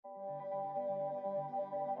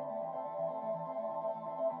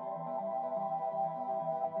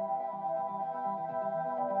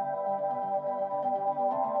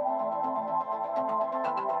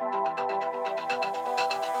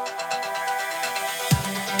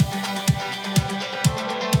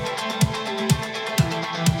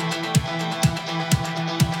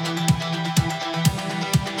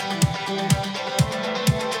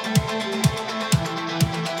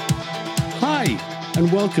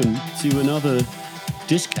welcome to another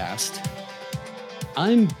Dishcast.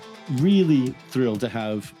 I'm really thrilled to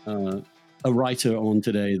have a writer on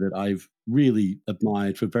today that I've really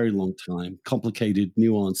admired for a very long time. Complicated,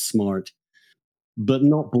 nuanced, smart, but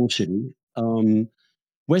not bullshitty.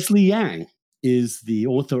 Wesley Yang is the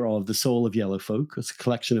author of The Soul of Yellow Folk. It's a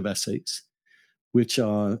collection of essays, which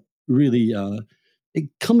are really they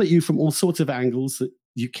come at you from all sorts of angles that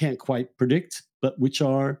you can't quite predict, but which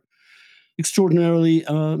are extraordinarily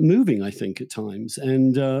moving, I think, at times.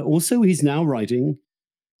 And also, he's now writing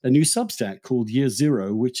a new Substack called Year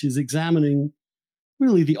Zero, which is examining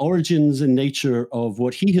really the origins and nature of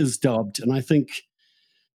what he has dubbed, and I think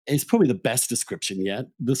it's probably the best description yet,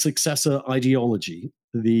 the successor ideology,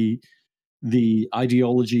 the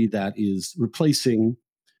ideology that is replacing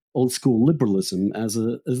old school liberalism as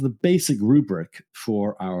the basic rubric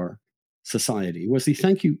for our society. Wesley,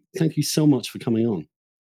 thank you so much for coming on.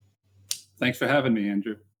 Thanks for having me,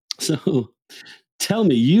 Andrew. So, tell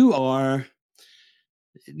me, you're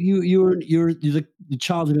the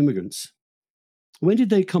child of immigrants. When did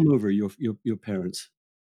they come over? Your parents?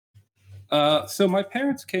 So my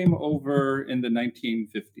parents came over in the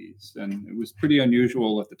 1950s, and it was pretty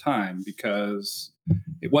unusual at the time because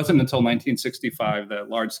it wasn't until 1965 that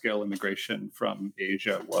large-scale immigration from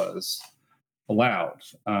Asia was allowed.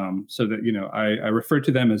 So that I refer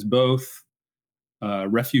to them as both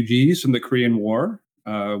refugees from the Korean War,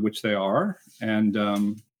 which they are, and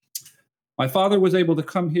my father was able to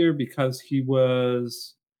come here because he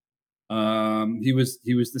was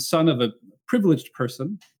the son of a privileged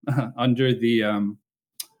person under the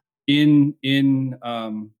in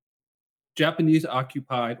Japanese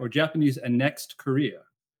occupied or Japanese annexed Korea,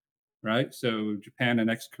 right? So Japan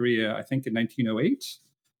annexed Korea, I think, in 1908,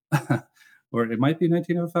 or it might be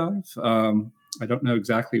 1905. I don't know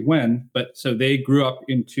exactly when, but so they grew up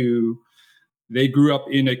in a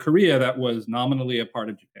Korea that was nominally a part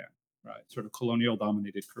of Japan, right? Sort of colonial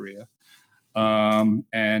dominated Korea.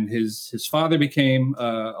 And his father became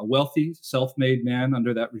a wealthy, self-made man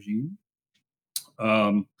under that regime.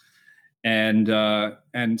 And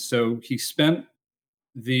so he spent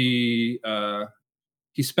the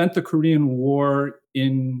Korean War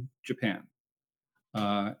in Japan.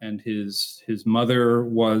 And his mother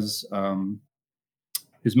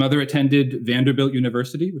attended Vanderbilt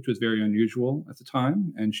University, which was very unusual at the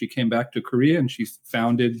time. And she came back to Korea and she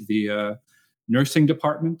founded the nursing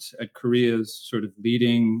department at Korea's sort of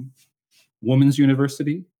leading women's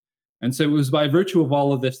university. And so it was by virtue of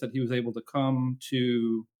all of this that he was able to come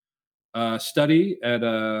to study at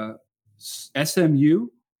SMU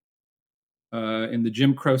in the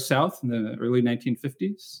Jim Crow South in the early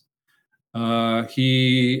 1950s.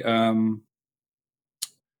 He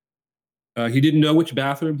didn't know which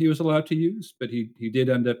bathroom he was allowed to use, but he did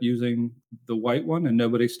end up using the white one, and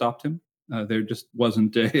nobody stopped him. There just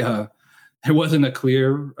wasn't a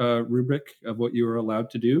clear rubric of what you were allowed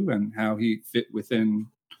to do and how he fit within.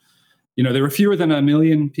 There were fewer than 1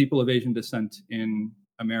 million people of Asian descent in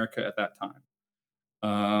America at that time.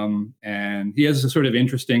 And he has a sort of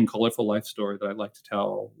interesting, colorful life story that I'd like to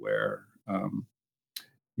tell where,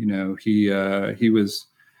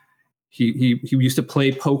 he used to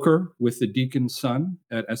play poker with the deacon's son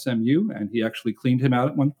at SMU, and he actually cleaned him out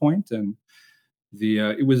at one point. And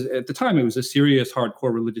it was at the time it was a serious,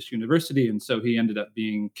 hardcore religious university, and so he ended up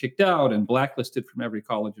being kicked out and blacklisted from every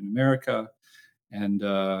college in America. And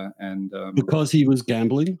because he was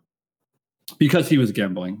gambling. Because he was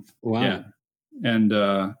gambling. Wow.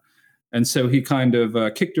 Yeah. And so he kind of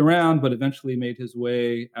kicked around, but eventually made his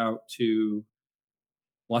way out to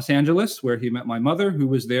Los Angeles, where he met my mother, who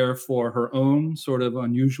was there for her own sort of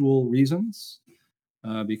unusual reasons.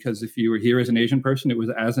 Because if you were here as an Asian person, it was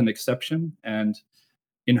as an exception. And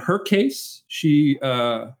in her case, she,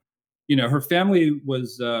 her family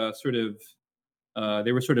was they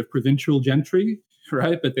were sort of provincial gentry,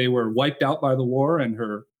 right? But they were wiped out by the war, and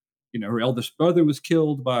her eldest brother was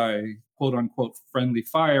killed by quote unquote friendly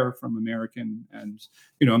fire from American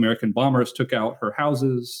bombers took out her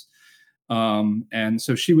houses. And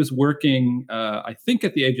so she was working, I think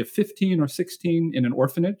at the age of 15 or 16 in an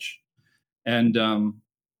orphanage. And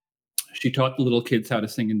she taught the little kids how to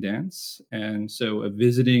sing and dance. And so a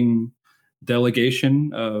visiting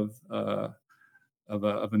delegation of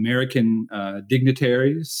American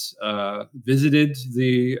dignitaries visited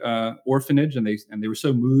the orphanage, and they were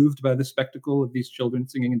so moved by the spectacle of these children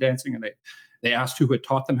singing and dancing, and they asked who had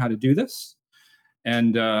taught them how to do this.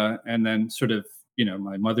 And then sort of,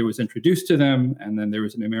 my mother was introduced to them, and then there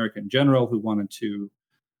was an American general who wanted to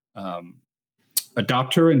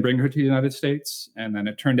adopt her and bring her to the United States. And then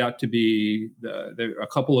it turned out to be a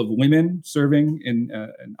couple of women serving in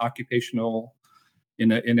an occupational,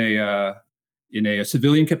 in a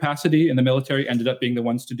civilian capacity in the military ended up being the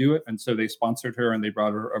ones to do it. And so they sponsored her and they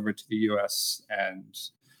brought her over to the US and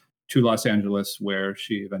to Los Angeles, where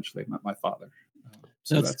she eventually met my father.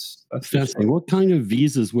 So that's fascinating. What kind of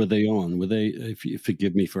visas were they on? Were they, if you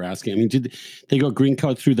forgive me for asking, I mean, did they got green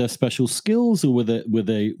card through their special skills, or were they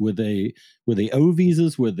O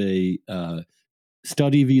visas? Were they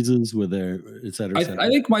study visas? Were there, et cetera, et cetera? I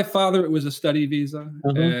think my father, it was a study visa,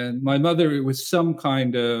 and my mother, it was some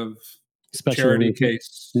kind of special charity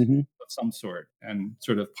case of some sort. And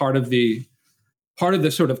sort of part of the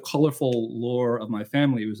sort of colorful lore of my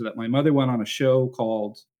family was that my mother went on a show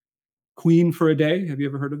called Queen for a Day. Have you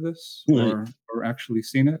ever heard of this or actually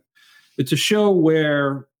seen it? It's a show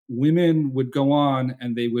where women would go on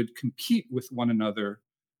and they would compete with one another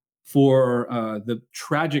for the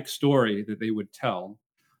tragic story that they would tell.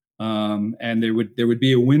 And there would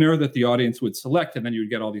be a winner that the audience would select, and then you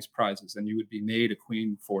would get all these prizes, and you would be made a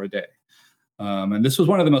queen for a day. And this was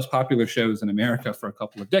one of the most popular shows in America for a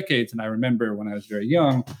couple of decades. And I remember when I was very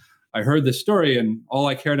young, I heard this story, and all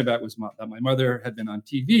I cared about was that my mother had been on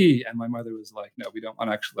TV, and my mother was like, "No, we don't want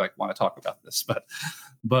to talk about this." But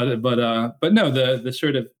no, the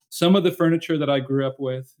sort of some of the furniture that I grew up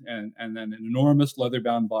with, and then an enormous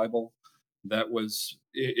leather-bound Bible that was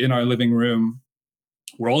in our living room,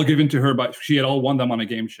 were all given to her by. She had all won them on a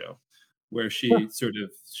game show, where she had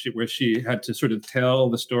to sort of tell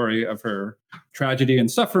the story of her tragedy and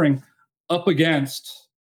suffering up against,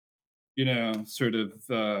 sort of,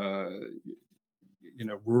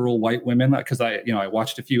 rural white women. Because I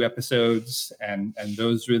watched a few episodes, and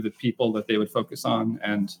those were the people that they would focus on.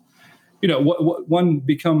 And, what one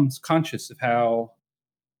becomes conscious of how,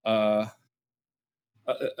 of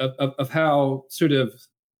how sort of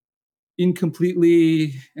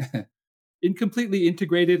incompletely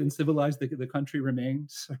integrated and civilized the country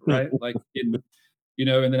remains, right? Like in the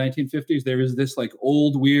 1950s, there is this like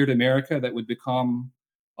old weird America that would become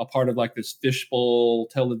a part of like this fishbowl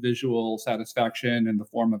televisual satisfaction in the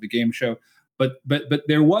form of a game show. But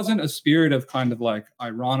there wasn't a spirit of kind of like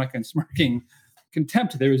ironic and smirking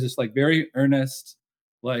contempt. There was this like very earnest,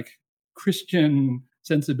 like Christian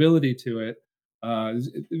sensibility to it.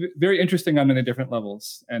 Very interesting on many different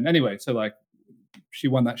levels. And anyway, so like she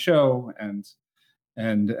won that show, and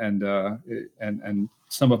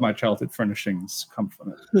some of my childhood furnishings come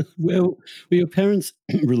from it. Well, were your parents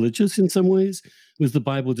religious in some ways? Was the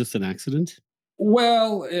Bible just an accident?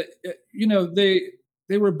 Well, they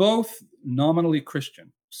were both nominally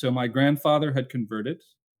Christian. So my grandfather had converted,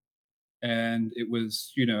 and it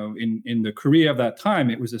was, in the Korea of that time,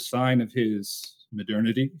 it was a sign of his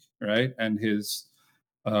modernity, right, and his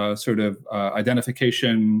sort of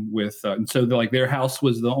identification with, and so their house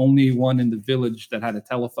was the only one in the village that had a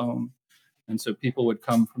telephone, and so people would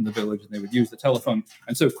come from the village and they would use the telephone,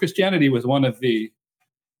 and so Christianity was one of the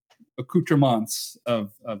accoutrements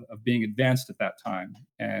of being advanced at that time.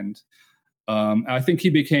 And I think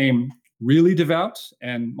he became really devout,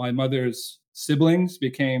 and my mother's siblings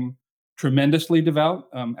became tremendously devout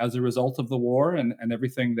as a result of the war and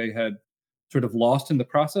everything they had sort of lost in the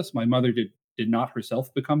process. My mother did not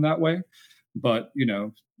herself become that way, but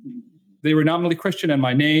they were nominally Christian, and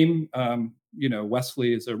my name,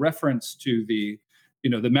 Wesley, is a reference to the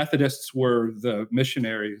Methodists were the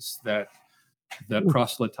missionaries that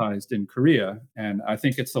proselytized in Korea, and I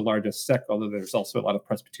think it's the largest sect, although there's also a lot of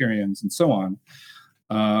Presbyterians and so on.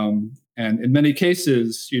 And in many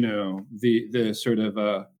cases, the sort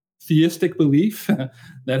of theistic belief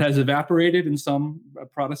that has evaporated in some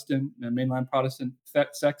Protestant, mainline Protestant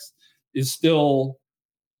sects is still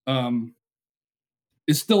felt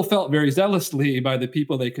very zealously by the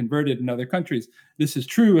people they converted in other countries. This is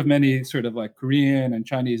true of many sort of like Korean and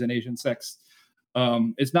Chinese and Asian sects.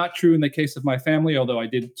 It's not true in the case of my family, although I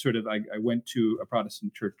did I went to a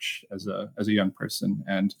Protestant church as a young person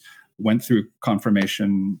and went through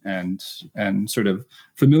confirmation and sort of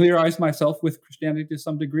familiarized myself with Christianity to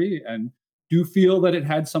some degree, and do feel that it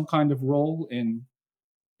had some kind of role in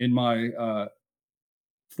my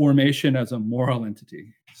formation as a moral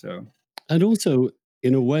entity. So, and also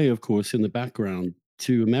in a way, of course, in the background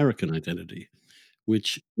to American identity,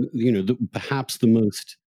 which perhaps the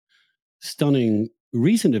most stunning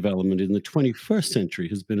recent development in the 21st century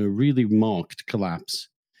has been a really marked collapse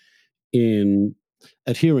in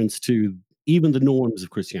adherence to even the norms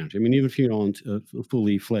of Christianity. I mean, even if you aren't a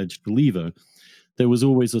fully fledged believer, there was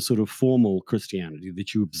always a sort of formal Christianity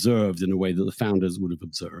that you observed in a way that the founders would have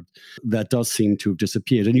observed. That does seem to have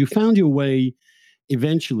disappeared. And you found your way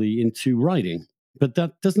eventually into writing. but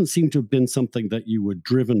that doesn't seem to have been something that you were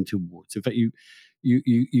driven towards. In fact,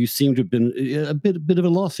 you seem to have been a bit of a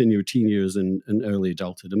loss in your teen years and early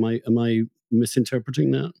adulthood. Am I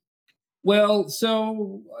misinterpreting that? Well,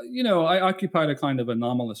 so, I occupied a kind of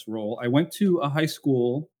anomalous role. I went to a high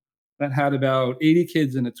school that had about 80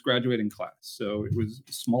 kids in its graduating class. So it was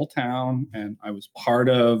a small town, and I was part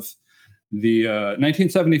of the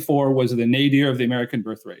 1974 was the nadir of the American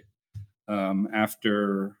birth rate,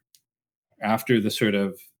 after the sort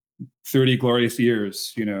of 30 glorious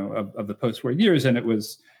years, of the post-war years. And it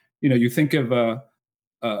was, you think of the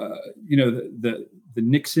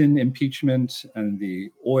Nixon impeachment and the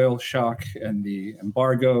oil shock and the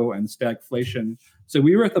embargo and stagflation. So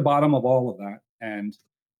we were at the bottom of all of that, and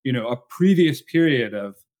a previous period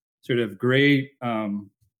of sort of great,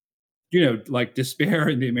 like despair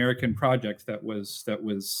in the American project that was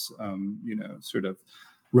sort of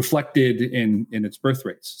reflected in its birth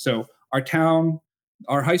rates. So our town,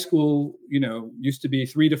 our high school, used to be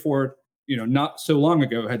 3 to 4. Not so long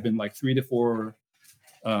ago had been like 3 to 4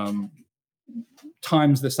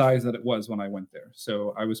 times the size that it was when I went there.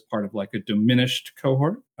 So I was part of like a diminished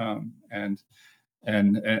cohort, and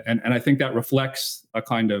I think that reflects a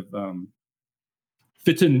kind of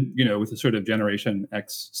fits in, with a sort of Generation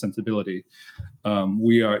X sensibility.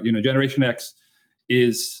 We are, Generation X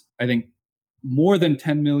is, I think, more than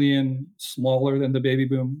 10 million smaller than the baby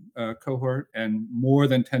boom cohort, and more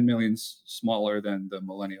than 10 million smaller than the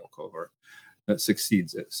millennial cohort that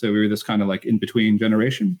succeeds it. So we were this kind of like in between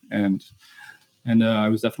generation, and I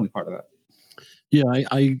was definitely part of that.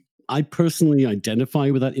 Yeah, I personally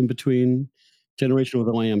identify with that in between generation,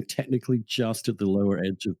 although I am technically just at the lower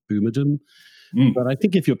edge of boomerdom. But I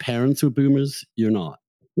think if your parents were boomers, you're not.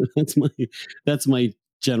 that's my that's my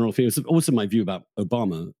general feeling. It's also my view about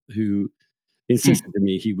Obama, who insisted to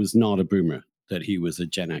me he was not a boomer, that he was a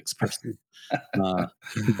Gen X person, uh,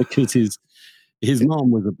 because his mom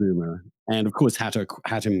was a boomer, and of course had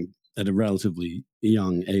him at a relatively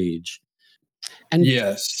young age. And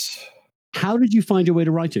Yes. how did you find your way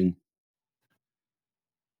to writing?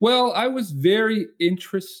 Well, I was very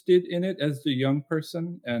interested in it as a young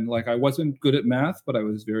person, and like I wasn't good at math, but I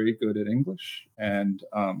was very good at English, and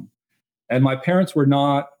my parents were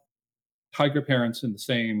not tiger parents in the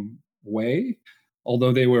same way,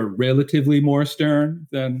 although they were relatively more stern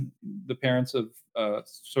than the parents of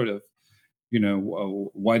sort of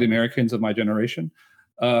white Americans of my generation.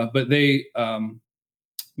 But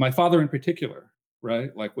my father in particular, right,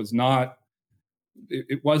 like was not.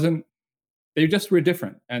 It wasn't. They just were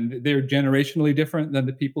different, and they're generationally different than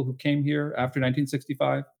the people who came here after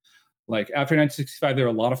 1965. Like after 1965, there are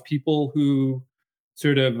a lot of people who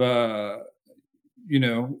sort of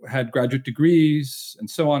had graduate degrees and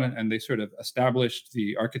so on, and they sort of established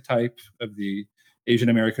the archetype of the Asian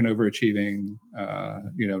American overachieving,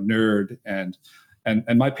 nerd, and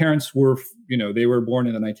my parents were, they were born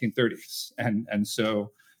in the 1930s, and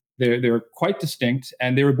so they're quite distinct,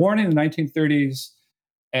 and they were born in the 1930s,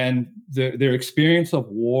 and their experience of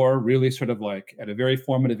war really sort of like at a very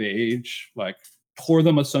formative age, like tore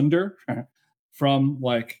them asunder from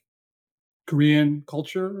like Korean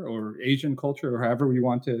culture or Asian culture or however we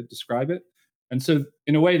want to describe it. And so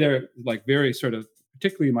in a way, they're like very sort of,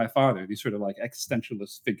 particularly my father, these sort of like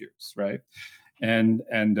existentialist figures, right? And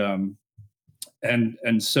and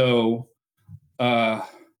so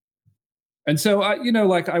and so I,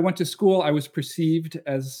 like I went to school, I was perceived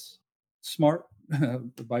as smart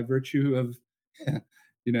by virtue of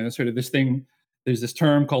sort of this thing. There's this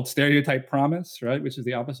term called stereotype promise, right, which is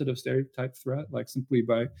the opposite of stereotype threat, like simply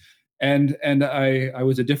by and I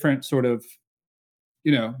was a different sort of,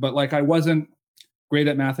 but like I wasn't great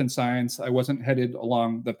at math and science. I wasn't headed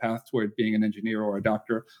along the path toward being an engineer or a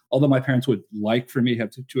doctor, although my parents would like for me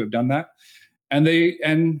to have done that. And they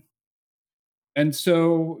and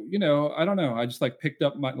so, I don't know, I just like picked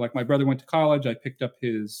up my brother went to college, I picked up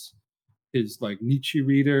his like Nietzsche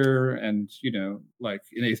reader, and like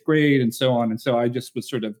in 8th grade and so on, and so I just was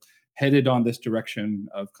sort of headed on this direction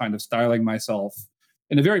of kind of styling myself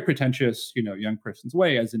in a very pretentious, young person's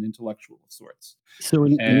way as an intellectual of sorts. So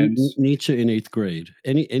And Nietzsche in 8th grade.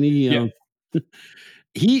 Any yeah,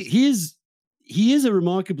 he is a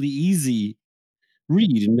remarkably easy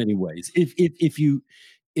read in many ways. If you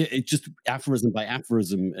just aphorism by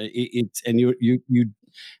aphorism, it's and you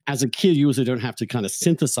as a kid you also don't have to kind of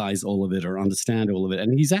synthesize all of it or understand all of it.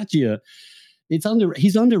 And he's actually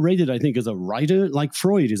he's underrated, I think, as a writer. Like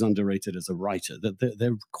Freud is underrated as a writer. That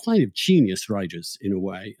they're quite of genius writers in a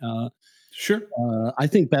way. sure. I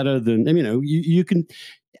think better than you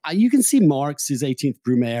can see Marx's 18th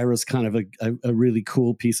Brumaire as kind of a really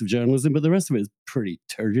cool piece of journalism, but the rest of it is pretty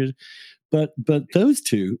turgid. But those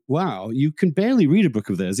two, wow, you can barely read a book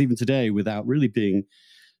of theirs even today without really being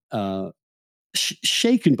uh,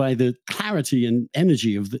 shaken by the clarity and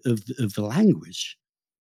energy of the language.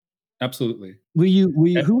 Absolutely.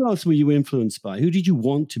 Who else were you influenced by? Who did you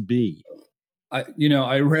want to be?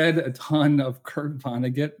 I read a ton of Kurt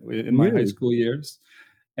Vonnegut in my high Really? school years,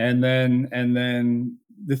 and then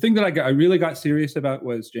the thing that I really got serious about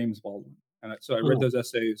was James Baldwin, and so I read Oh, those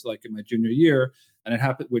essays like in my junior year, and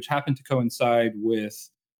which happened to coincide with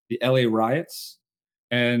the LA riots,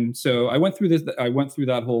 and so I went through this. I went through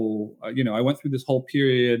that whole, I went through this whole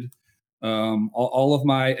period. All of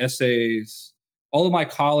my essays, all of my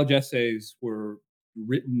college essays were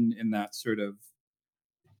written in that sort of,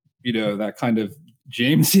 that kind of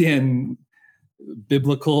Jamesian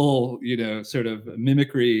biblical, sort of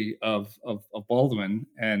mimicry of Baldwin,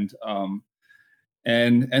 and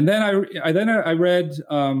then I read,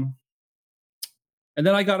 and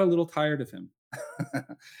then I got a little tired of him,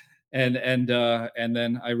 and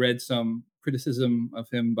then I read some criticism of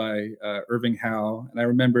him by Irving Howe, and I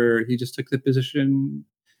remember he just took the position,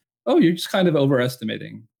 oh, you're just kind of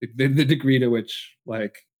overestimating the degree to which,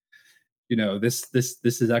 like, this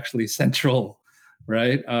is actually central,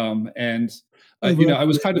 right? And I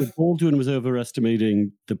was kind of, Baldwin was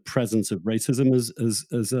overestimating the presence of racism as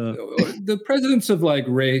a the presence of like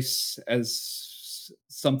race as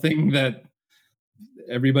something that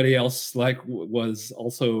everybody else like was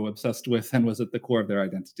also obsessed with and was at the core of their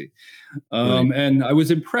identity. right. And I was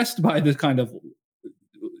impressed by the kind of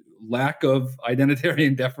lack of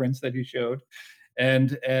identitarian deference that he showed,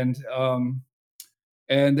 and and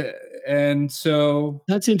and so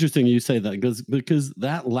That's interesting you say that because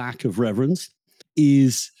that lack of reverence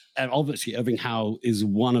is, and obviously Irving Howe is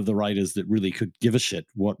one of the writers that really could give a shit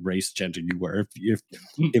what race, gender you were. If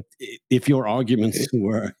if your arguments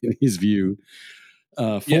were, in his view,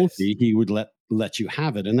 yes. faulty, he would let you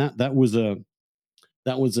have it, and that was a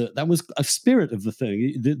spirit of the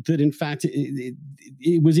thing that in fact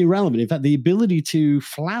it was irrelevant. In fact, the ability to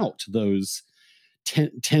flout those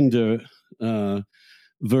tender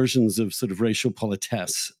versions of sort of racial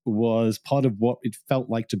politesse was part of what it felt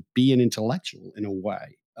like to be an intellectual in a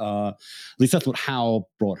way. At least that's what Howe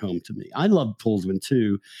brought home to me. I loved Baldwin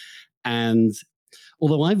too, and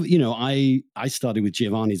although I started with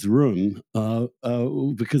Giovanni's Room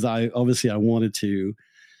because I wanted to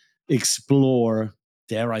explore,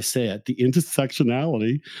 dare I say it, the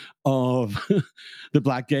intersectionality of the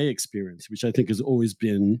Black gay experience, which I think has always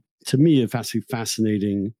been, to me, a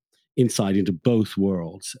fascinating insight into both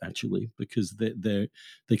worlds, actually, because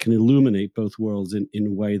they can illuminate both worlds in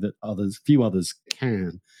a way that few others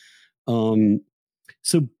can. Um,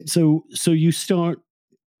 so you start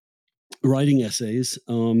writing essays.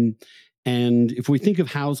 And if we think of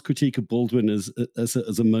Howe's critique of Baldwin as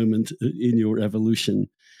a moment in your evolution,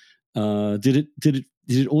 did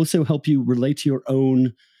it also help you relate to your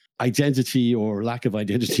own identity or lack of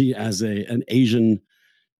identity as an Asian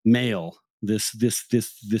male? This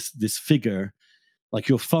figure like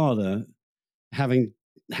your father having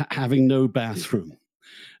no bathroom,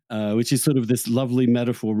 which is sort of this lovely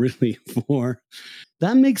metaphor, really, for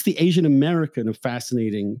that makes the Asian American a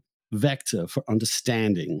fascinating vector for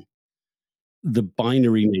understanding the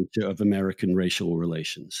binary nature of American racial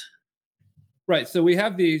relations. Right. So we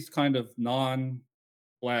have these kind of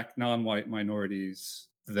black, non-white minorities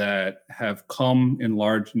that have come in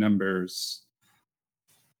large numbers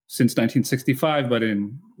since 1965, but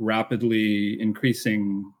in rapidly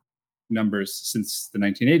increasing numbers since the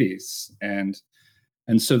 1980s.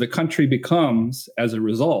 And so the country becomes, as a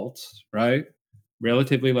result, right,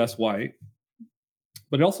 relatively less white,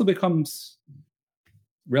 but it also becomes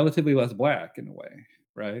relatively less black in a way,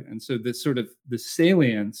 right? And so this sort of the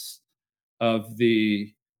salience of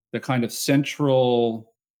the kind of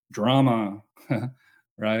central drama,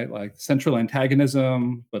 right? Like central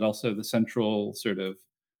antagonism, but also the central sort of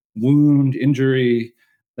wound, injury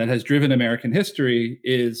that has driven American history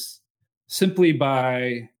is simply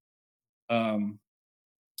by um,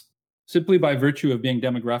 simply by virtue of being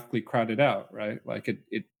demographically crowded out, right? Like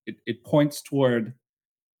it points toward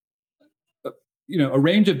a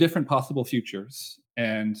range of different possible futures,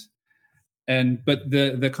 and but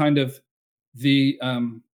the kind of the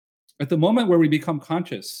at the moment where we become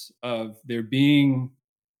conscious of there being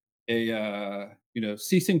a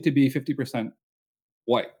ceasing to be 50%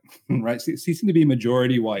 white, right? Ceasing to be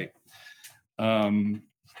majority white um,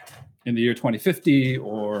 in the year 2050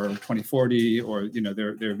 or 2040, or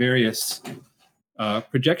there are various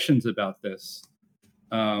projections about this.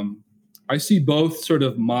 I see both sort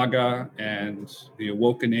of MAGA and the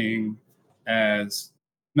awakening as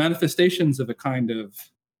manifestations of a kind of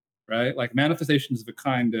right? Like manifestations of a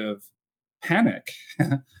kind of panic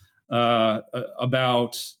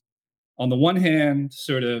about, on the one hand,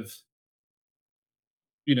 sort of,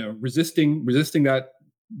 resisting that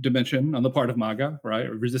dimension on the part of MAGA, right?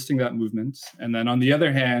 Or resisting that movement. And then on the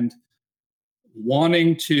other hand,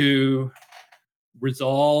 wanting to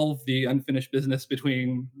resolve the unfinished business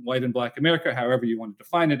between white and black America, however you want to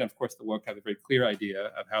define it. And of course, the woke have a very clear idea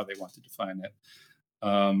of how they want to define it,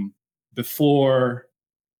 before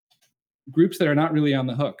groups that are not really on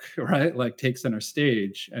the hook, right, like take center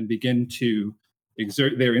stage and begin to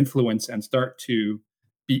exert their influence and start to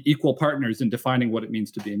be equal partners in defining what it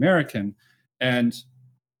means to be American. And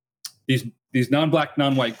these non-black,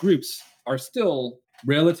 non-white groups are still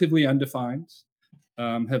relatively undefined,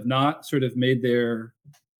 have not sort of made their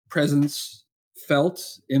presence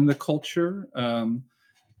felt in the culture,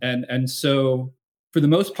 and so for the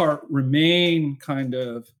most part remain kind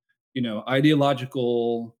of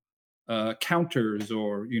ideological counters,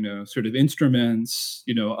 or sort of instruments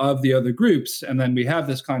of the other groups. And then we have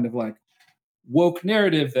this kind of like woke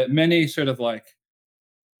narrative that many sort of like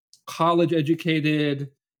college educated,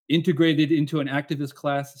 integrated into an activist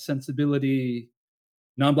class sensibility,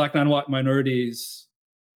 non-black, non-white minorities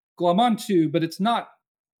glom onto, but it's not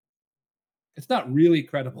really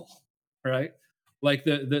credible, right? Like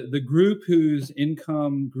the group whose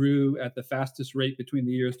income grew at the fastest rate between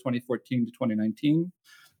the years 2014 to 2019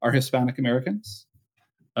 are Hispanic Americans.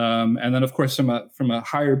 And then, of course, from a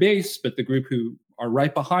higher base, but the group who are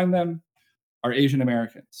right behind them are Asian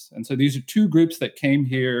Americans. And so these are two groups that came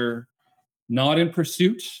here not in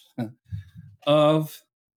pursuit of,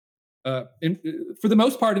 for the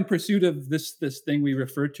most part, in pursuit of this thing we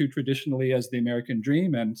refer to traditionally as the American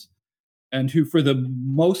dream, and who, for the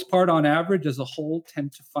most part, on average, as a whole,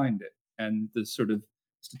 tend to find it. And the sort of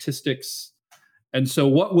statistics. And so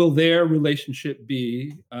what will their relationship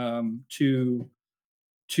be to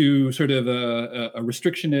sort of a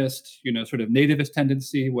restrictionist, sort of nativist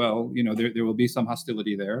tendency? Well, there will be some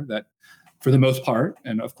hostility there, that for the most part,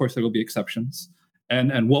 and of course there will be exceptions.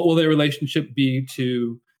 And what will their relationship be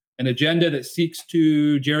to an agenda that seeks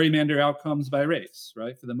to gerrymander outcomes by race,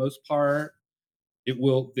 right? For the most part,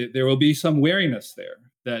 there will be some wariness there,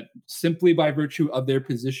 that simply by virtue of their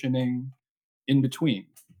positioning in between.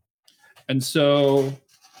 And so,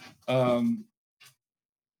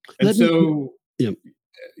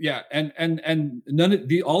 yeah, and none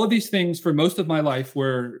of all of these things for most of my life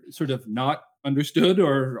were sort of not understood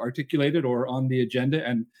or articulated or on the agenda,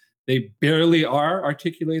 and they barely are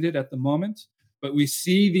articulated at the moment. But we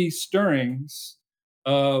see these stirrings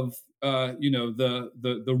of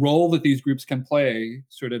the role that these groups can play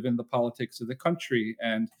sort of in the politics of the country,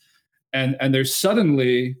 and there's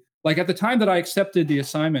suddenly, like, at the time that I accepted the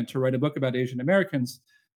assignment to write a book about Asian Americans,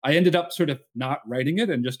 I ended up sort of not writing it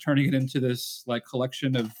and just turning it into this like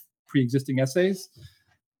collection of pre-existing essays,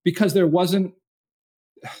 because there weren't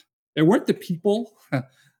the people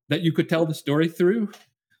that you could tell the story through.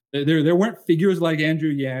 There weren't figures like Andrew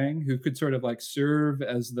Yang who could sort of like serve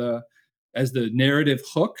as the narrative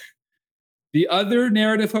hook. The other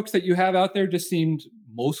narrative hooks that you have out there just seemed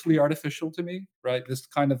mostly artificial to me, right? This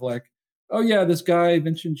kind of like, oh yeah, this guy,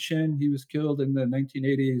 Vincent Chin, he was killed in the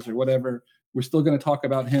 1980s or whatever. We're still going to talk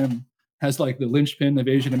about him as like the linchpin of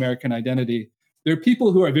Asian American identity. There are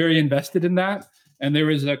people who are very invested in that. And there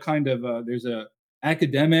is a kind of, there's a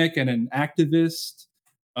academic and an activist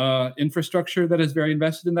infrastructure that is very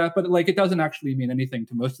invested in that. But like, it doesn't actually mean anything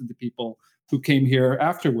to most of the people who came here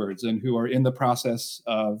afterwards and who are in the process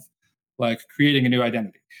of like creating a new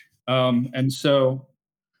identity. And so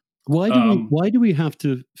why do we have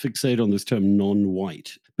to fixate on this term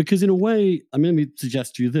non-white? Because in a way, I mean, let me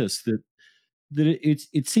suggest to you this, that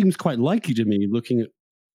it seems quite likely to me, looking at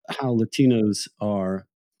how Latinxes are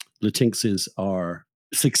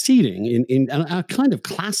succeeding in a kind of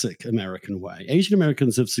classic American way. Asian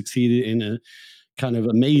Americans have succeeded in a kind of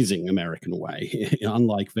amazing American way,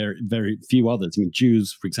 unlike very, very few others. I mean,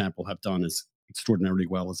 Jews, for example, have done as extraordinarily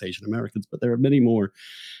well as Asian Americans, but there are many more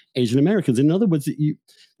Asian Americans. In other words, that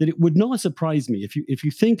it would not surprise me if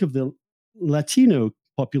you think of the Latino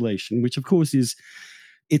population, which of course is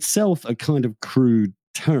itself a kind of crude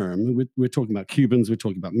term. We're talking about Cubans, we're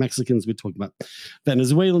talking about Mexicans, we're talking about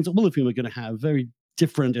Venezuelans, all of whom are going to have very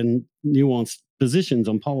different and nuanced positions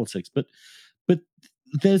on politics. But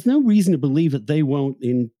there's no reason to believe that they won't,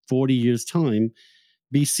 in 40 years' time,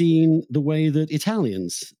 be seen the way that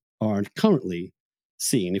Italians are currently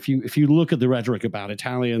seen. If you look at the rhetoric about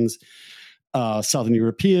Italians, Southern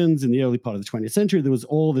Europeans in the early part of the 20th century, there was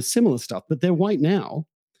all this similar stuff, but they're white now.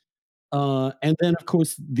 And then, of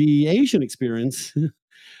course, the Asian experience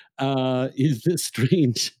is this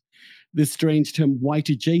strange this strange term, white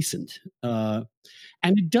adjacent.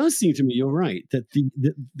 And it does seem to me, you're right, that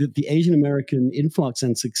the Asian American influx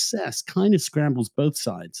and success kind of scrambles both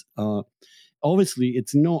sides. Obviously,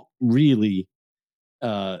 it's not really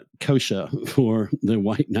kosher for the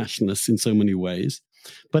white nationalists in so many ways,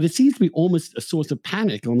 but it seems to be almost a source of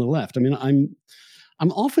panic on the left. I mean,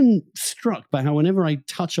 I'm often struck by how whenever I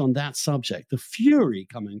touch on that subject, the fury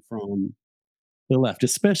coming from the left,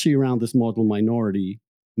 especially around this model minority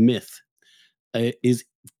myth, is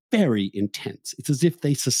very intense. It's as if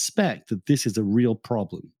they suspect that this is a real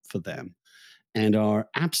problem for them and are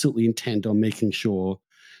absolutely intent on making sure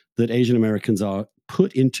that Asian Americans are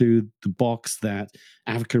put into the box that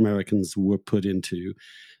African Americans were put into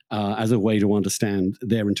as a way to understand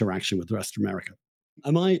their interaction with the rest of America.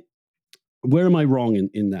 Where am I wrong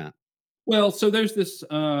in that? Well, so there's this,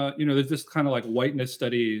 there's this kind of like whiteness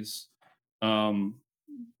studies, um,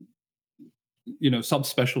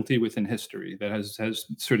 subspecialty within history that has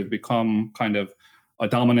sort of become kind of a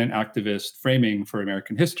dominant activist framing for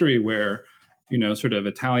American history, where sort of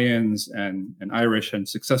Italians and Irish and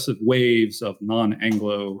successive waves of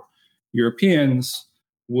non-Anglo Europeans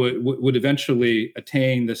would eventually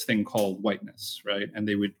attain this thing called whiteness, right? And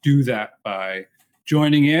they would do that by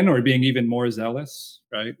joining in or being even more zealous,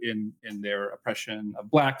 right, in their oppression of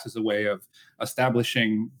blacks as a way of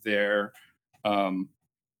establishing their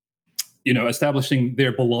establishing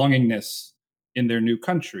their belongingness in their new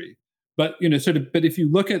country. But but if you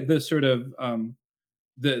look at the sort of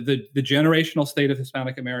the generational state of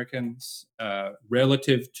Hispanic Americans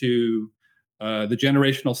relative to the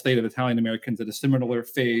generational state of Italian Americans at a similar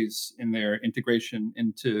phase in their integration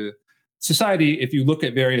into society, if you look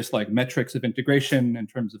at various like metrics of integration in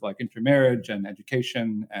terms of like intermarriage and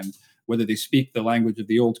education and whether they speak the language of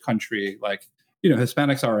the old country, like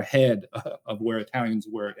Hispanics are ahead of where Italians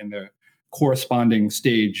were in their corresponding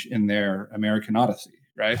stage in their American Odyssey,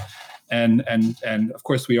 right? And of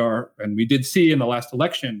course we are, and we did see in the last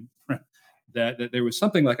election that there was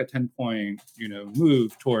something like a 10-point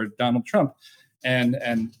move toward Donald Trump, and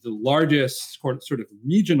the largest sort of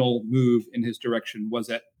regional move in his direction was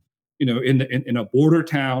at in a border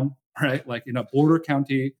town, right, like in a border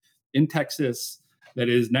county in Texas that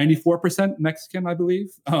is 94% Mexican, I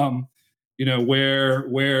believe.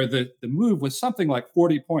 Where the move was something like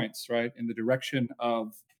 40 points, right, in the direction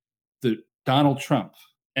of the Donald Trump.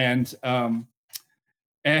 And I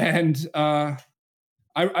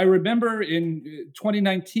remember in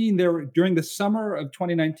 2019, during the summer of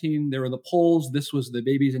 2019, there were the polls. This was the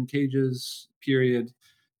babies in cages period.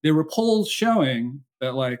 There were polls showing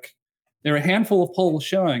that there were a handful of polls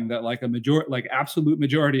showing that absolute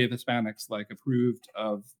majority of Hispanics approved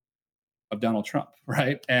of Donald Trump,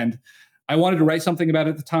 right? And I wanted to write something about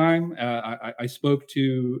it at the time. I spoke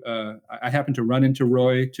to, I happened to run into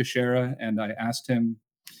Roy Teixeira, and I asked him,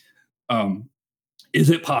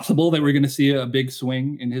 is it possible that we're going to see a big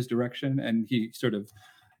swing in his direction? And he sort of,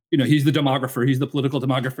 he's the demographer, he's the political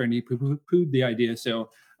demographer, and he poo-pooed the idea.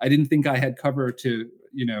 So I didn't think I had cover to,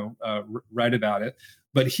 write about it.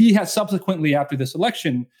 But he has subsequently, after this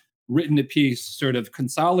election, written a piece sort of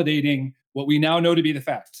consolidating what we now know to be the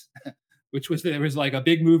fact, which was there was like a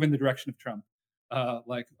big move in the direction of Trump,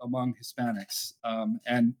 among Hispanics.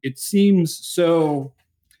 And it seems so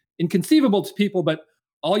inconceivable to people, but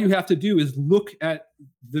all you have to do is look at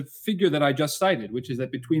the figure that I just cited, which is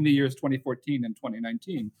that between the years 2014 and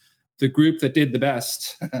 2019, the group that did the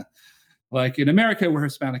best, like in America, were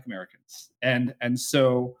Hispanic Americans. And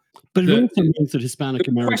so, but it also means that Hispanic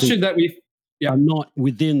Americans are not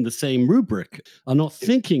within the same rubric, are not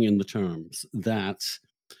thinking in the terms that,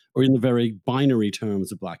 or in the very binary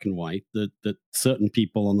terms of black and white that certain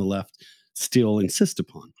people on the left still insist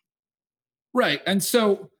upon. Right. And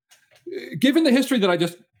so, given the history that I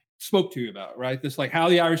just spoke to you about, right, this how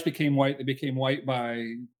the Irish became white, they became white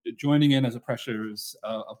by joining in as oppressors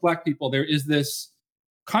of black people, there is this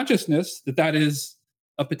consciousness that is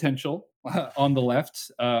a potential on the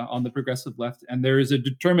left, on the progressive left, and there is a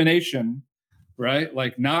determination, right,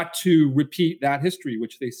 not to repeat that history,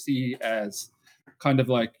 which they see as kind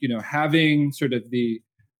of having sort of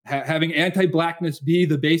having anti-blackness be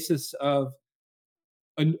the basis of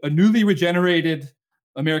a newly regenerated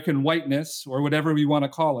American whiteness, or whatever we want to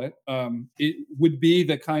call it. It would be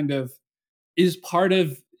the kind of is part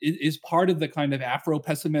of the kind of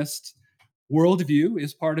Afro-pessimist worldview,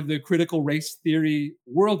 is part of the critical race theory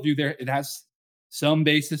worldview. There, it has some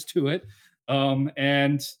basis to it,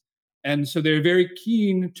 and so they're very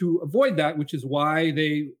keen to avoid that, which is why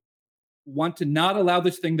they want to not allow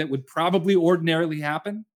this thing that would probably ordinarily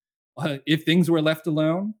happen if things were left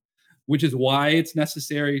alone, which is why it's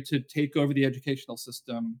necessary to take over the educational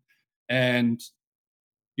system and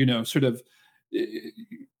sort of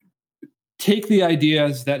take the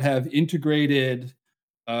ideas that have integrated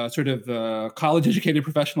sort of college-educated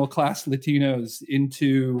professional class Latinos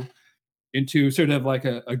into sort of like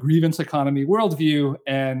a grievance economy worldview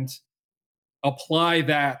and apply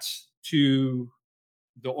that to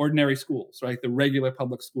the ordinary schools, right? The regular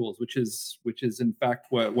public schools, which is in fact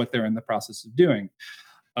what they're in the process of doing.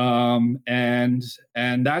 And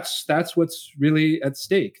that's what's really at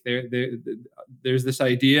stake. There's this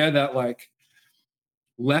idea that, like,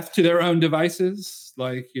 left to their own devices,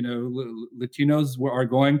 like, Latinos are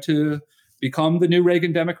going to become the new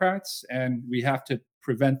Reagan Democrats, and we have to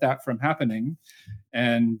prevent that from happening.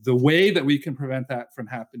 And the way that we can prevent that from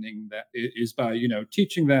happening is by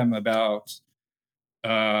teaching them about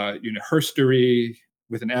herstory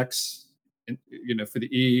with an X, for the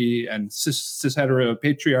E, and cis hetero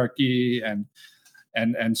patriarchy,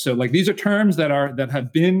 and so, like, these are terms that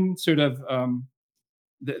have been sort of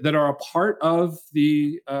that are a part of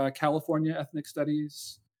the California ethnic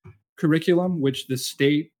studies curriculum, which the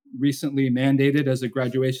state recently mandated as a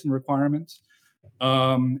graduation requirement.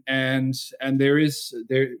 And there's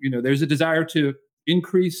a desire to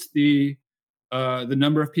increase the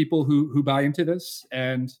number of people who buy into this,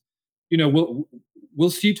 and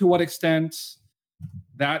we'll see to what extent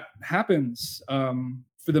that happens.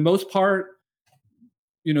 For the most part,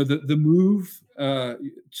 the move to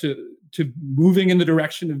moving in the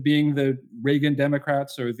direction of being the Reagan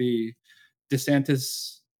Democrats or the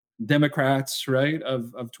DeSantis Democrats, right,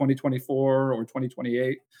 of 2024 or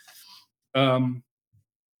 2028,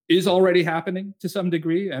 is already happening to some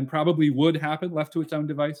degree, and probably would happen left to its own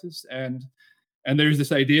devices. And there's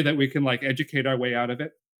this idea that we can, like, educate our way out of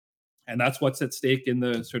it. And that's what's at stake in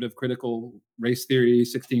the sort of critical race theory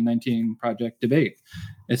 1619 project debate.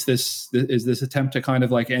 It's this attempt to kind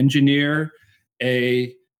of, like, engineer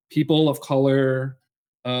a people of color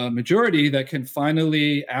majority that can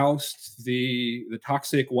finally oust the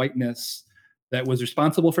toxic whiteness that was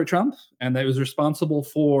responsible for Trump and that was responsible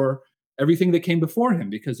for everything that came before him,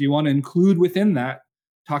 because you want to include within that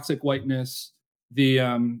toxic whiteness the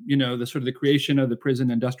the sort of the creation of the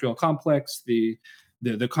prison industrial complex, the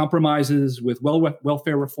compromises with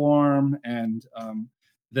welfare reform, and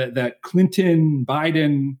that Clinton,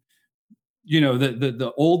 Biden,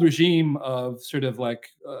 the old regime of sort of like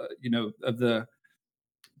of the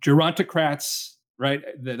gerontocrats, right,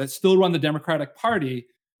 that still run the Democratic Party.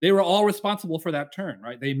 They were all responsible for that turn,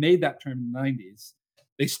 right? They made that turn in the 90s.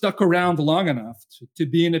 They stuck around long enough to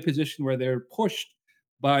be in a position where they're pushed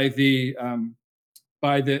by the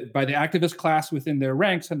activist class within their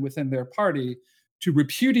ranks and within their party to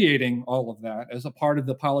repudiating all of that as a part of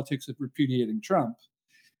the politics of repudiating Trump.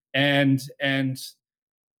 And so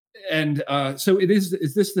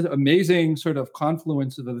is this the amazing sort of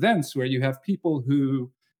confluence of events where you have people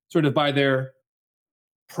who sort of by their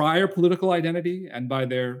prior political identity and by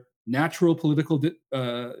their natural political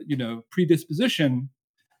predisposition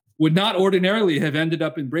would not ordinarily have ended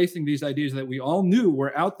up embracing these ideas that we all knew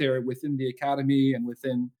were out there within the academy and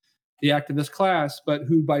within the activist class, but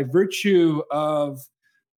who, by virtue of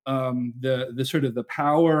the sort of the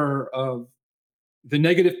power of the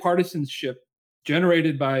negative partisanship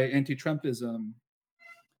generated by anti-Trumpism,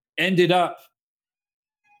 ended up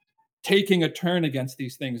taking a turn against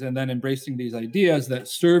these things and then embracing these ideas that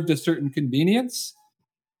served a certain convenience,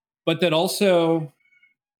 but that also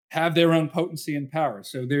have their own potency and power.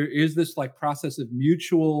 So there is this, like, process of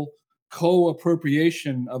mutual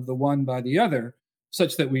co-appropriation of the one by the other,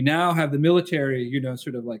 such that we now have the military,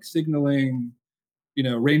 sort of like signaling,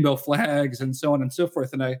 rainbow flags and so on and so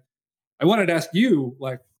forth. And I wanted to ask you,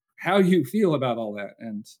 like, how you feel about all that,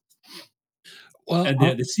 and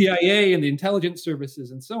the CIA and the intelligence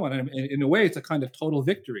services and so on. And in a way, it's a kind of total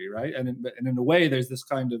victory, right? And in a way, there's this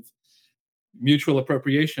kind of mutual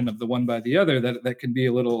appropriation of the one by the other that can be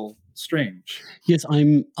a little strange. Yes,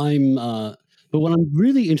 but what I'm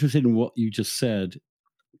really interested in what you just said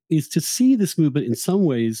is to see this movement in some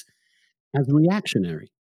ways as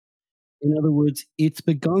reactionary. In other words, it's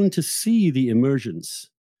begun to see the emergence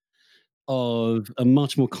of a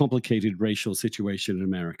much more complicated racial situation in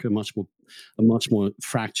America, a much more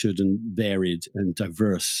fractured and varied and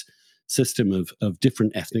diverse system of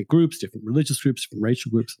different ethnic groups, different religious groups, different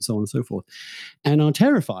racial groups, and so on and so forth, and are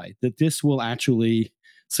terrified that this will actually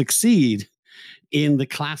succeed in the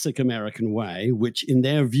classic American way, which in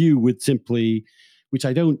their view would simply, which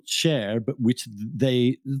I don't share, but which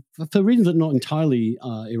they, for reasons that are not entirely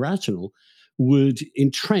irrational, would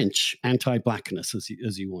entrench anti-blackness,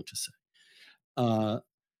 as you want to say.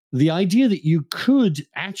 The idea that you could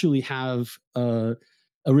actually have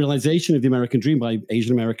a realization of the American dream by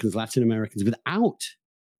Asian Americans, Latin Americans, without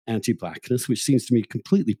anti-blackness, which seems to me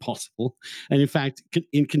completely possible, and in fact,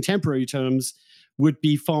 in contemporary terms, would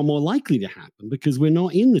be far more likely to happen because we're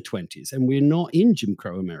not in the 20s and we're not in Jim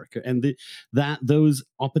Crow America, and that those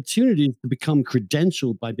opportunities to become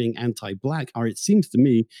credentialed by being anti-black are, it seems to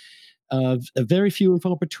me, very few and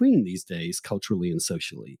far between these days, culturally and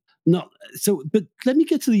socially. Not so, but let me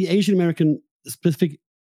get to the Asian American specific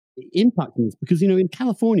impact on this, because in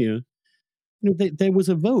California, there was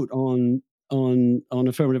a vote on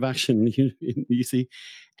affirmative action, you see,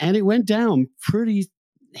 and it went down pretty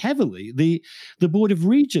heavily. The Board of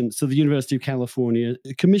Regents of the University of California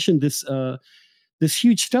commissioned this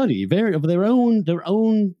huge study, of their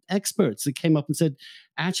own experts, that came up and said,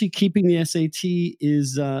 actually, keeping the SAT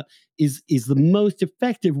is the most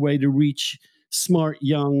effective way to reach smart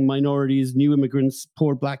young minorities, new immigrants,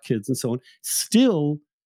 poor black kids, and so on. Still,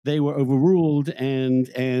 they were overruled, and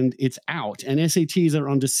it's out. And SATs are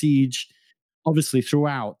under siege, obviously,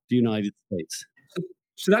 throughout the United States.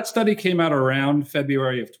 So that study came out around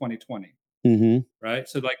February of 2020. Mm-hmm. Right.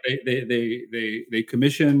 So like they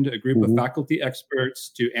commissioned a group Mm-hmm. of faculty experts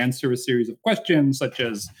to answer a series of questions such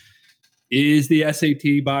as, is the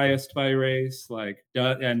SAT biased by race? Like,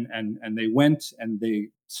 and they went and they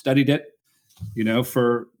studied it,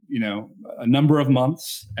 for a number of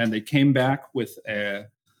months, and they came back with a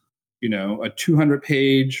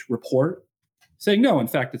 200-page report saying, no, in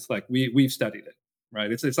fact, it's like we've studied it. Right.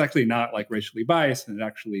 It's actually not like racially biased, and it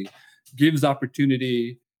actually gives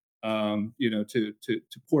opportunity to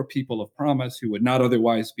poor people of promise who would not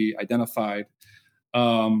otherwise be identified.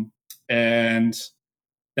 And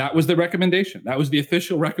that was the recommendation. That was the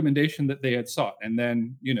official recommendation that they had sought. And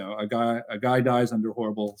then, a guy dies under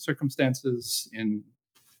horrible circumstances in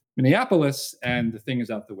Minneapolis, and the thing is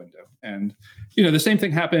out the window. And, the same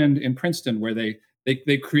thing happened in Princeton, where they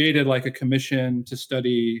created like a commission to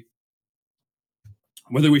study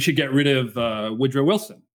whether we should get rid of Woodrow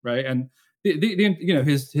Wilson, right? And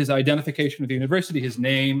his identification with the university, his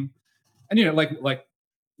name, and like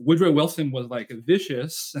Woodrow Wilson was like a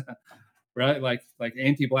vicious, right, like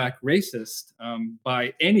anti-black racist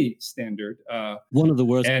by any standard. One of the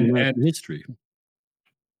worst in American history.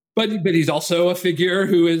 But he's also a figure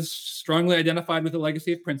who is strongly identified with the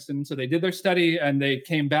legacy of Princeton. So they did their study, and they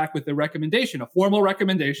came back with a recommendation, a formal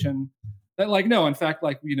recommendation that, like, no, in fact,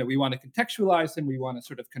 like, we want to contextualize him. We want to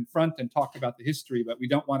sort of confront and talk about the history, but we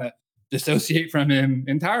don't want to dissociate from him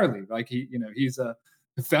entirely. Like he's a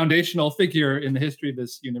foundational figure in the history of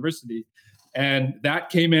this university. And that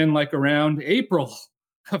came in like around April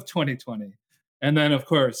of 2020. And then, of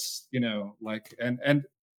course, and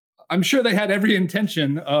I'm sure they had every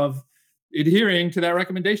intention of adhering to that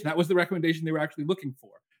recommendation. That was the recommendation they were actually looking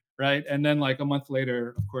for, right? And then, like a month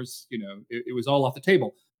later, of course, it was all off the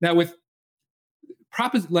table. Now, with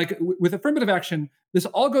affirmative action, this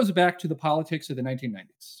all goes back to the politics of the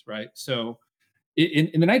 1990s, right? So,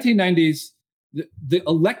 in the 1990s, the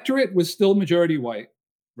electorate was still majority white,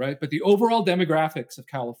 right? But the overall demographics of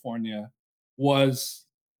California was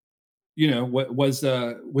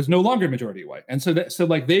no longer majority white, and so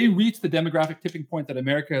they reached the demographic tipping point that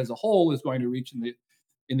America as a whole is going to reach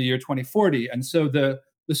in the year 2040, and so the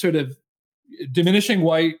sort of diminishing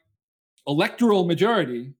white electoral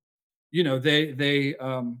majority, they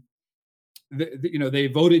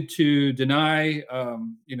voted to deny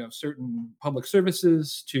certain public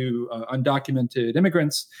services to undocumented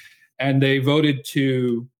immigrants, and they voted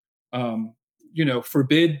to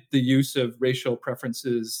forbid the use of racial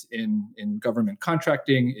preferences in government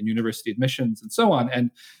contracting, in university admissions, and so on.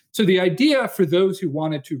 And so the idea for those who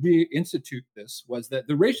wanted to reinstitute this was that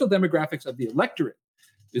the racial demographics of the electorate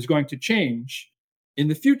is going to change in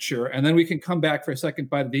the future, and then we can come back for a second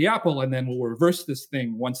bite of the apple, and then we'll reverse this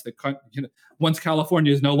thing once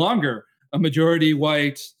California is no longer a majority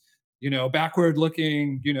white,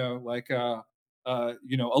 backward-looking,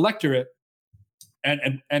 electorate.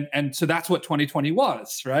 And so that's what 2020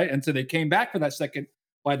 was, right? And so they came back for that second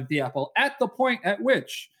bite at the apple at the point at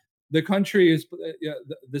which the country is,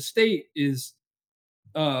 the state is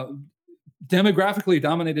demographically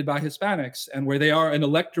dominated by Hispanics, and where they are an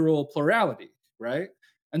electoral plurality, right?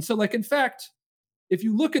 And so, like, in fact, if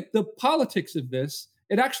you look at the politics of this,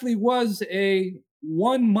 it actually was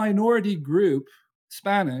one minority group,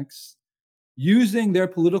 Hispanics, using their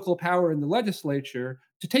political power in the legislature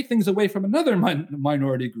to take things away from another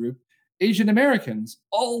minority group, Asian Americans,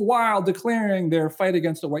 all while declaring their fight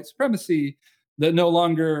against a white supremacy that no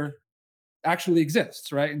longer actually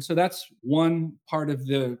exists, right? And so that's one part of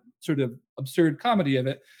the sort of absurd comedy of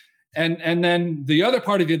it. And then the other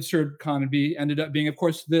part of the absurd comedy ended up being, of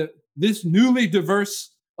course, this newly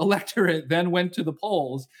diverse electorate then went to the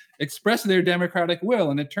polls, expressed their democratic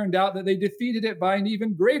will, and it turned out that they defeated it by an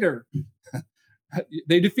even greater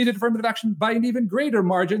they defeated affirmative action by an even greater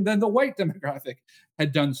margin than the white demographic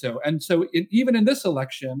had done so. And so even in this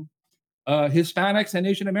election, Hispanics and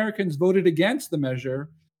Asian Americans voted against the measure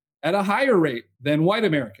at a higher rate than white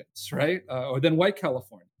Americans, right? Or than white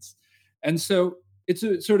Californians. And so it's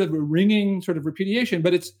a sort of a ringing sort of repudiation,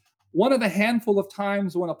 but it's one of the handful of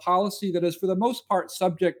times when a policy that is for the most part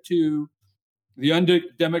subject to the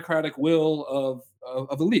undemocratic will of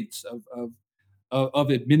elites,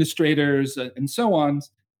 of administrators and so on,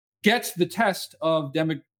 gets the test of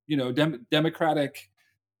democratic,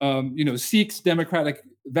 seeks democratic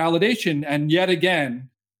validation. And yet again,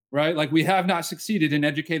 right, like we have not succeeded in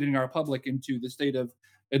educating our public into the state of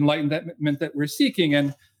enlightenment that we're seeking.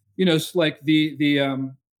 And it's like the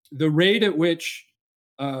rate at which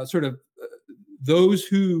those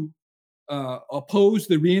who oppose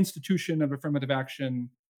the reinstitution of affirmative action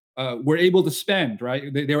were able to spend,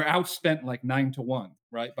 right? They were outspent like 9-1,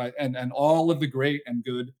 right? And all of the great and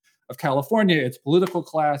good of California, its political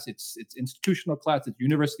class, its institutional class, its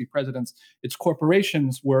university presidents, its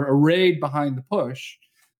corporations were arrayed behind the push.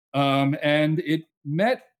 And it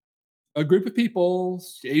met a group of people,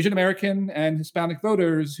 Asian American and Hispanic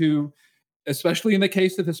voters, who, especially in the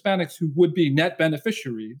case of Hispanics, who would be net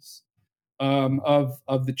beneficiaries of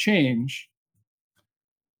the change,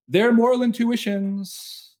 their moral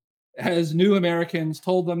intuitions as new Americans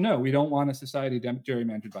told them, no, we don't want a society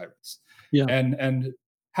gerrymandered by race. Yeah. And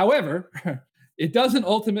however, it doesn't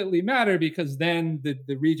ultimately matter, because then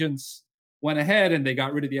the regents went ahead and they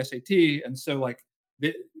got rid of the SAT. And so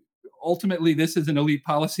ultimately this is an elite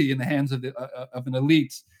policy in the hands of an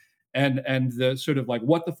elite. And the sort of like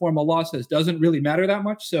what the formal law says doesn't really matter that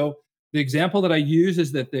much. So the example that I use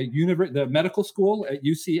is that the medical school at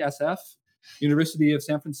UCSF, University of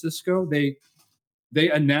San Francisco, they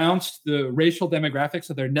announced the racial demographics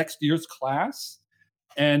of their next year's class,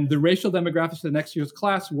 and the racial demographics of the next year's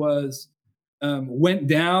class went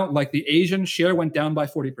down. Like the Asian share went down by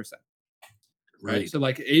 40%. Right. So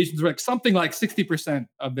like Asians were like something like 60%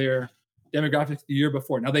 of their demographics the year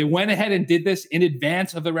before. Now they went ahead and did this in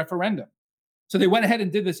advance of the referendum. So they went ahead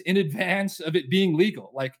and did this in advance of it being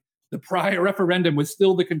legal. Like the prior referendum was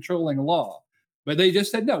still the controlling law. But they just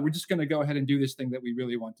said, no, we're just going to go ahead and do this thing that we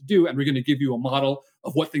really want to do. And we're going to give you a model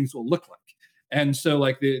of what things will look like. And so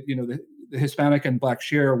like the Hispanic and Black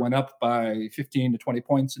share went up by 15 to 20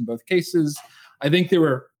 points in both cases. I think there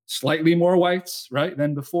were slightly more whites, right,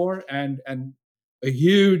 than before. And a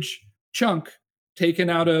huge chunk taken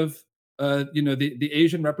out of, the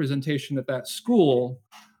Asian representation at that school.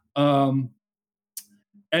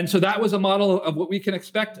 And so that was a model of what we can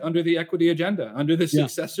expect under the equity agenda, under the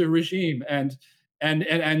successor regime. And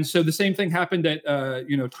so the same thing happened at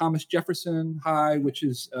Thomas Jefferson High, which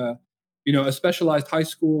is a specialized high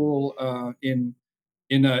school in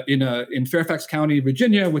Fairfax County,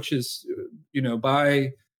 Virginia, which is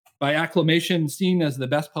by acclamation seen as the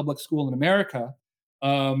best public school in America.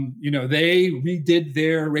 They redid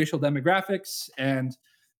their racial demographics, and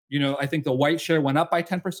I think the white share went up by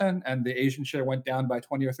 10% and the Asian share went down by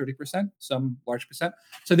 20 or 30%, some large percent.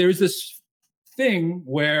 So there's this thing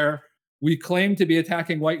where we claim to be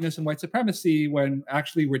attacking whiteness and white supremacy when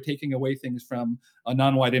actually we're taking away things from a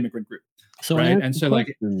non-white immigrant group. So right? And so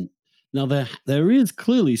now there is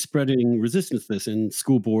clearly spreading resistance to this in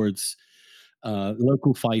school boards.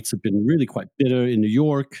 Local fights have been really quite bitter in New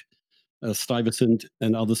York. Stuyvesant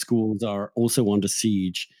and other schools are also under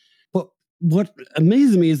siege. But what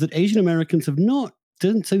amazes me is that Asian Americans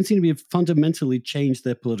don't seem to have fundamentally changed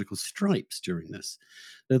their political stripes during this,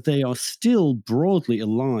 that they are still broadly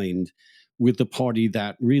aligned with the party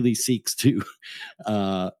that really seeks to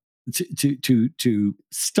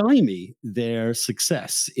stymie their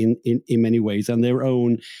success in many ways and their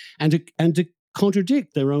own, and to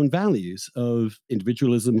contradict their own values of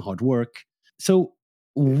individualism, hard work. So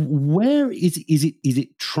where is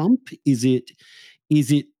it Trump? Is it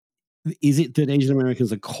that Asian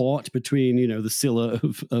Americans are caught between the Scylla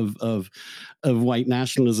of white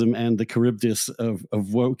nationalism and the Charybdis of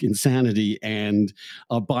woke insanity and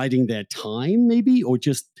are biding their time, maybe, or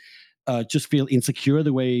just feel insecure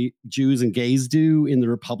the way Jews and gays do in the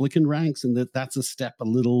Republican ranks, and that's a step a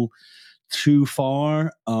little too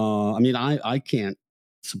far? I can't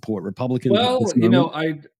support Republicans. Well,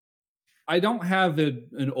 I don't have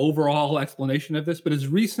an overall explanation of this, but as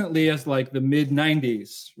recently as like the mid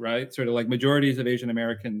 90s, right? Sort of like majorities of Asian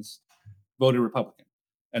Americans voted Republican.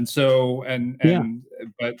 And so, it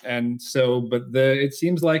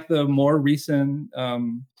seems like the more recent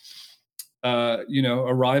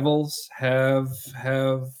arrivals have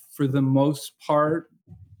for the most part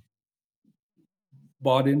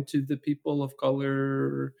bought into the people of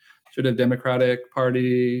color sort of Democratic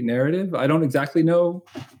Party narrative. I don't exactly know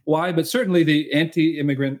why, but certainly the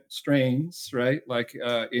anti-immigrant strains, right, like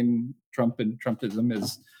in Trump and Trumpism,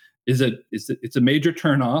 it's a major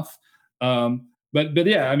turnoff. But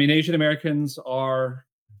yeah, I mean, Asian Americans are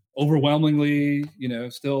overwhelmingly,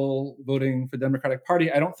 still voting for the Democratic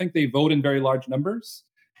Party. I don't think they vote in very large numbers,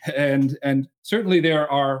 and certainly there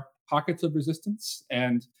are pockets of resistance.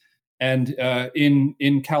 And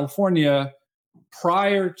in California,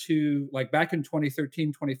 prior to, like, back in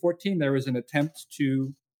 2013, 2014, there was an attempt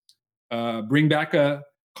to bring back a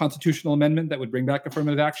constitutional amendment that would bring back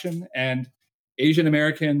affirmative action, and Asian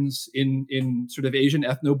Americans in sort of Asian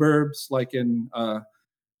ethnoburbs, like in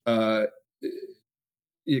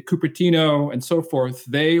Cupertino and so forth,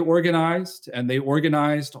 they organized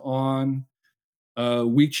on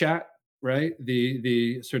WeChat, right?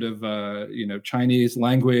 The sort of Chinese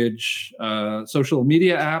language social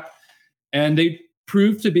media app, and they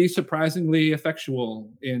proved to be surprisingly effectual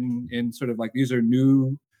in sort of like, these are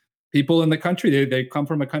new people in the country. They come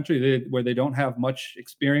from a country where they don't have much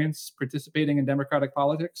experience participating in democratic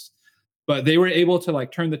politics, but they were able to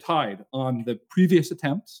like turn the tide on the previous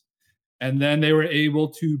attempts, and then they were able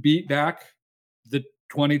to beat back the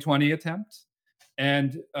 2020 attempt.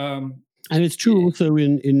 And it's true also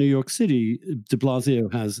in New York City, de Blasio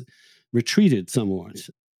has retreated somewhat.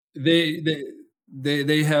 They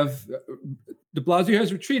have, de Blasio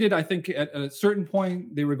has retreated. I think at a certain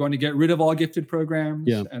point they were going to get rid of all gifted programs,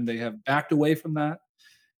 and they have backed away from that.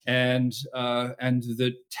 And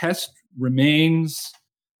the test remains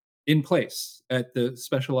in place at the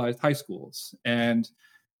specialized high schools. And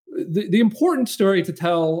the important story to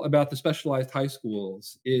tell about the specialized high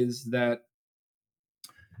schools is that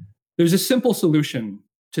there's a simple solution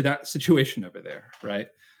to that situation over there, right?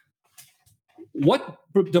 What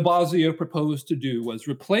de Blasio proposed to do was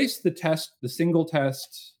replace the single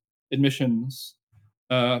test admissions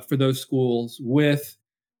for those schools with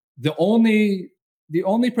the only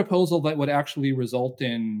proposal that would actually result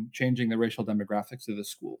in changing the racial demographics of the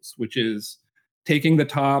schools, which is taking the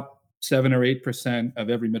top 7 or 8% of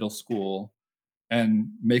every middle school and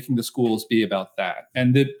making the schools be about that.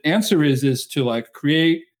 And the answer is to like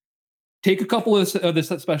take a couple of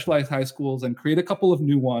the specialized high schools and create a couple of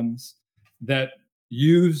new ones that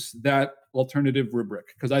use that alternative rubric,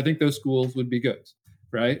 because I think those schools would be good,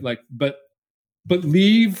 right? Like, but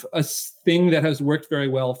leave a thing that has worked very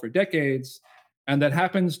well for decades and that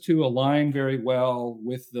happens to align very well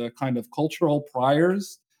with the kind of cultural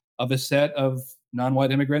priors of a set of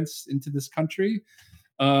non-white immigrants into this country,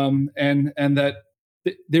 and that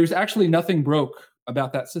there's actually nothing broke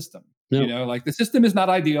about that system. No. Like, the system is not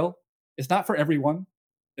ideal. It's not for everyone.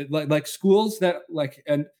 Like schools that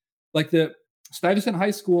the Stuyvesant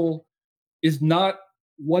High School is not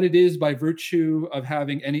what it is by virtue of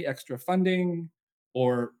having any extra funding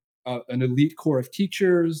or an elite core of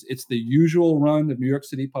teachers. It's the usual run of New York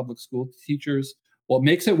City public school teachers. What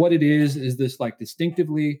makes it what it is this like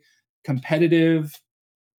distinctively competitive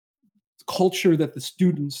culture that the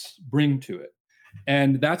students bring to it.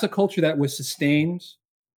 And that's a culture that was sustained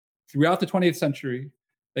throughout the 20th century,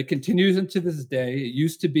 that continues into this day. It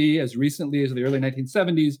used to be, as recently as the early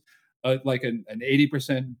 1970s, like an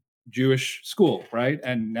 80% Jewish school, right?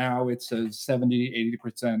 And now it's a 70,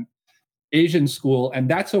 80% Asian school, and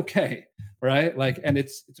that's okay, right? Like, and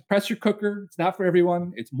it's a pressure cooker. It's not for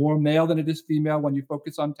everyone. It's more male than it is female when you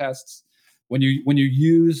focus on tests. When you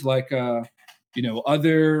use like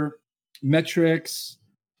other metrics,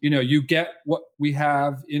 you get what we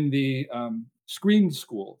have in the screened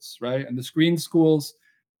schools, right? And the screened schools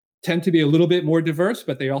tend to be a little bit more diverse,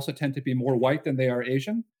 but they also tend to be more white than they are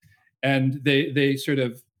Asian. And they sort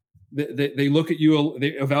of they look at you, they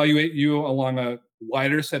evaluate you along a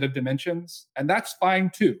wider set of dimensions, and that's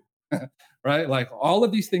fine too, right? Like, all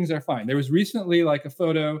of these things are fine. There was recently like a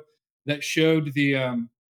photo that showed the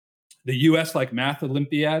U.S. like math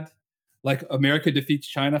Olympiad, like America defeats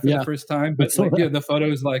China for the first time, but like, the photo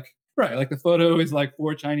is like, right, like the photo is like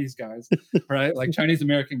 4 Chinese guys, right, like Chinese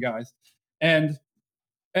American guys, and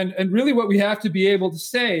really what we have to be able to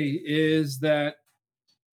say is that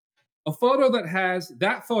a photo that has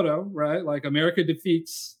that photo, right, like America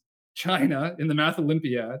defeats China in the math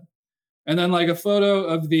Olympiad, and then like a photo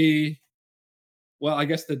of I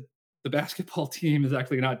guess the basketball team is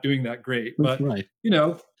actually not doing that great, but right.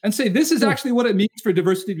 And say this is actually what it means for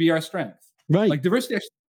diversity to be our strength, right? Like diversity,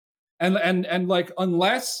 and like,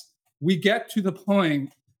 unless we get to the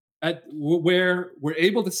point at where we're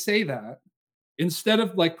able to say that, instead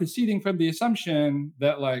of like proceeding from the assumption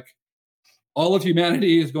that like all of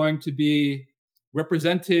humanity is going to be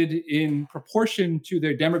represented in proportion to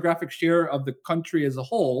their demographic share of the country as a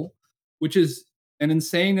whole, which is an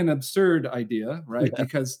insane and absurd idea, right? Yeah.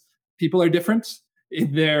 Because people are different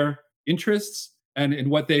in their interests and in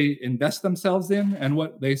what they invest themselves in and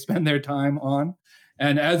what they spend their time on.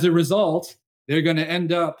 And as a result, they're going to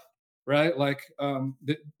end up, right? Like,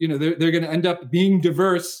 they're going to end up being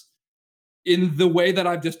diverse in the way that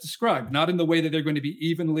I've just described, not in the way that they're going to be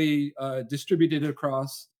evenly distributed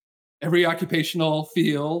across every occupational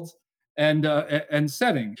field and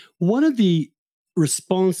setting. One of the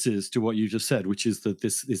responses to what you just said, which is that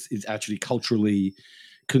this is actually culturally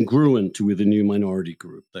congruent with a new minority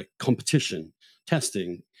group, like competition,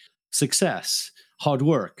 testing, success, hard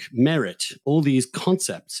work, merit, all these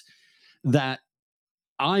concepts that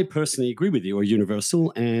I personally agree with you are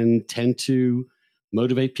universal and tend to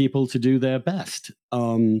motivate people to do their best.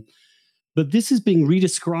 But this is being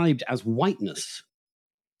redescribed as whiteness,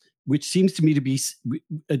 which seems to me to be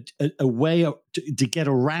a way to get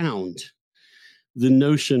around the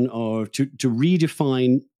notion of to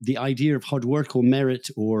redefine the idea of hard work or merit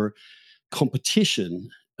or competition,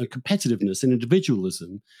 competitiveness and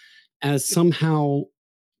individualism as somehow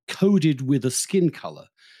coded with a skin color,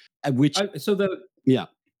 which So yeah,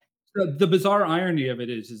 the bizarre irony of it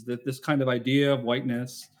is that this kind of idea of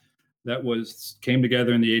whiteness that was came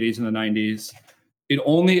together in the 80s and the 90s, it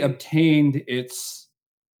only obtained its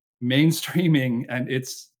mainstreaming and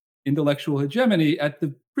its intellectual hegemony at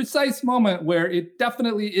the precise moment where it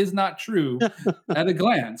definitely is not true at a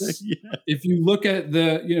glance. yeah, If you look at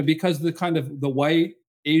because the kind of the white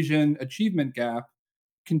Asian achievement gap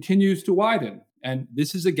continues to widen, and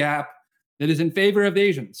this is a gap that is in favor of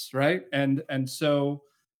Asians, right? And so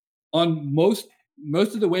on most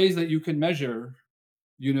of the ways that you can measure,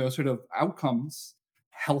 sort of outcomes,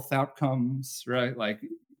 health outcomes, right? Like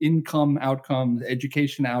income outcomes,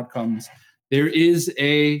 education outcomes, there is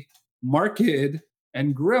a marked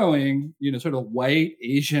and growing, sort of white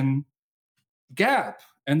Asian gap.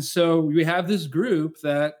 And so we have this group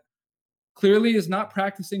that clearly is not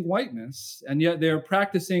practicing whiteness, and yet they're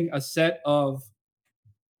practicing a set of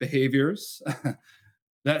behaviors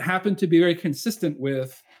that happen to be very consistent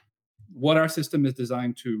with what our system is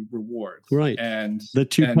designed to reward. right. And The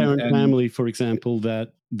two and parent and family, for example,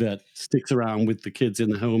 that sticks around with the kids in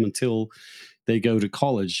the home until they go to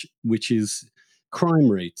college, which is crime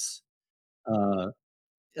rates. Uh,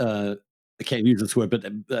 uh, I can't use this word, but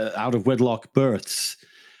out of wedlock births.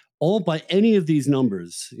 All by any of these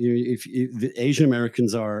numbers, if the Asian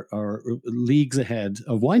Americans are leagues ahead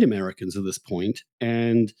of white Americans at this point,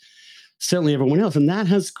 and certainly everyone else, and that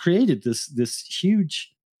has created this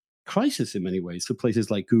huge crisis in many ways for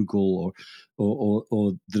places like Google or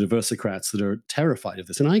the diversicrats that are terrified of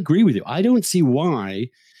this. And I agree with you. I don't see why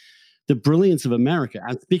the brilliance of America,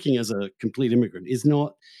 and speaking as a complete immigrant, is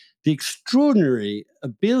not the extraordinary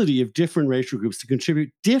ability of different racial groups to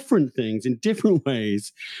contribute different things in different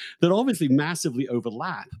ways that obviously massively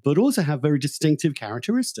overlap, but also have very distinctive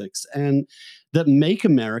characteristics and that make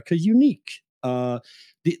America unique. To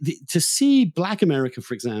see Black America,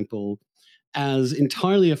 for example, as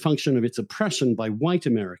entirely a function of its oppression by white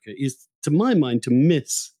America is, to my mind, to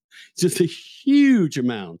miss just a huge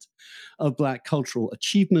amount of Black cultural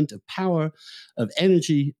achievement, of power, of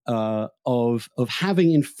energy, of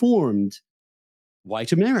having informed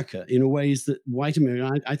white America in ways that white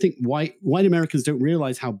America, I think white Americans don't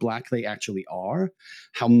realize how Black they actually are,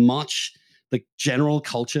 how much the general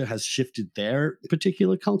culture has shifted their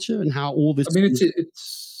particular culture, and how all this. I mean,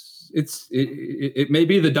 it may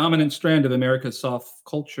be the dominant strand of America's soft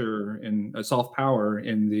culture and soft power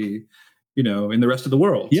in the in the rest of the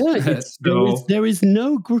world. Yeah, it's So there is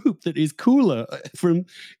no group that is cooler from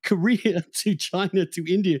Korea to China to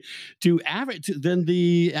India than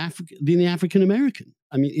the African American.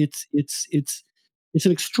 I mean, it's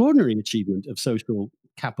an extraordinary achievement of social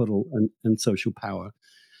capital and social power.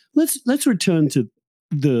 Let's return to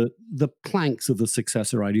the planks of the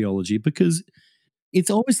successor ideology because it's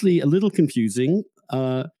obviously a little confusing.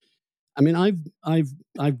 I mean,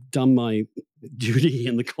 I've done my duty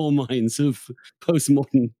in the coal mines of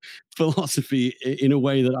postmodern philosophy in a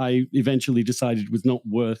way that I eventually decided was not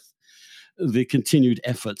worth the continued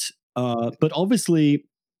effort. But obviously,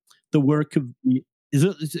 the work of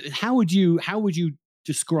how would you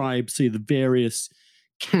describe, say, the various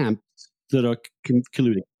camps that are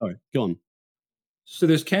colluding? Sorry, go on. so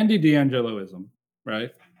there's Candy D'Angeloism,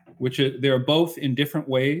 right? They're both in different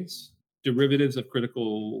ways derivatives of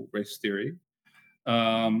critical race theory.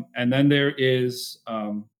 And then there's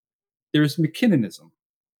McKinnonism,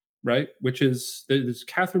 right? Which is there's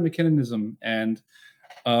Catherine McKinnonism,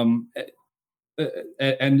 um,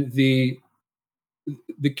 and the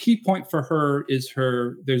key point for her is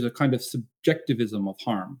there's a kind of subjectivism of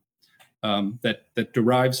harm that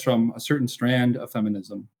derives from a certain strand of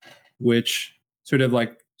feminism, which sort of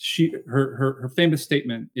like her famous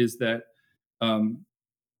statement is that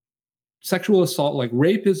sexual assault, like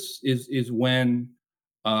rape, is when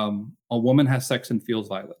a woman has sex and feels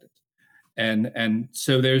violated, and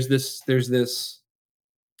so there's this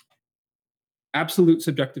absolute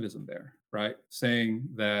subjectivism there, right? Saying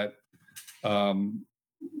that um,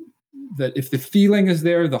 that if the feeling is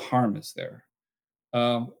there, the harm is there.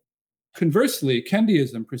 Um, Conversely,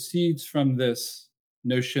 Kendiism proceeds from this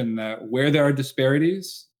notion that where there are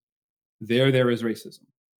disparities, there is racism.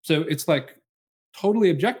 So it's like totally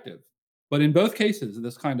objective. But in both cases,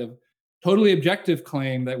 this kind of totally objective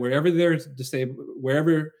claim that wherever there's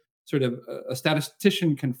wherever sort of a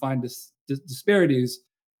statistician can find disparities,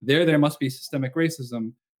 there must be systemic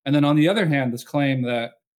racism. And then on the other hand, this claim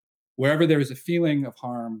that wherever there is a feeling of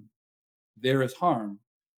harm, there is harm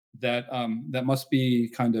that must be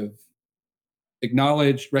kind of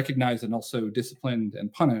acknowledged, recognized, and also disciplined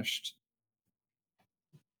and punished.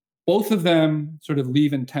 Both of them sort of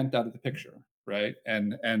leave intent out of the picture, right?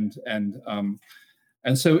 And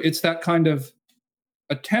so it's that kind of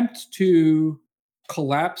attempt to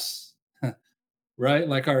collapse, right?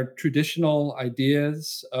 Like our traditional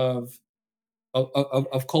ideas of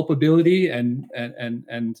culpability and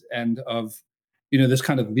of this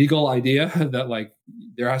kind of legal idea that like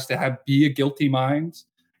there has to be a guilty mind,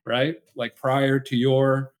 right? Like prior to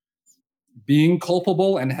your being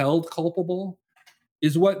culpable and held culpable,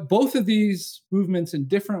 is what both of these movements in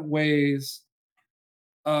different ways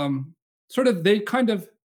they kind of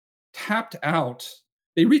tapped out.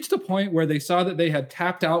 They reached a point where they saw that they had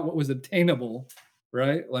tapped out what was obtainable,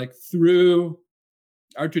 right? Like through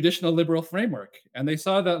our traditional liberal framework. And they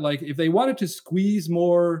saw that like if they wanted to squeeze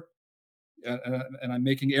more, and I'm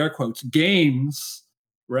making air quotes, gains,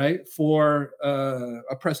 right, for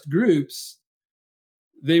oppressed groups,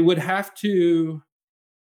 they would have to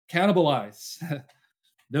cannibalize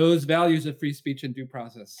those values of free speech and due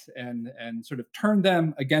process and sort of turn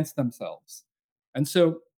them against themselves. And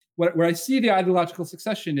so where I see the ideological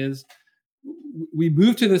succession is we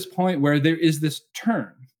move to this point where there is this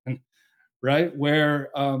turn, right? Where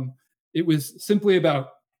it was simply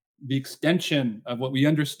about the extension of what we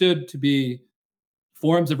understood to be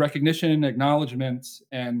forms of recognition, acknowledgement,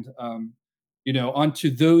 and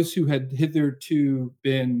onto those who had hitherto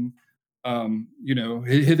been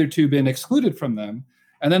excluded from them.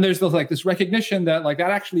 And then there's this recognition that like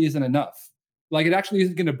that actually isn't enough. Like it actually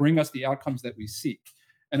isn't going to bring us the outcomes that we seek.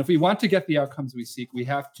 And if we want to get the outcomes we seek, we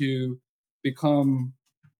have to become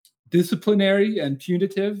disciplinary and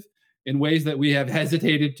punitive in ways that we have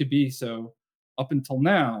hesitated to be so up until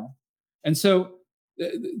now. And so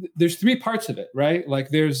there's three parts of it, right? Like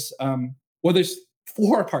there's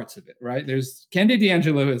four parts of it, right? There's Candy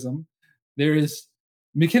D'Angeloism, there is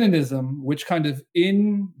McKinnonism, which kind of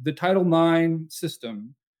in the Title IX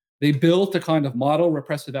system, they built a kind of model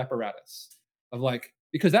repressive apparatus of like,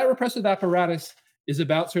 because that repressive apparatus is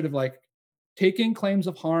about sort of like taking claims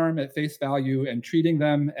of harm at face value and treating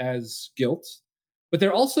them as guilt. But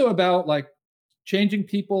they're also about like changing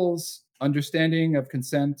people's understanding of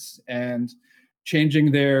consent and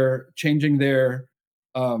changing their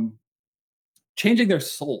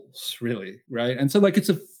souls, really, right? And so like it's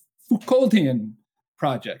a Foucauldian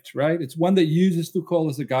project, right? It's one that uses Foucault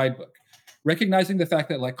as a guidebook, recognizing the fact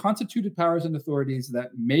that like constituted powers and authorities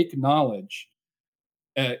that make knowledge,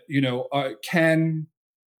 can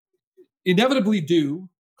inevitably do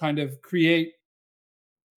kind of create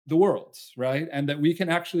the worlds, right? And that we can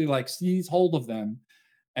actually like seize hold of them,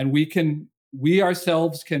 and we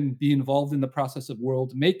ourselves can be involved in the process of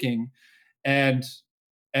world making. And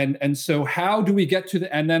so how do we get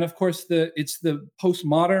to and then of course it's the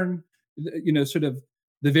postmodern, sort of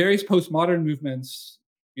the various postmodern movements,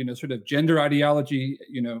 sort of gender ideology,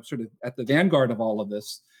 sort of at the vanguard of all of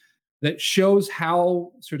this, that shows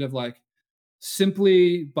how sort of like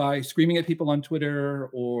simply by screaming at people on Twitter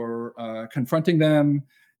or confronting them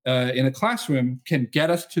in a classroom can get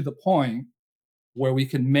us to the point where we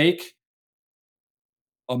can make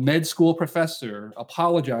a med school professor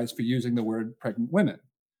apologize for using the word pregnant women,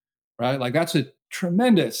 right? Like that's a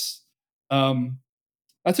tremendous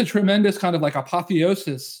kind of like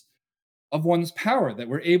apotheosis of one's power, that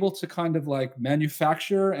we're able to kind of like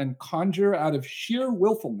manufacture and conjure out of sheer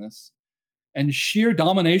willfulness and sheer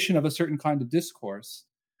domination of a certain kind of discourse.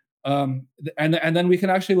 And then we can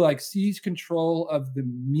actually like seize control of the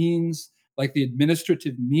means like the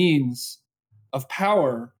administrative means of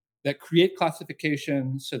power that create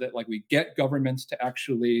classification so that like we get governments to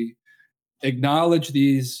actually acknowledge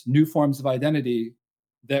these new forms of identity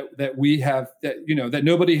that we have, that that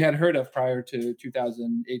nobody had heard of prior to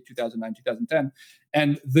 2008, 2009, 2010.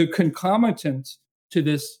 And the concomitant to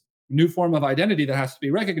this new form of identity that has to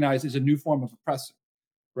be recognized is a new form of oppressor,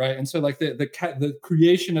 right? And so like the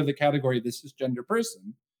creation of the category this cisgender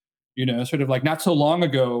person, sort of like not so long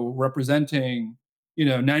ago representing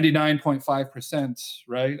 99.5%,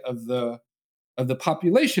 right, of the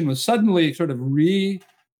population, was suddenly sort of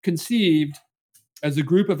reconceived as a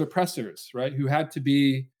group of oppressors, right, who had to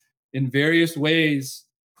be in various ways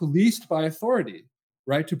policed by authority,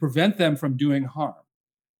 right, to prevent them from doing harm.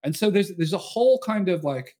 And so there's a whole kind of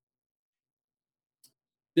like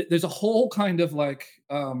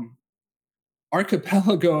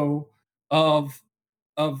archipelago of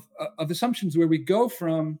of assumptions where we go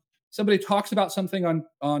from somebody talks about something on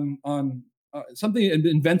something and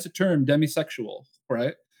invents a term, demisexual,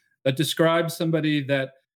 right, that describes somebody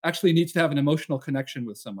that actually needs to have an emotional connection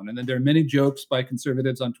with someone. And then there are many jokes by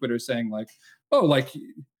conservatives on Twitter saying like, oh, like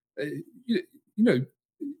you know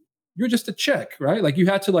you're just a chick, right? Like you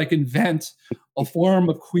had to like invent a form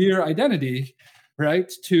of queer identity,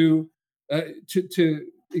 right, to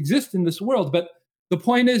exist in this world. But the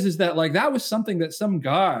point is that like that was something that some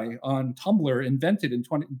guy on Tumblr invented in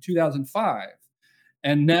 2005,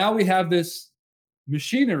 and now we have this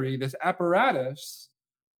machinery, this apparatus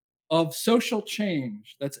of social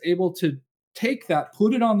change that's able to take that,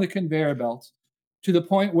 put it on the conveyor belt to the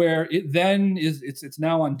point where it then it's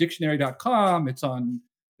now on dictionary.com, it's on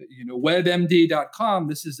webmd.com.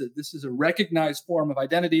 This is a recognized form of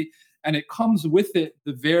identity, and it comes with it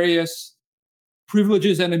the various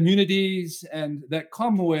privileges and immunities and that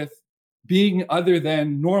come with being other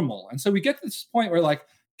than normal. And so we get to this point where like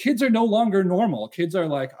kids are no longer normal. Kids are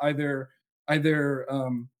like either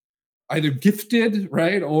gifted,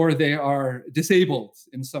 right, or they are disabled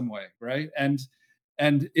in some way, right? And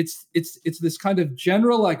it's this kind of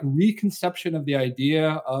general like reconception of the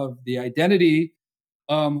idea of the identity,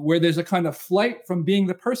 where there's a kind of flight from being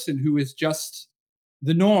the person who is just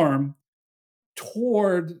the norm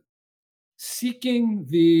toward seeking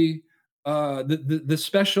the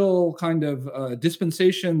special kind of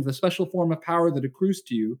dispensation, the special form of power that accrues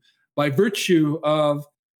to you by virtue of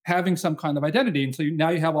having some kind of identity. And so now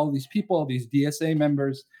you have all these people, these DSA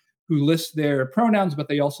members who list their pronouns, but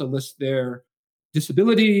they also list their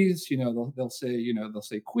disabilities. They'll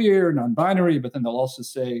say queer, non-binary, but then they'll also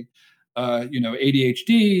say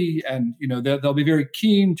ADHD, and they'll be very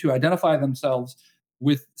keen to identify themselves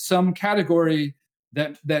with some category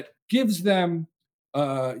that gives them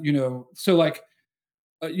you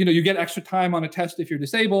get extra time on a test if you're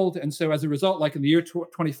disabled. And so as a result, like in the year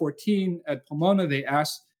 2014 at Pomona, they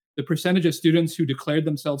asked the percentage of students who declared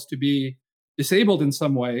themselves to be disabled in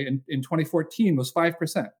some way in 2014 was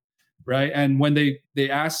 5%, right? And when they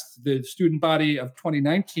asked the student body of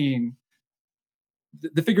 2019,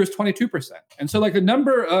 the figure is 22%. And so like the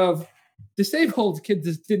number of disabled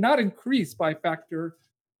kids did not increase by a factor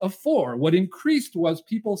of 4. What increased was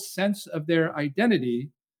people's sense of their identity.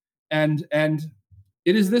 And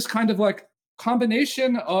it is this kind of like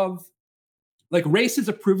combination of like race is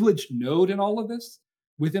a privileged node in all of this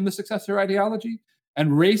within the successor ideology.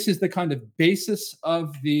 And race is the kind of basis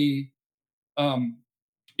of the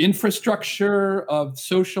infrastructure of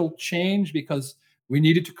social change, because we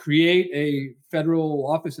needed to create a federal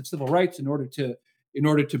office of civil rights in order to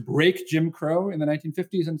break Jim Crow in the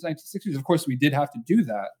 1950s and 1960s. Of course, we did have to do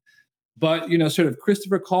that. But, sort of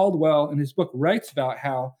Christopher Caldwell in his book writes about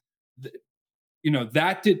how,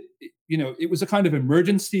 it was a kind of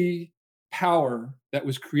emergency power that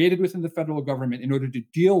was created within the federal government in order to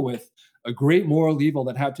deal with a great moral evil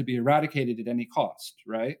that had to be eradicated at any cost,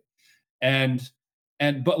 right?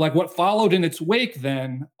 But like what followed in its wake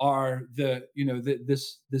then are this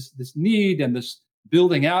need and this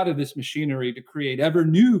building out of this machinery to create ever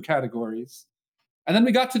new categories. And then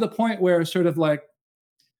we got to the point where sort of like,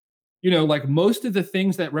 like most of the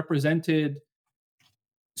things that represented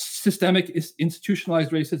systemic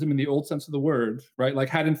institutionalized racism in the old sense of the word, right, like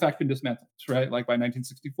had in fact been dismantled, right, like by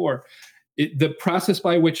 1964. The process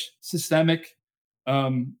by which systemic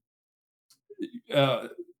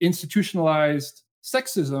institutionalized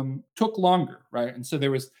sexism took longer, right? And so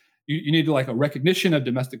there was, you needed like a recognition of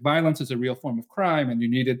domestic violence as a real form of crime, and you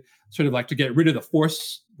needed sort of like to get rid of the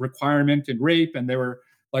force requirement in rape, and there were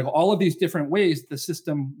like all of these different ways the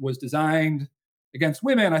system was designed against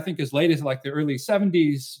women. I think as late as like the early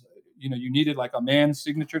 70s, you needed like a man's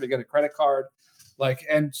signature to get a credit card, like,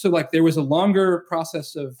 and so like there was a longer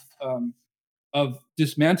process of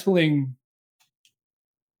dismantling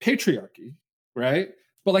patriarchy, right?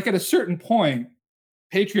 But like at a certain point,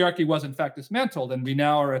 patriarchy was in fact dismantled, and we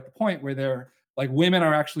now are at the point where women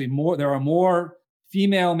are actually there are more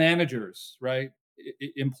female managers, right,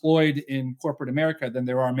 employed in corporate America than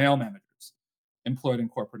there are male managers employed in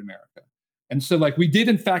corporate America. And so we did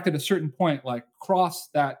in fact at a certain point cross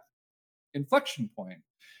that inflection point.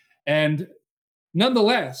 And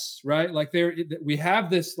nonetheless, right, we have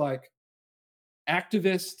this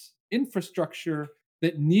activist infrastructure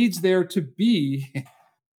that needs there to be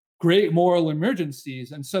great moral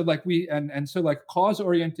emergencies. And so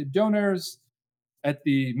cause-oriented donors at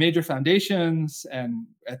the major foundations and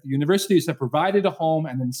at the universities have provided a home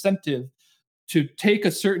and incentive to take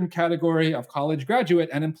a certain category of college graduate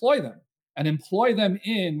and employ them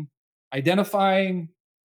in identifying,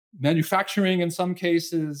 manufacturing in some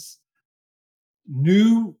cases,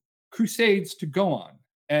 new crusades to go on.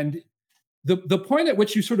 And the point at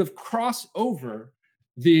which you sort of cross over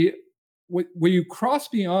where you cross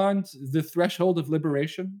beyond the threshold of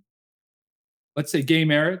liberation, let's say gay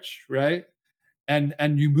marriage, right?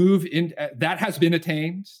 And you move in, that has been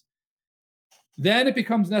attained. Then it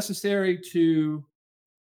becomes necessary to,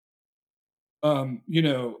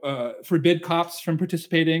 forbid cops from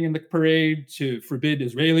participating in the parade, to forbid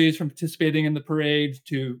Israelis from participating in the parade,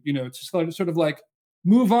 to sort of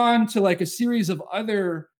move on to a series of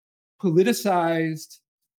other politicized,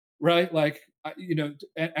 right,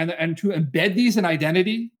 and to embed these in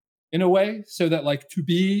identity in a way so that to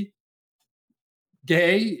be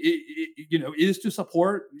gay, is to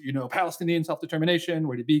support, Palestinian self-determination,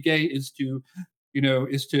 where to be gay is to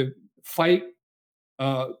fight,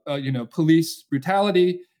 police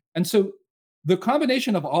brutality. And so the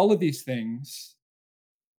combination of all of these things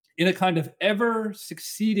in a kind of ever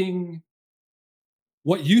succeeding,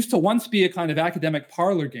 what used to once be a kind of academic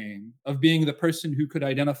parlor game of being the person who could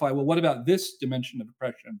identify, well, what about this dimension of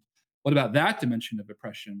oppression? What about that dimension of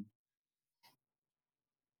oppression?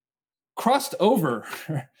 Crossed over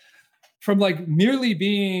from merely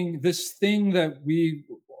being this thing that we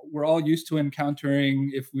were all used to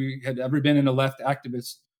encountering if we had ever been in a left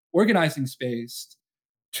activist organizing space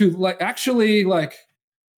to actually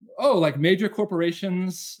major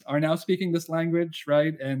corporations are now speaking this language,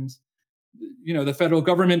 right? And the federal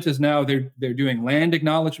government is now they're doing land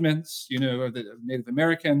acknowledgements, of the Native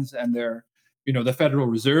Americans, and the Federal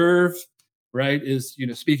Reserve, right, is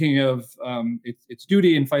speaking of its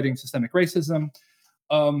duty in fighting systemic racism,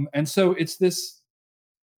 and so it's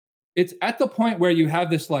at the point where you have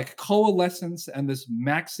this coalescence and this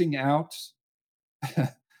maxing out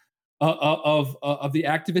of the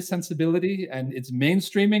activist sensibility and its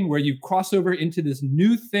mainstreaming, where you cross over into this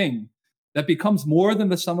new thing that becomes more than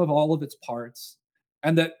the sum of all of its parts,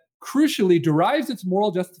 and that crucially derives its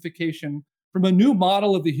moral justification from a new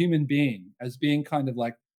model of the human being as being kind of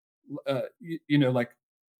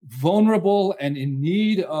vulnerable and in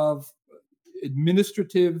need of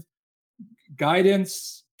administrative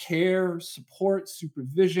guidance, care, support,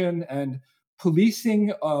 supervision, and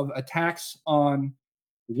policing of attacks on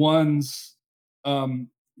one's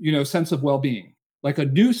sense of well-being, a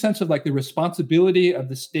new sense of the responsibility of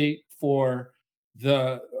the state for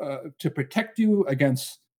to protect you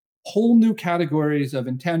against whole new categories of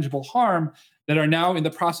intangible harm that are now in the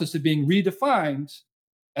process of being redefined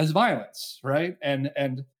as violence, right? And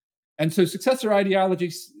so successor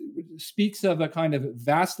ideology speaks of a kind of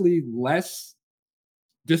vastly less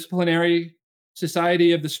disciplinary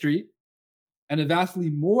society of the street and a vastly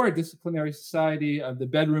more disciplinary society of the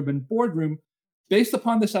bedroom and boardroom, based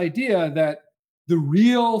upon this idea that the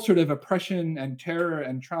real sort of oppression and terror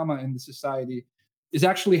and trauma in the society is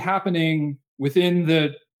actually happening within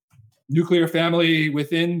the nuclear family,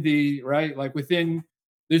 within the, right,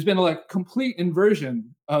 there's been a complete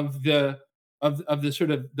inversion of the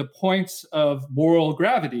sort of the points of moral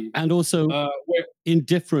gravity, and also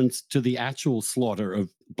indifference to the actual slaughter of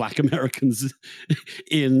Black Americans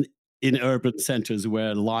in urban centers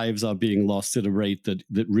where lives are being lost at a rate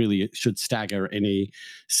that really should stagger any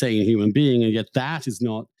sane human being, and yet that is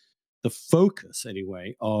not the focus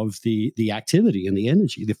anyway of the activity and the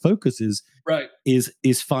energy. The focus is right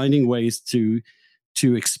is finding ways to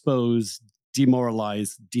expose,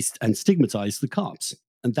 demoralize, and stigmatize the cops,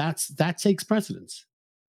 and that takes precedence.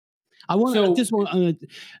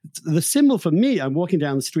 The symbol for me. I'm walking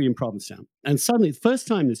down the street in Provincetown, and suddenly, the first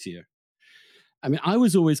time this year, I mean, I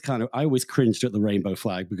always cringed at the rainbow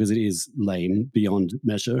flag because it is lame beyond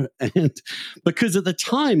measure, and because at the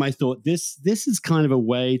time I thought this is kind of a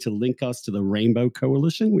way to link us to the Rainbow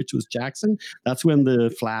Coalition, which was Jackson. That's when the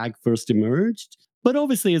flag first emerged. But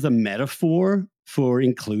obviously, as a metaphor for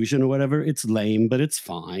inclusion or whatever, it's lame, but it's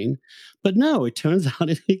fine. But no, it turns out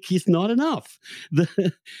it's not enough.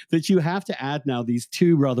 That you have to add now these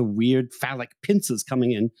two rather weird phallic pincers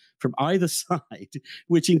coming in from either side,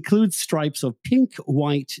 which includes stripes of pink,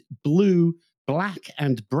 white, blue, black,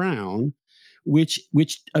 and brown, which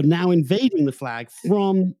are now invading the flag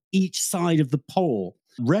from each side of the pole,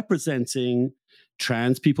 representing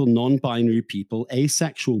trans people, non binary people,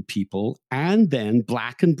 asexual people, and then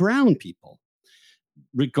black and brown people,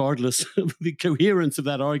 regardless of the coherence of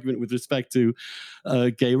that argument with respect to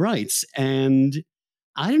gay rights. And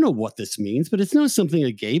I don't know what this means, but it's not something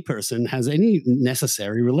a gay person has any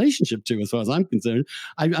necessary relationship to, as far as I'm concerned.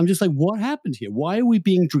 I'm just like, what happened here? Why are we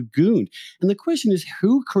being dragooned? And the question is,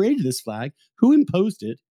 who created this flag? Who imposed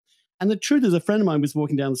it? And the truth is, a friend of mine was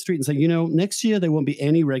walking down the street and saying, next year there won't be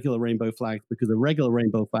any regular rainbow flags because a regular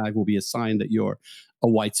rainbow flag will be a sign that you're a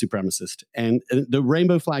white supremacist. And the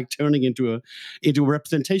rainbow flag turning into a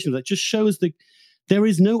representation of that just shows that there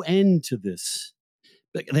is no end to this.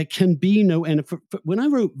 There can be no end. When I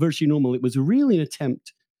wrote Virtue Normal, it was really an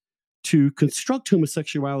attempt to construct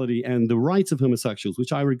homosexuality and the rights of homosexuals,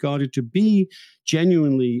 which I regarded to be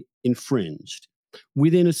genuinely infringed,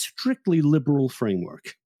 within a strictly liberal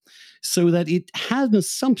framework, so that it had an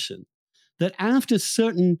assumption that after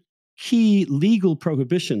certain key legal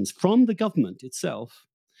prohibitions from the government itself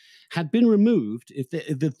had been removed,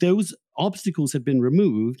 if those obstacles had been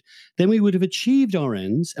removed, then we would have achieved our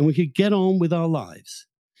ends and we could get on with our lives.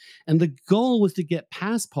 And the goal was to get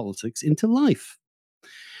past politics into life.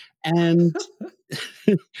 And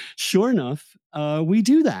sure enough, we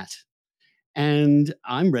do that. And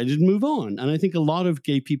I'm ready to move on. And I think a lot of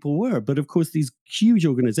gay people were. But of course, these huge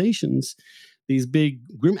organizations, these big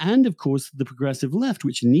group, and of course, the progressive left,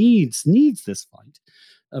 which needs this fight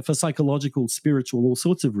for psychological, spiritual, all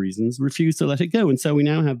sorts of reasons, refuse to let it go. And so we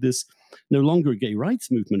now have this no longer a gay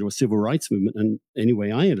rights movement or a civil rights movement, and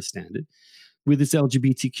anyway I understand it, with this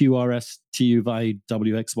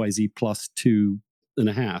LGBTQRSTUVIWXYZ plus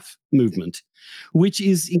 2.5 movement, which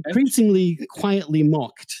is increasingly quietly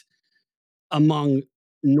mocked among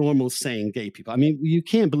normal, sane gay people. I mean, you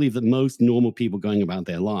can't believe that most normal people going about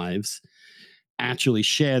their lives actually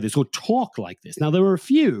share this or talk like this. Now, there are a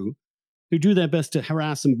few who do their best to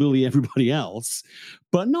harass and bully everybody else,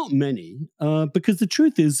 but not many, because the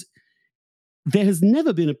truth is, there has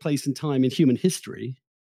never been a place and time in human history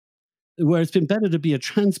where it's been better to be a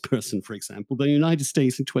trans person, for example, than the United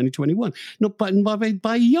States in 2021, not by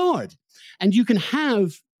a yard. And you can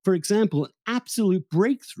have, for example, an absolute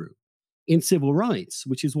breakthrough in civil rights,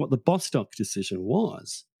 which is what the Bostock decision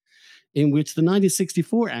was, in which the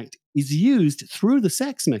 1964 Act is used through the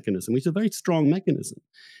sex mechanism, which is a very strong mechanism,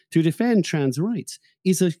 to defend trans rights,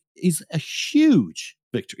 is a huge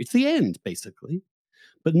victory. It's the end, basically.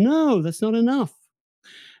 But no, that's not enough.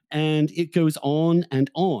 And it goes on and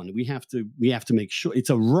on. We have to make sure it's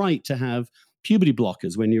a right to have puberty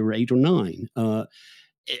blockers when you're 8 or 9.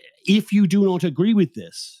 If you do not agree with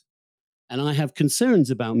this, and I have concerns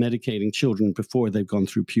about medicating children before they've gone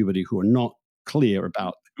through puberty who are not clear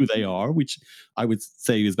about who they are, which I would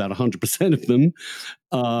say is about 100% of them.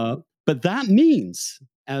 But that means,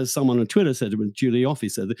 as someone on Twitter said, Julie Offey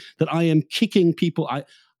said, that I am kicking people.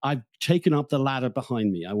 I've taken up the ladder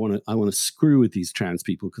behind me. I want to screw with these trans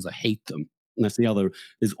people because I hate them. And that's the other.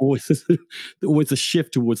 There's always a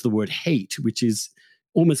shift towards the word hate, which is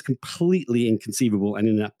almost completely inconceivable and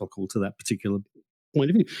inapplicable to that particular point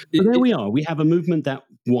of view. But there we are. We have a movement that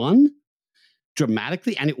won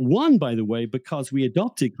dramatically, and it won, by the way, because we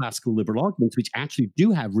adopted classical liberal arguments, which actually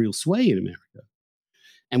do have real sway in America.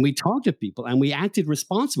 And we talked to people, and we acted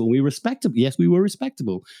responsible. We respectable. Yes, we were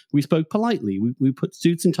respectable. We spoke politely. We put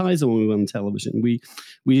suits and ties on when we were on television. We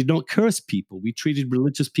did not curse people. We treated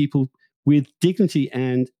religious people with dignity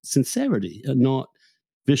and sincerity, and not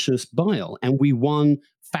vicious bile. And we won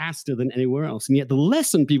faster than anywhere else. And yet the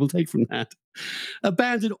lesson people take from that,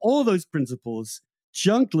 abandon all those principles,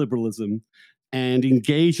 junk liberalism, and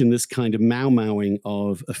engage in this kind of mau-mauing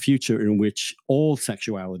of a future in which all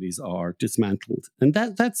sexualities are dismantled. And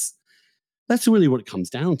that's really what it comes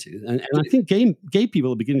down to. And I think gay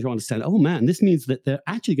people are beginning to understand, oh man, this means that they're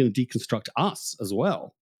actually going to deconstruct us as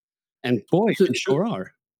well. And boy, they sure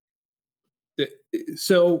are.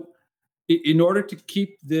 So in order to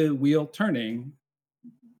keep the wheel turning,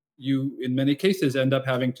 you, in many cases, end up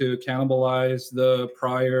having to cannibalize the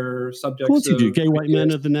prior subjects. Of course you do. Gay white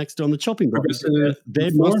men are the next on the chopping block.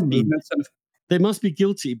 They must be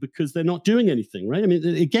guilty because they're not doing anything, right? I mean,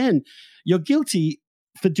 again, you're guilty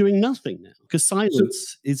for doing nothing now because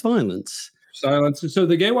silence is violence. Silence. So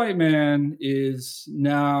the gay white man is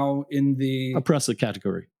now Oppressive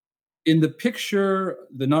category. in the picture,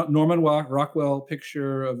 the Norman Rockwell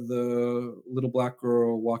picture of the little black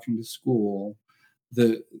girl walking to school.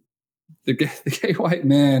 The gay white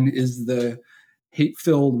man is the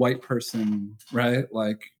hate-filled white person, right?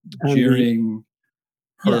 Like jeering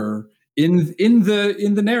her in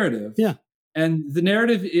the narrative. Yeah. And the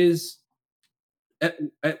narrative is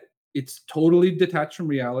it's totally detached from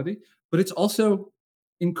reality, but it's also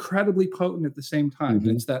incredibly potent at the same time.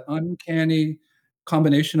 Mm-hmm. It's that uncanny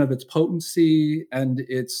combination of its potency and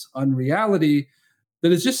its unreality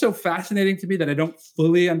that is just so fascinating to me that I don't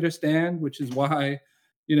fully understand, which is why,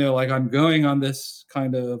 like I'm going on this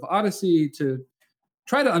kind of odyssey to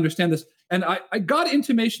try to understand this. And I got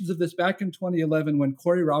intimations of this back in 2011 when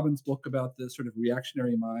Corey Robin's book about the sort of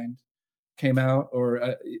reactionary mind came out, or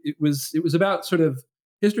it was about sort of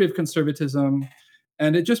history of conservatism,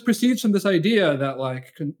 and it just proceeds from this idea that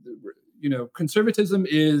conservatism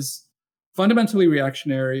is fundamentally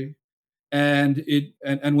reactionary, and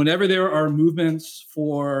whenever there are movements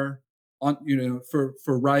for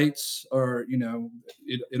rights, or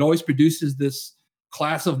it always produces this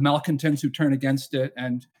class of malcontents who turn against it,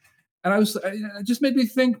 and it just made me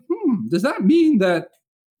think, does that mean that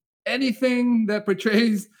anything that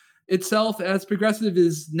portrays itself as progressive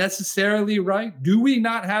is necessarily right? Do we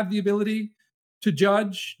not have the ability to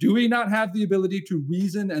judge? Do we not have the ability to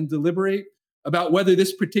reason and deliberate about whether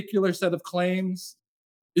this particular set of claims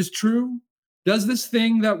is true? Does this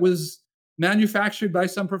thing that was manufactured by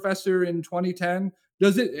some professor in 2010,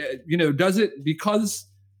 does it because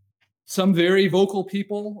some very vocal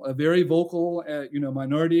people, a very vocal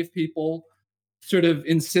minority of people sort of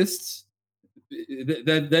insists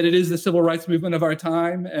that it is the civil rights movement of our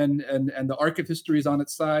time, and the arc of history is on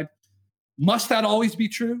its side? Must that always be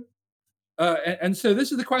true? And so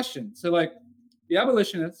this is the question. So like the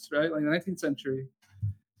abolitionists, right, like the 19th century,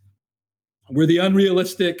 were the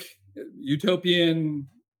unrealistic utopian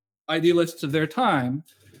idealists of their time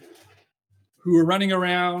who were running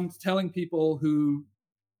around telling people who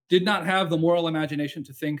did not have the moral imagination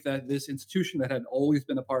to think that this institution that had always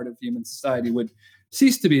been a part of human society would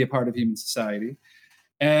cease to be a part of human society.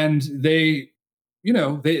 And they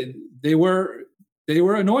were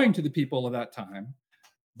annoying to the people of that time,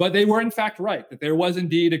 but they were in fact right, that there was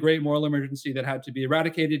indeed a great moral emergency that had to be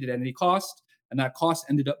eradicated at any cost, and that cost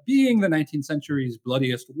ended up being the 19th century's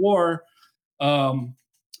bloodiest war. But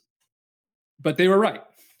they were right.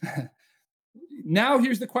 Now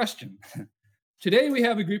here's the question. Today we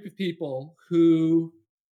have a group of people who,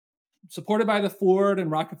 supported by the Ford and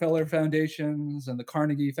Rockefeller foundations and the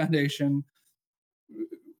Carnegie Foundation,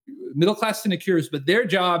 middle-class sinecures, but their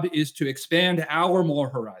job is to expand our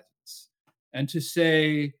moral horizons and to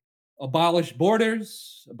say, abolish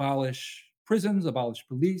borders, abolish prisons, abolish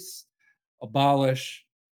police, abolish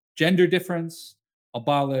gender difference,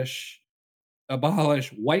 abolish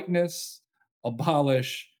whiteness,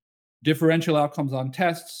 abolish differential outcomes on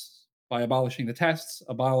tests by abolishing the tests,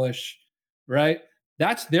 right?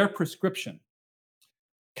 That's their prescription.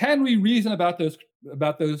 Can we reason about those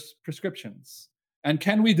prescriptions? And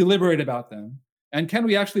can we deliberate about them? And can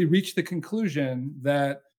we actually reach the conclusion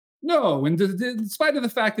that no, in spite of the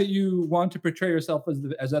fact that you want to portray yourself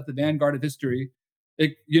as at the vanguard of history,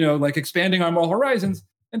 like expanding our moral horizons,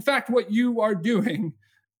 in fact, what you are doing,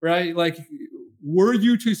 right? Like, were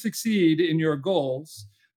you to succeed in your goals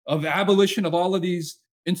of abolition of all of these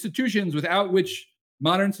institutions without which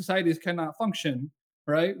modern societies cannot function,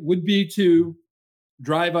 right, would be to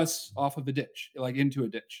drive us off of the ditch, like into a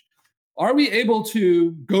ditch. Are we able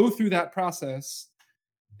to go through that process?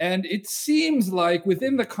 And it seems like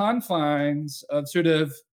within the confines of sort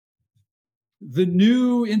of the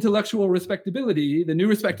new intellectual respectability, the new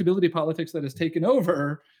respectability politics that has taken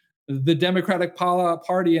over the Democratic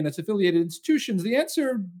Party and its affiliated institutions, the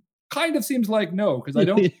answer kind of seems like no, because I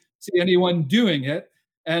don't see anyone doing it.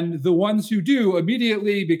 And the ones who do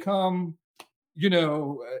immediately become,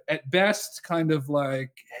 at best, kind of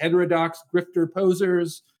like heterodox grifter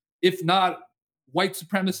posers, if not white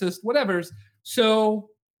supremacist, whatever's. So,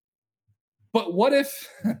 but what if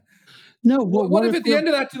no what if at the end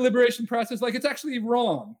of that deliberation process, like, it's actually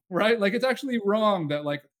wrong, right? Like, it's actually wrong that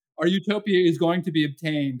like our utopia is going to be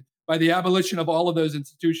obtained by the abolition of all of those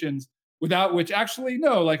institutions, without which actually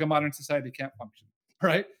no, like a modern society can't function,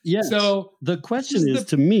 right? Yes. So the question is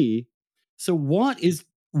to me, so what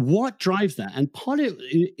drives that? And part of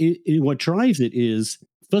what drives it is,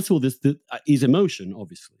 first of all, this is emotion,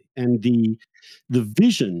 obviously, and the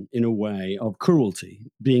vision, in a way, of cruelty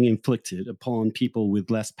being inflicted upon people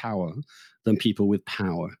with less power than people with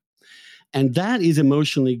power. And that is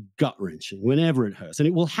emotionally gut-wrenching whenever it hurts. And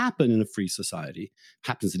it will happen in a free society,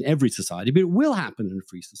 happens in every society, but it will happen in a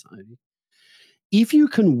free society. If you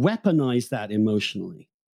can weaponize that emotionally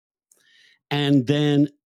and then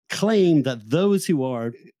claim that those who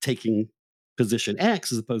are taking position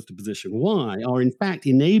X as opposed to position Y are in fact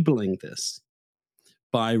enabling this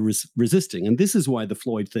by resisting. And this is why the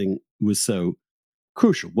Floyd thing was so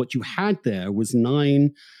crucial. What you had there was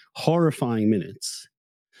 9 horrifying minutes,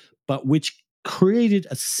 but which created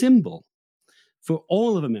a symbol for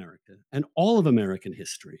all of America and all of American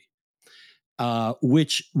history,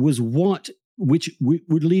 which would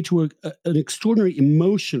lead to an extraordinary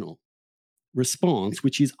emotional response,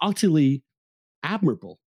 which is utterly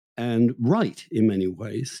admirable and right in many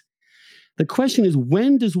ways. The question is,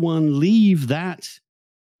 when does one leave that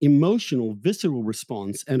emotional, visceral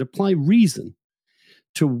response and apply reason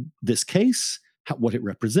to this case, what it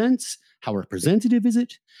represents, how representative is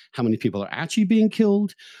it, how many people are actually being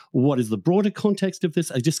killed, what is the broader context of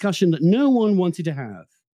this, a discussion that no one wanted to have.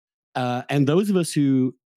 And those of us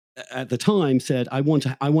who at the time said, I want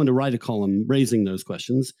to write a column raising those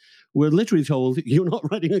questions, were literally told, you're not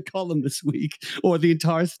writing a column this week, or the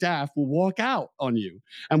entire staff will walk out on you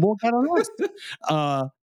and walk out on us.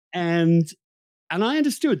 And I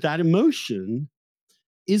understood that emotion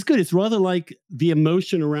is good. It's rather like the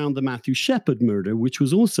emotion around the Matthew Shepard murder, which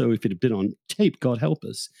was also, if it had been on tape, God help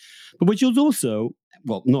us, but which was also,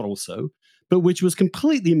 well, not also, but which was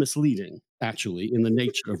completely misleading, actually, in the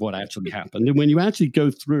nature of what actually happened. And when you actually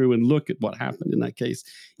go through and look at what happened in that case,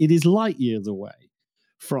 it is light years away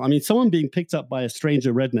from, I mean, someone being picked up by a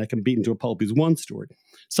stranger redneck and beaten to a pulp is one story.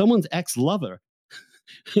 Someone's ex-lover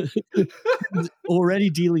already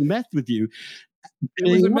dealing meth with you,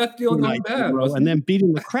 It was a meth deal gone bad, wasn't and then it?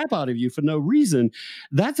 beating the crap out of you for no reason.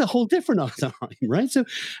 That's a whole different time, right? So,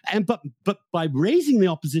 but by raising the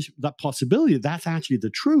opposition, that possibility, that's actually the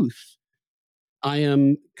truth. I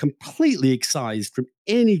am completely excised from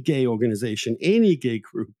any gay organization, any gay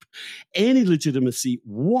group, any legitimacy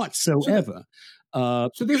whatsoever. So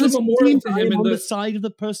there's a Because it memorial seems to I him am in on the the. side of the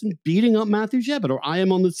person beating up Matthew Shepard, or I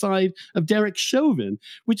am on the side of Derek Chauvin,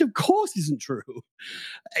 which of course isn't true.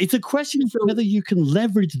 It's a question of So whether you can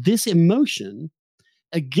leverage this emotion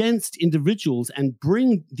against individuals and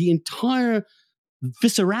bring the entire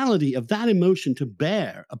viscerality of that emotion to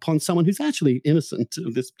bear upon someone who's actually innocent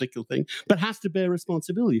of this particular thing, but has to bear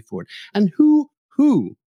responsibility for it. And who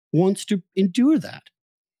wants to endure that?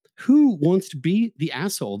 Who wants to be the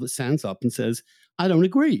asshole that stands up and says, I don't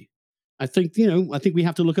agree. I think we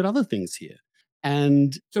have to look at other things here.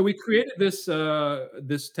 And so we created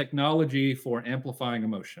this technology for amplifying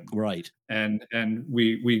emotion, right. and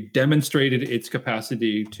we demonstrated its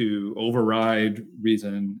capacity to override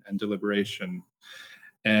reason and deliberation.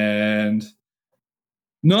 And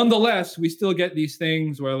nonetheless, we still get these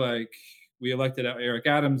things where, like, we elected out Eric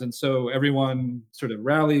Adams, and so everyone sort of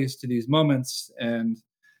rallies to these moments and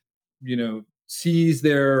sees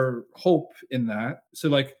their hope in that. So,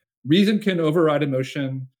 like, reason can override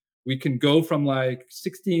emotion. We can go from like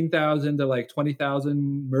 16,000 to like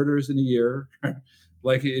 20,000 murders in a year,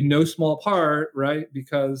 like in no small part, right?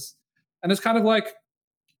 Because, and it's kind of like,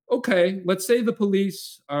 okay, let's say the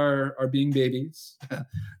police are being babies,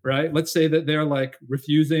 right? Let's say that they're like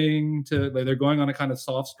refusing to, like, they're going on a kind of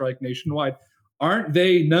soft strike nationwide. Aren't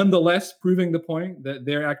they nonetheless proving the point that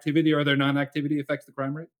their activity or their non-activity affects the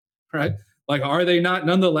crime rate, right? Like, are they not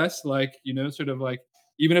nonetheless, like, sort of like,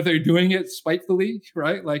 even if they're doing it spitefully,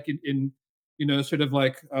 right? Like in sort of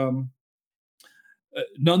like,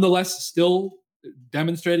 nonetheless still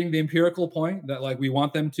demonstrating the empirical point that, like, we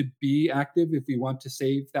want them to be active if we want to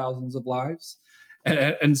save thousands of lives.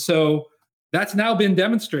 And so that's now been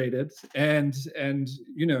demonstrated. And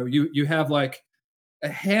you have like a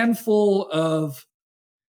handful of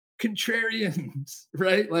contrarians,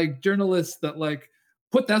 right? Like journalists that like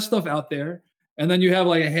put that stuff out there. And then you have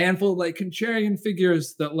like a handful of like contrarian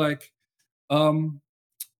figures that like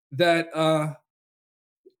that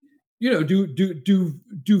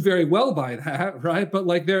do very well by that, right? But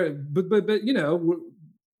like they're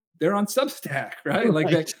they're on Substack, right? Like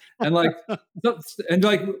Right. that, and like and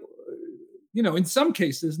like in some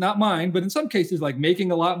cases, not mine, but in some cases, like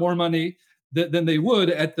making a lot more money than they would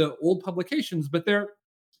at the old publications. But they're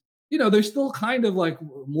still kind of like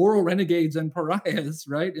moral renegades and pariahs,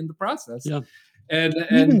 right, in the process. Yeah. And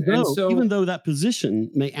so Even though that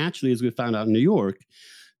position may actually, as we found out in New York,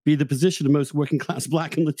 be the position of most working class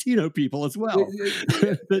Black and Latino people as well.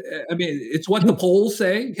 I mean, it's what the polls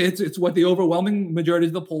say. It's what the overwhelming majority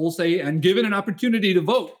of the polls say. And given an opportunity to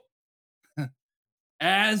vote,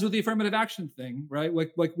 as with the affirmative action thing, right?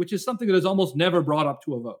 Like which is something that is almost never brought up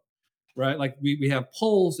to a vote. right? Like we have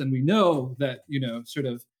polls, and we know that, sort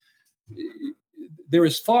of there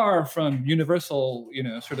is far from universal,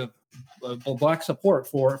 sort of black support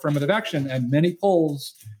for affirmative action, and many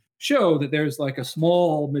polls show that there's like a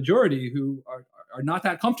small majority who are not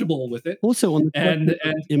that comfortable with it. Also, on the question of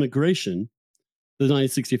And immigration, the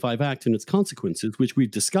 1965 Act and its consequences, which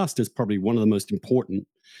we've discussed as probably one of the most important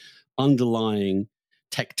underlying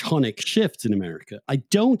tectonic shifts in America. I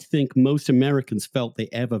don't think most Americans felt they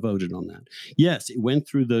ever voted on that. Yes, it went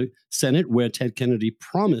through the Senate where Ted Kennedy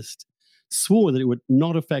swore that it would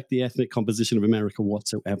not affect the ethnic composition of America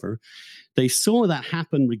whatsoever. They saw that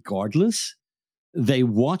happen regardless. They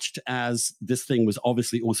watched as this thing was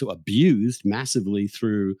obviously also abused massively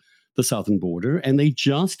through the southern border, and they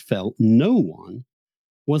just felt no one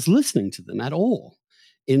was listening to them at all.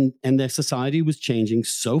 And their society was changing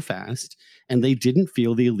so fast, and they didn't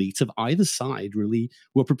feel the elites of either side really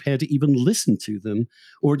were prepared to even listen to them,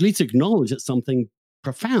 or at least acknowledge that something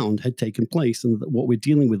profound had taken place, and that what we're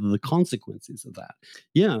dealing with are the consequences of that.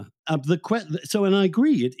 Yeah. And I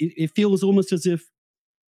agree. It feels almost as if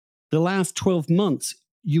the last 12 months,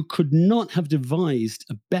 you could not have devised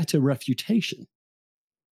a better refutation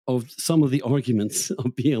of some of the arguments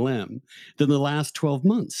of BLM than the last 12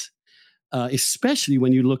 months, especially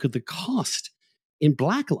when you look at the cost in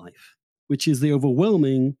Black life, which is the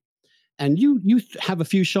overwhelming. And you have a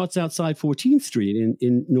few shots outside 14th Street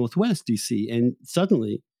in Northwest DC, and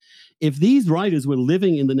suddenly, if these writers were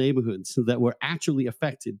living in the neighborhoods that were actually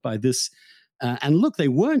affected by this, and look, they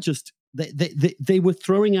weren't just they were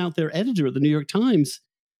throwing out their editor at the New York Times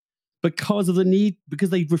because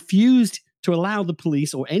they refused to allow the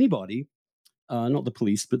police or anybody, not the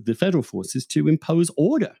police, but the federal forces, to impose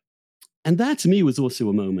order. And that to me was also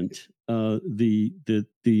a moment. It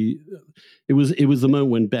was the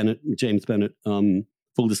moment when James Bennett,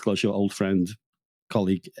 full disclosure, old friend,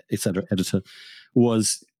 colleague, etc., editor,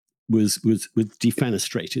 was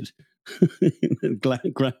defenestrated.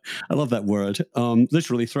 I love that word.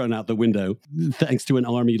 Literally thrown out the window, thanks to an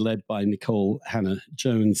army led by Nicole Hannah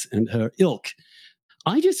Jones and her ilk.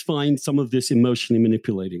 I just find some of this emotionally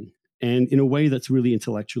manipulating, and in a way that's really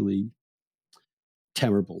intellectually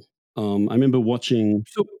terrible. I remember watching.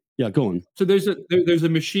 so, Yeah, go on. so there's a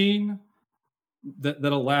machine that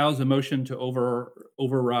allows emotion to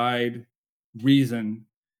override reason,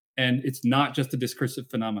 and it's not just a discursive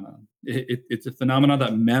phenomenon. It's a phenomenon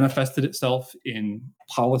that manifested itself in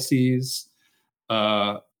policies,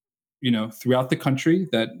 throughout the country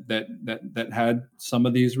that had some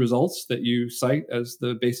of these results that you cite as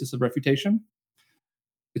the basis of refutation.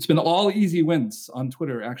 It's been all easy wins on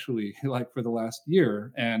Twitter, actually, like for the last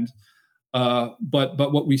year, and but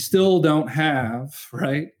what we still don't have,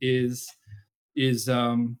 right, is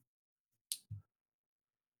the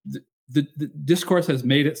discourse has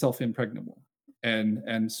made itself impregnable,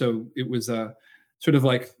 and so it was a sort of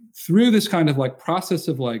like through this kind of like process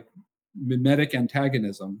of like mimetic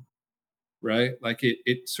antagonism, right? Like it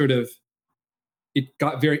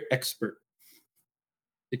got very expert.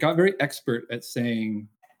 It got very expert at saying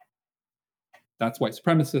that's white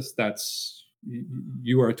supremacist.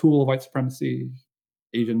 You are a tool of white supremacy,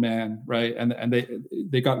 Asian man, right? And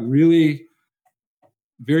they got really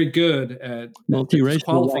very good at multiracial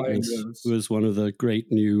disqualifying whiteness those. was one of the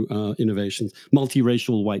great new innovations.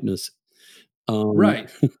 Multiracial whiteness. Right.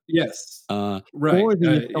 Yes. Right. Or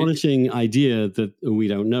the astonishing idea that we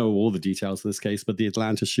don't know all the details of this case, but the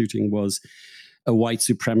Atlanta shooting was a white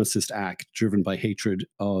supremacist act driven by hatred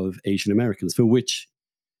of Asian Americans, for which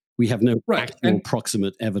we have no actual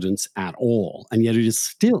proximate evidence at all. And yet it is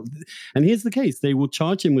still, and here's the case, they will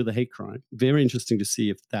charge him with a hate crime. Very interesting to see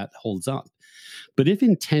if that holds up. But if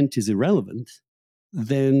intent is irrelevant,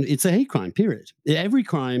 then it's a hate crime, period. Every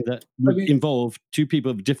crime that would involve two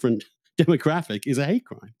people of different demographic is a hate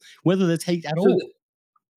crime, whether there's hate at all.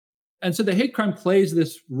 And so the hate crime plays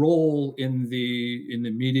this role in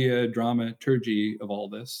the media dramaturgy of all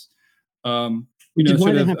this. I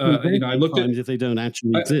looked at if they don't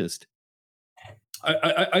actually exist.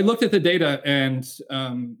 I looked at the data, and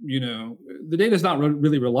the data is not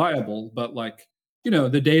really reliable, but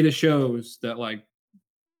the data shows that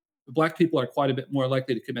Black people are quite a bit more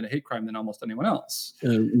likely to commit a hate crime than almost anyone else,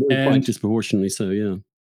 quite disproportionately so. Yeah,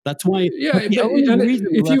 that's why. Yeah, the only reason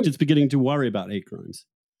the left is beginning to worry about hate crimes,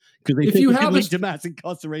 because they think it can lead to mass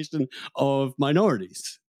incarceration of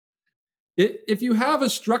minorities. If you have a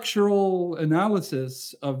structural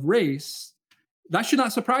analysis of race, that should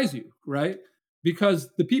not surprise you, right? Because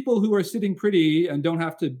the people who are sitting pretty and don't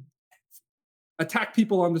have to attack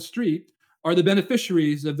people on the street are the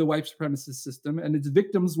beneficiaries of the white supremacist system, and its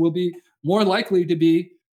victims will be more likely to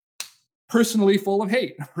be personally full of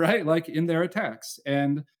hate, right? Like in their attacks.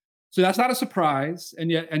 And so that's not a surprise. And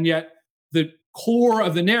yet the core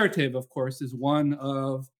of the narrative, of course, is one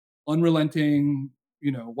of unrelenting,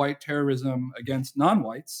 white terrorism against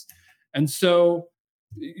non-whites. And so,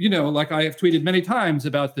 like I have tweeted many times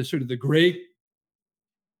about the sort of the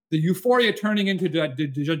euphoria turning into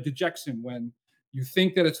dejection when you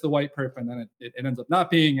think that it's the white perp, and then it ends up not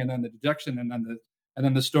being, and then the dejection, and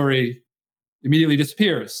then the story immediately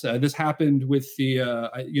disappears. This happened with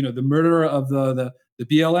the murder of the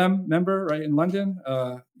BLM member, right, in London,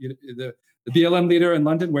 the BLM leader in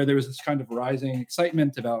London, where there was this kind of rising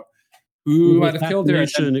excitement about who might have killed her.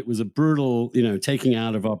 It was a brutal, taking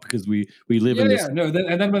out of up because we live in this.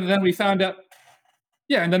 Then we found out.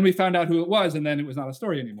 Yeah, and then we found out who it was, and then it was not a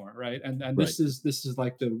story anymore, right? And Right. this is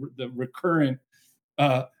like the recurrent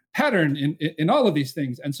pattern in all of these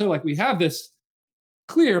things. And so like we have this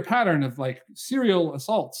clear pattern of like serial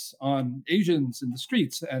assaults on Asians in the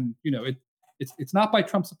streets, and it's not by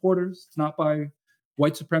Trump supporters, it's not by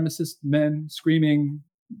white supremacist men screaming,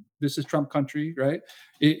 "This is Trump country," right?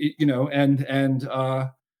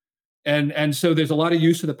 And so there's a lot of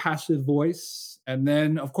use of the passive voice. And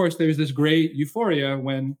then, of course, there's this great euphoria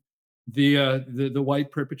when the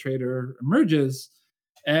white perpetrator emerges,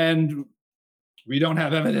 and we don't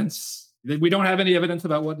have evidence. We don't have any evidence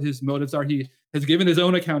about what his motives are. He has given his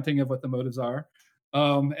own accounting of what the motives are,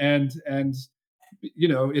 and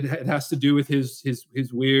it has to do with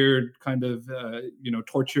his weird kind of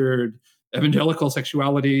tortured evangelical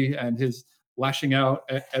sexuality and his lashing out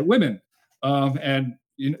at women, and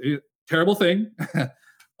terrible thing.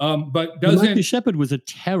 But doesn't Matthew Shepard was a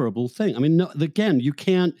terrible thing. I mean, no, again, you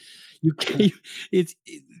can't. It's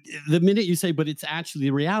the minute you say, but it's actually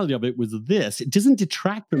the reality of it was this. It doesn't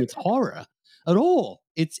detract from its horror at all.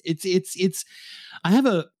 I'm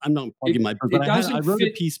not plugging my book, but I wrote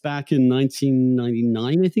a piece back in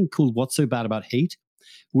 1999, I think, called "What's So Bad About Hate,"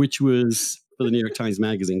 which was for the New York Times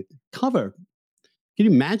Magazine cover. Can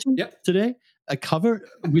you imagine today a cover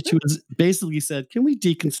which was basically said, can we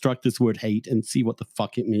deconstruct this word hate and see what the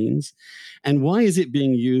fuck it means? And why is it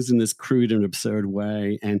being used in this crude and absurd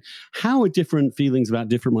way? And how are different feelings about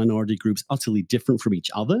different minority groups utterly different from each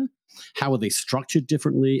other? How are they structured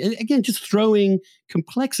differently? And again, just throwing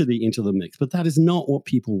complexity into the mix. But that is not what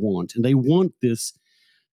people want. And they want this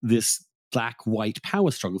black-white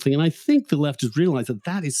power struggle thing. And I think the left has realized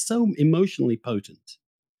that is so emotionally potent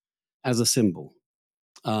as a symbol.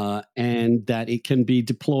 And that it can be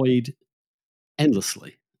deployed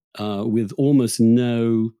endlessly with almost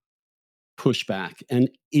no pushback. And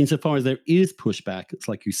insofar as there is pushback, it's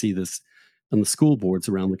like you see this on the school boards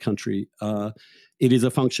around the country. It is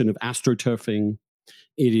a function of astroturfing.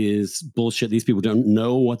 It is bullshit. These people don't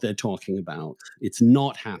know what they're talking about. It's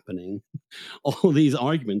not happening. All these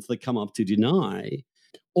arguments that come up to deny,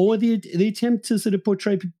 or the attempt to sort of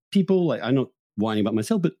portray people like, I'm not whining about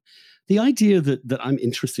myself, but the idea that I'm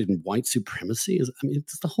interested in white supremacy is,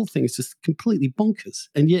 the whole thing is just completely bonkers.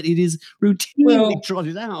 And yet it is routinely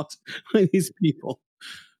trotted out by these people.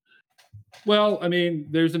 Well,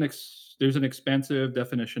 there's an expansive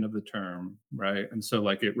definition of the term, right? And so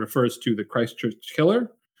like it refers to the Christchurch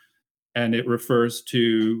killer, and it refers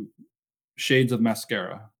to shades of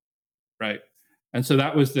mascara, right? And so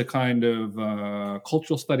that was the kind of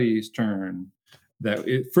cultural studies turn that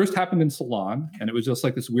it first happened in Salon, and it was just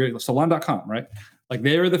like this weird Salon.com, right? Like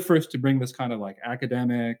they were the first to bring this kind of like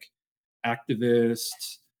academic,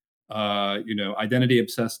 activist, identity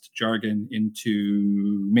obsessed jargon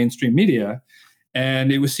into mainstream media.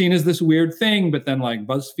 And it was seen as this weird thing, but then like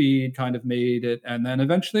BuzzFeed kind of made it. And then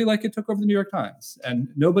eventually like it took over the New York Times, and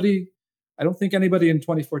I don't think anybody in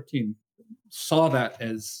 2014 saw that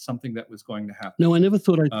as something that was going to happen. No, I never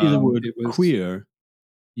thought I'd see the word queer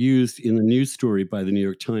used in the news story by the New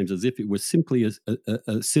York Times as if it was simply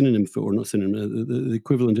a synonym for, or not synonym, the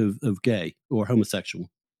equivalent of gay or homosexual.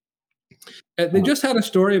 They just had a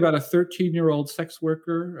story about a 13-year-old sex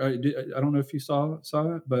worker. I don't know if you saw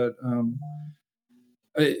it, but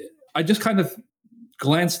I just kind of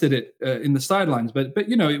glanced at it in the sidelines. But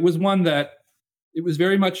it was one that it was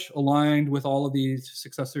very much aligned with all of these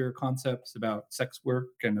successor concepts about sex work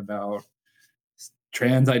and about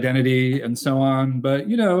trans identity and so on, but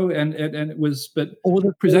and it was, but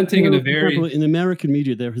presenting in a very, in American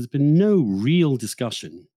media, there has been no real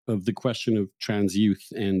discussion of the question of trans youth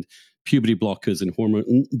and puberty blockers and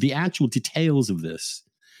hormone, the actual details of this,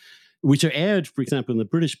 which are aired, for example, in the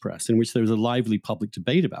British press, in which there was a lively public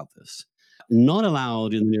debate about this, not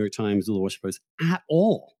allowed in the New York Times or the Washington Post at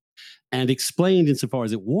all, and explained insofar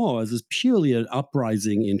as it was as purely an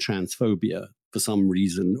uprising in transphobia for some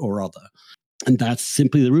reason or other. And that's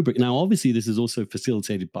simply the rubric. Now, obviously, this is also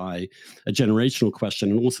facilitated by a generational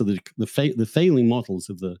question, and also the failing models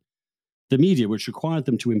of the media, which required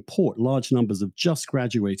them to import large numbers of just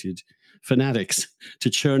graduated fanatics to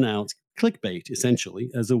churn out clickbait,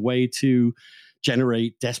 essentially, as a way to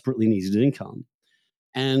generate desperately needed income.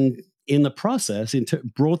 And in the process,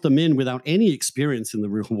 brought them in without any experience in the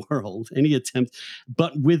real world, any attempt,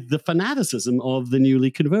 but with the fanaticism of the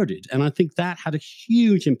newly converted. And I think that had a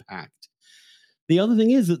huge impact. The other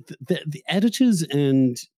thing is that the editors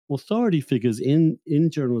and authority figures in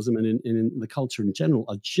journalism and in the culture in general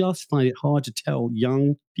are just find it hard to tell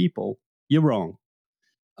young people you're wrong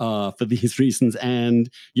for these reasons, and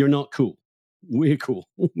you're not cool. We're cool.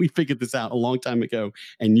 We figured this out a long time ago,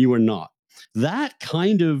 and you are not. That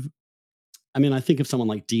kind of, I mean, I think of someone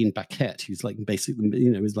like Dean Baquet, who's like basically,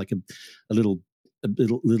 is like a little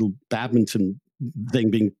badminton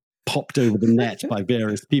thing being popped over the net by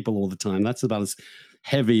various people all the time. That's about as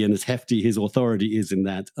heavy and as hefty his authority is in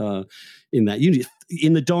that unit.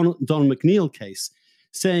 In the Don McNeil case,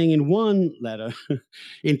 saying in one letter,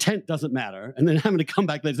 intent doesn't matter, and then having to come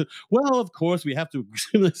back later, well, of course we have to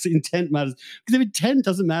assume this intent matters, because if intent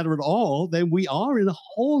doesn't matter at all, then we are in a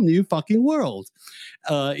whole new fucking world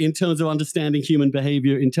in terms of understanding human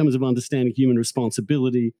behavior, in terms of understanding human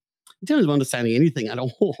responsibility, in terms of understanding anything at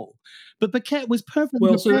all. But Paquette was perfectly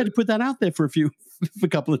prepared to put that out there for a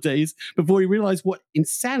couple of days before he realized what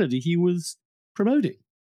insanity he was promoting.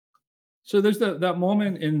 So there's that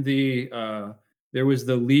moment in there was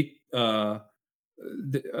the leak town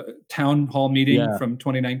hall meeting from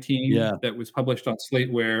 2019 that was published on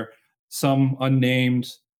Slate, where some unnamed,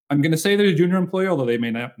 I'm going to say they're a junior employee, although they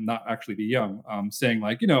may not actually be young, saying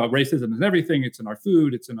like, racism is everything. It's in our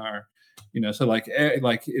food. It's in our, so like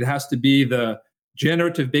it has to be the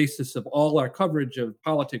generative basis of all our coverage of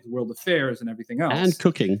politics, world affairs, and everything else. And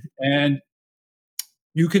cooking. And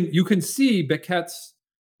you can see Beckett's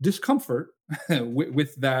discomfort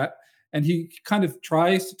with that. And he kind of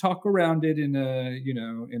tries to talk around it in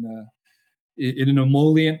an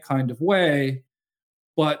emollient kind of way,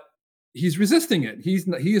 but he's resisting it.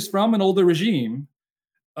 He is from an older regime,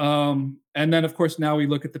 and then of course now we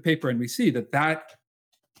look at the paper and we see that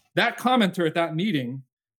commenter at that meeting,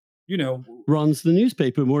 runs the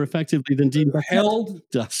newspaper more effectively than Dean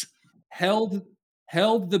Beckett does. Held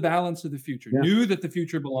the balance of the future. Knew that the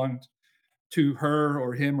future belonged to her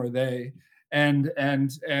or him or they. And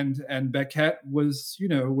Beckett was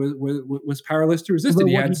powerless to resist it.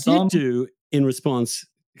 He did do in response,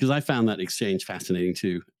 because I found that exchange fascinating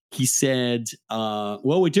too. He said,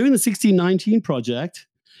 "Well, we're doing the 1619 project,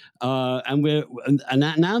 and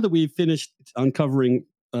now that we've finished uncovering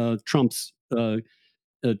Trump's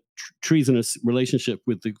treasonous relationship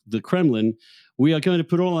with the Kremlin, we are going to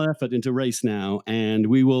put all our effort into race now, and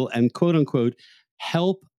we will, and quote unquote,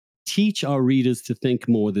 help teach our readers to think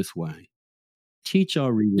more this way." Teach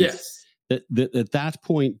our readers that at that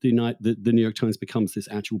point, the New York Times becomes this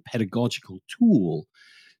actual pedagogical tool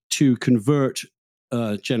to convert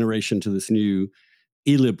a generation to this new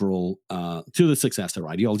illiberal, to the Successor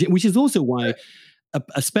ideology, which is also why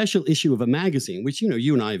a special issue of a magazine, which,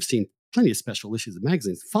 you and I have seen plenty of special issues of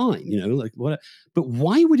magazines, fine, like what, but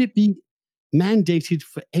why would it be mandated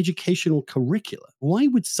for educational curricula? Why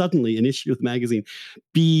would suddenly an issue of the magazine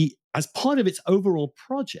be, as part of its overall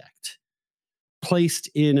project, placed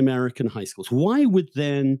in American high schools? Why would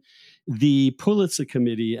then the Pulitzer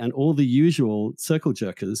Committee and all the usual circle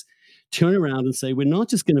jerkers turn around and say, we're not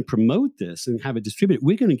just going to promote this and have it distributed,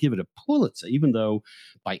 we're going to give it a Pulitzer, even though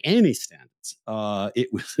by any standards,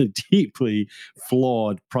 it was a deeply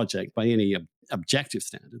flawed project by any objective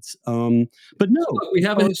standards. But no. We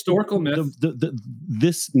have a historical myth.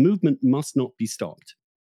 This movement must not be stopped.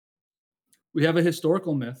 We have a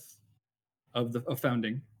historical myth of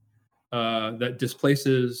founding. That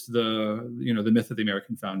displaces the myth of the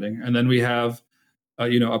American founding, and then we have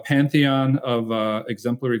a pantheon of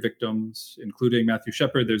exemplary victims, including Matthew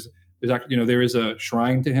Shepard. There's actually there is a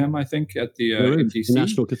shrine to him, I think, at the in DC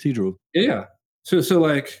National Cathedral. Yeah. So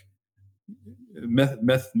like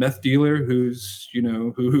meth dealer who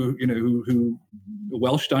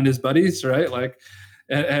welched on his buddies, right? Like,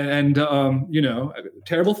 and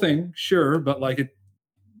terrible thing, sure, but like it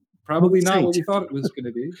probably not what we thought it was going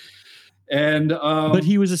to be. And but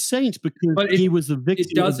he was a saint because he was the victim.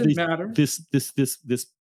 It doesn't matter. This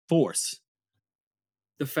force.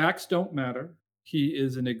 The facts don't matter. He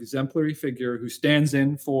is an exemplary figure who stands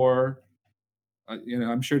in for,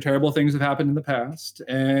 I'm sure terrible things have happened in the past,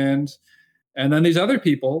 and then these other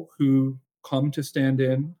people who come to stand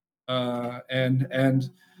in, and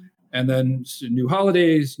and then new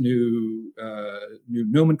holidays, new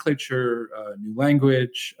nomenclature, new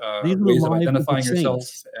language, These are the ways of lives of the identifying yourself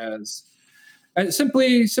saints. as and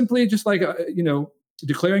simply just like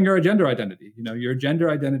declaring your gender identity. Your gender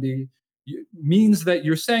identity means that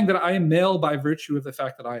you're saying that I am male by virtue of the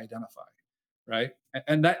fact that I identify, right?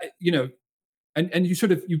 And that and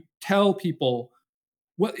you tell people,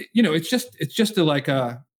 well, it's just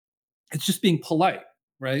being polite,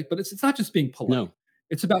 right? But it's not just being polite. No,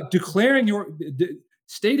 It's about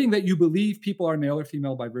stating that you believe people are male or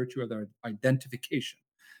female by virtue of their identification.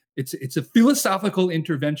 It's a philosophical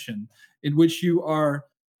intervention in which you are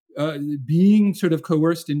being sort of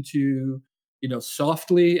coerced into,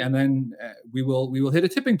 softly, and then we will hit a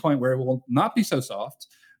tipping point where it will not be so soft,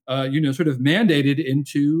 sort of mandated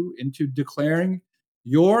into declaring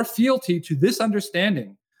your fealty to this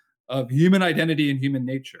understanding of human identity and human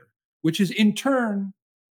nature, which is in turn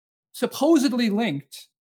supposedly linked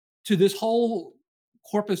to this whole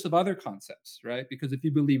corpus of other concepts, right? Because if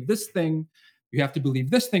you believe this thing, you have to believe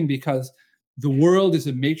this thing because the world is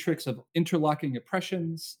a matrix of interlocking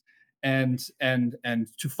oppressions, and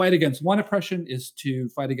to fight against one oppression is to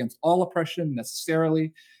fight against all oppression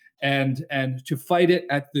necessarily, and to fight it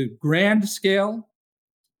at the grand scale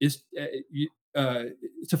is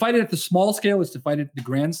to fight it at the small scale is to fight it at the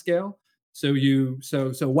grand scale. So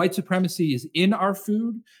white supremacy is in our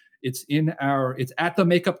food, it's at the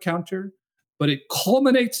makeup counter, but it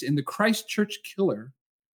culminates in the Christchurch killer,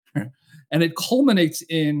 and it culminates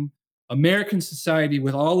in American society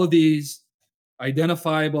with all of these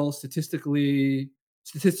identifiable statistical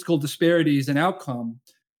disparities in outcome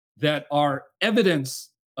that are evidence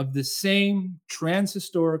of the same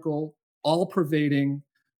transhistorical, all-pervading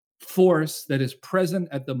force that is present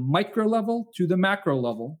at the micro level to the macro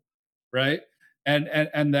level, right? And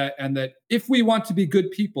that if we want to be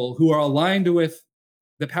good people who are aligned with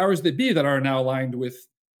the powers that be that are now aligned with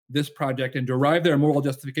this project and derive their moral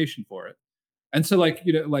justification for it. And so, I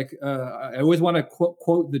always want to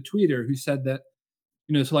quote the tweeter who said that,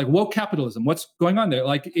 woke capitalism, what's going on there?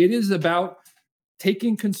 Like, it is about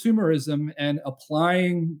taking consumerism and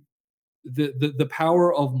applying the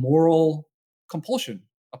power of moral compulsion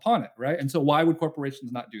upon it, right? And so why would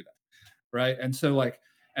corporations not do that, right? And so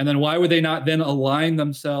and then why would they not then align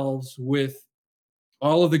themselves with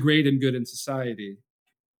all of the great and good in society,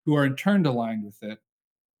 who are in turn aligned with it,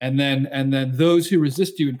 and then those who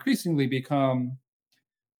resist you increasingly become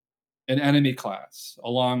an enemy class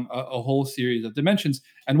along a whole series of dimensions.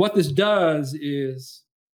 And what this does is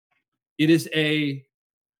it is a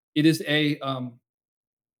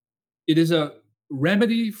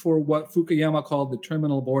remedy for what Fukuyama called the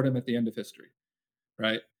terminal boredom at the end of history,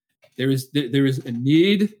 right? There is a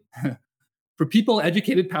need for people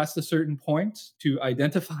educated past a certain point to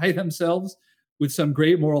identify themselves with some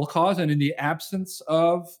great moral cause, and in the absence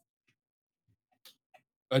of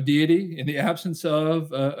a deity, in the absence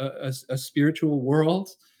of a spiritual world,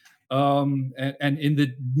 and in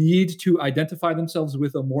the need to identify themselves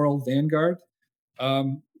with a moral vanguard,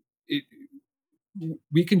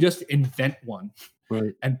 we can just invent one,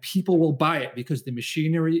 right. and people will buy it because the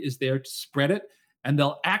machinery is there to spread it, and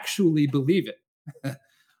they'll actually believe it.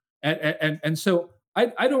 and so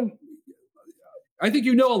I don't. I think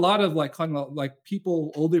a lot of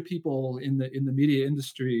people, older people in the media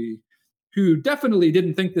industry, who definitely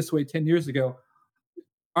didn't think this way 10 years ago.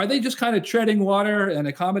 Are they just kind of treading water and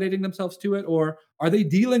accommodating themselves to it, or are they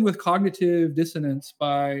dealing with cognitive dissonance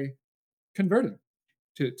by converting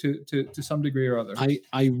to some degree or other? I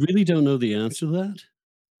really don't know the answer to that.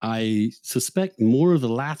 I suspect more of the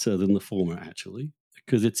latter than the former, actually,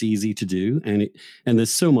 because it's easy to do, and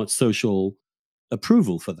there's so much social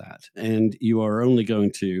approval for that, and you are only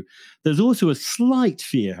going to. There's also a slight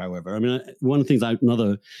fear, however. I mean, one of the things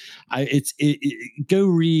go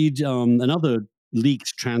read another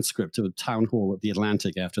leaked transcript of a town hall at the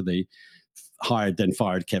Atlantic after they then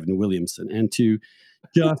fired Kevin Williamson, and to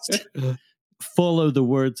just follow the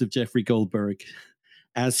words of Jeffrey Goldberg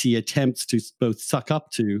as he attempts to both suck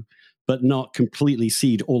up to, but not completely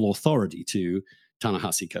cede all authority to,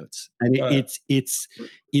 Ta-Nehisi Coates. And it is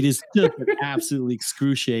just an absolutely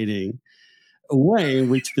excruciating way in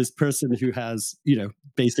which this person who has,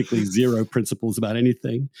 basically zero principles about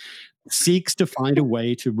anything seeks to find a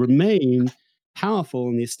way to remain powerful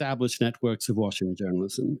in the established networks of Washington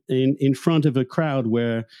journalism in front of a crowd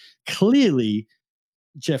where clearly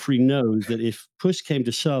Jeffrey knows that if push came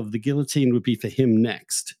to shove, the guillotine would be for him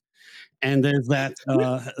next. And there's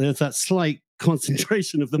that slight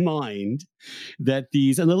concentration of the mind that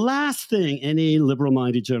and the last thing any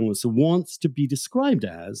liberal-minded journalist wants to be described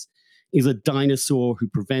as is a dinosaur who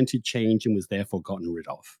prevented change and was therefore gotten rid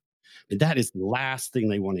of. And that is the last thing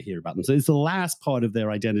they want to hear about them. So it's the last part of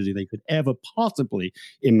their identity they could ever possibly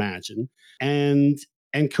imagine. And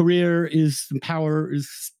career is power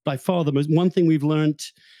is by far the most one thing we've learned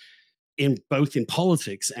in both in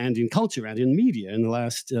politics and in culture and in media in the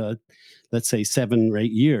last let's say 7 or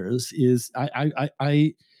 8 years is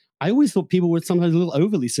I always thought people were sometimes a little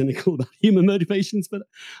overly cynical about human motivations, but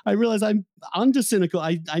I realize I'm under cynical.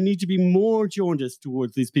 I need to be more jaundiced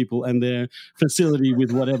towards these people and their facility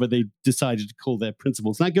with whatever they decided to call their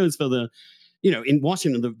principles. And that goes for the, in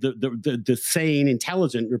Washington, the sane,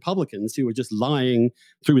 intelligent Republicans who were just lying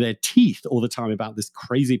through their teeth all the time about this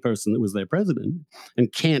crazy person that was their president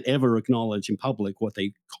and can't ever acknowledge in public what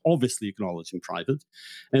they obviously acknowledge in private.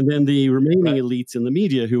 And then the remaining elites in the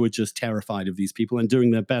media who are just terrified of these people and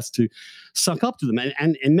doing their best to suck up to them.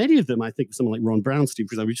 And many of them, I think someone like Ron Brownstein,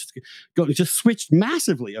 for example, just switched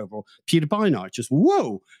massively over. Peter Beinart, just,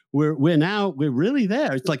 whoa, we're really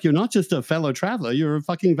there. It's like you're not just a fellow traveler, you're a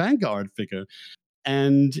fucking vanguard figure.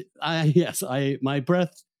 And my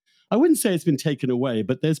breath, I wouldn't say it's been taken away,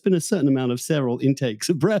 but there's been a certain amount of several intakes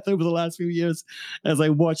of breath over the last few years as I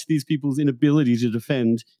watch these people's inability to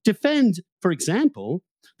defend, for example,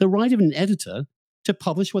 the right of an editor to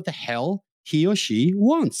publish what the hell he or she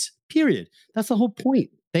wants, period. That's the whole point.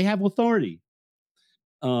 They have authority.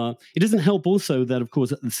 It doesn't help also that, of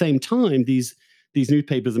course, at the same time, these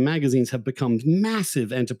newspapers and magazines have become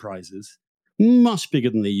massive enterprises, much bigger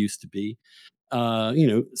than they used to be.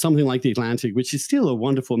 Something like The Atlantic, which is still a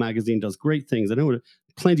wonderful magazine, does great things. I know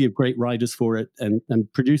plenty of great writers for it and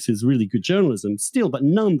produces really good journalism still, but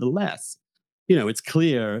nonetheless, it's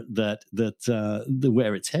clear that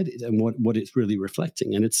where it's headed and what it's really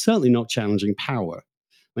reflecting. And it's certainly not challenging power.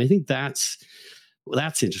 I think that's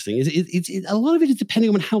interesting. A lot of it is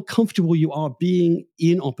depending on how comfortable you are being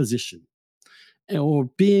in opposition or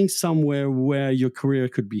being somewhere where your career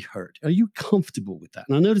could be hurt. Are you comfortable with that?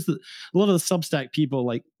 And I noticed that a lot of the Substack people,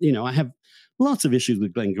 like, I have lots of issues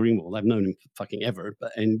with Glenn Greenwald. I've known him fucking ever,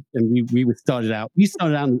 and we started out in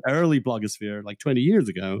the early blogosphere like 20 years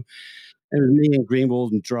ago. And it was me and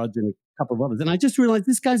Greenwald and Drudge and a couple of others. And I just realized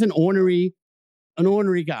this guy's an ornery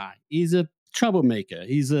guy. He's a troublemaker.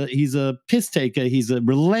 He's a piss taker. He's a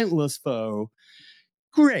relentless foe.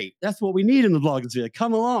 Great. That's what we need in the blogosphere.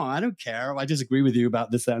 Come along. I don't care. I disagree with you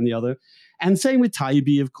about this, that, and the other. And same with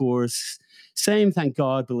Taibbi, of course. Same, thank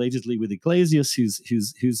God, belatedly with Iglesias,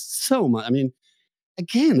 who's so much. I mean,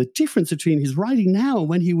 again, the difference between his writing now and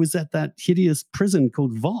when he was at that hideous prison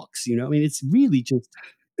called Vox. I mean, it's really just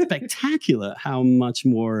spectacular how much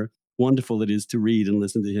more wonderful it is to read and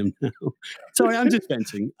listen to him now. Sorry, I'm just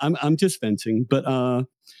venting. I'm just venting, but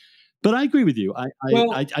I agree with you.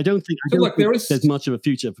 I don't think there's much of a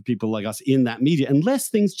future for people like us in that media unless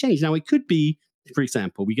things change. Now, it could be, for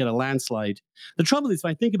example, we get a landslide. The trouble is, if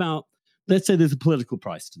I think about, let's say there's a political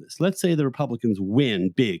price to this. Let's say the Republicans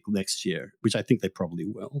win big next year, which I think they probably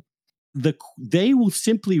will. They will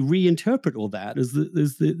simply reinterpret all that as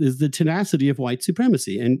the tenacity of white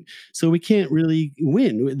supremacy, and so we can't really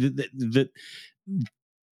win.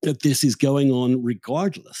 That this is going on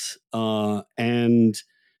regardless, and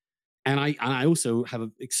I also have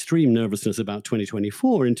an extreme nervousness about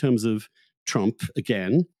 2024 in terms of Trump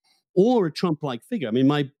again, or a Trump-like figure. I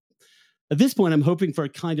mean, at this point, I'm hoping for a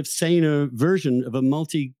kind of saner version of a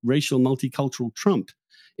multiracial, multicultural Trump,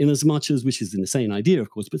 in as much as, which is an insane idea, of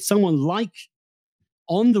course, but someone like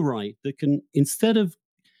on the right that can, instead of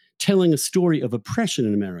telling a story of oppression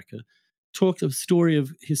in America, talk a story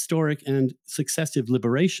of historic and successive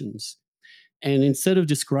liberations. And instead of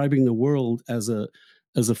describing the world as a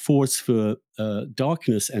force for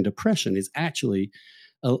darkness and oppression, is actually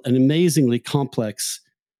an amazingly complex,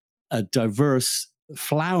 diverse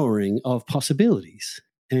flowering of possibilities.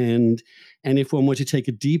 And if one were to take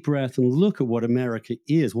a deep breath and look at what America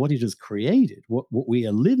is, what it has created, what we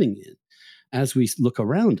are living in, as we look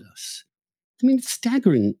around us, I mean, it's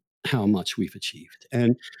staggering how much we've achieved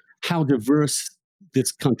and how diverse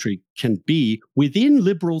this country can be within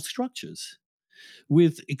liberal structures,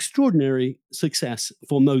 with extraordinary success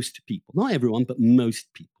for most people. Not everyone, but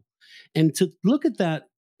most people. And to look at that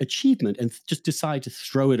achievement and just decide to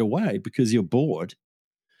throw it away because you're bored,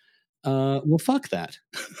 well, fuck that.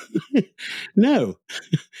 No.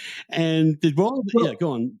 And go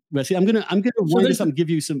on, Wesley. I'm gonna wind this up and give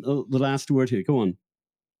you the last word here. Go on.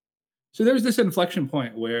 So there's this inflection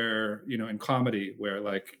point where, in comedy, where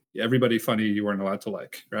like everybody funny you weren't allowed to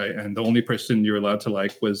like, right? And the only person you were allowed to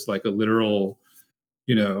like was like a literal,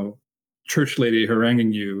 church lady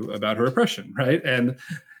haranguing you about her oppression, right? And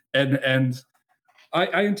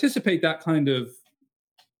I anticipate that kind of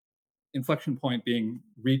inflection point being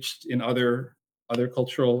reached in other other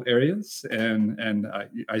cultural areas, and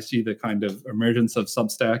I see the kind of emergence of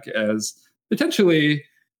Substack as potentially,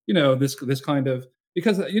 this kind of,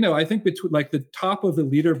 because I think between like the top of the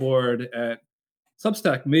leaderboard at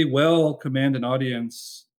Substack may well command an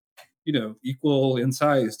audience, equal in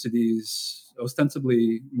size to these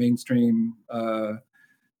ostensibly mainstream. And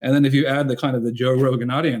then if you add the kind of the Joe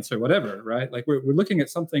Rogan audience or whatever, right? Like we're looking at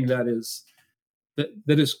something that is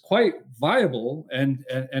quite viable and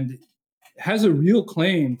has a real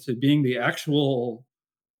claim to being the actual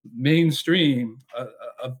mainstream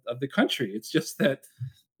of the country. It's just that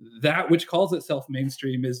which calls itself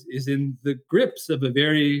mainstream is in the grips of a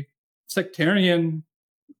very sectarian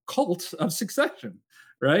cult of Succession,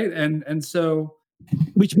 right? And so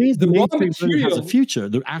which means the the raw mainstream really has a material. future.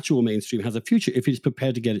 The actual mainstream has a future if it's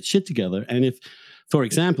prepared to get its shit together. And if, for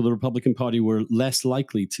example, the Republican Party were less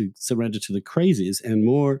likely to surrender to the crazies and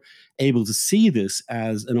more able to see this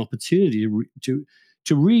as an opportunity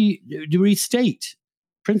to restate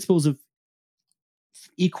principles of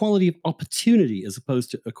equality of opportunity as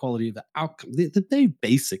opposed to equality of the outcome, the very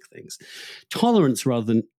basic things, tolerance rather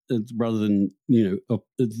than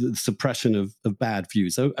the suppression of bad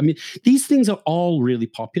views. So I mean, these things are all really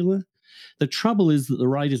popular. The trouble is that the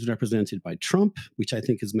right is represented by Trump, which I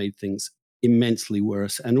think has made things immensely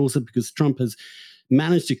worse, and also because Trump has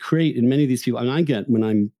managed to create in many of these people, and I get, when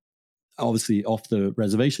I'm obviously off the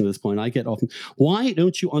reservation at this point, I get often, why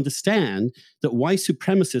don't you understand that white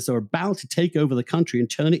supremacists are about to take over the country and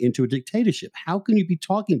turn it into a dictatorship? How can you be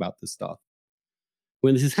talking about this stuff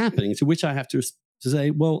when this is happening? To which I have to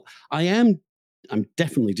say, well, I'm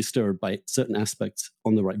definitely disturbed by certain aspects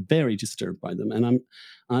on the right, very disturbed by them. And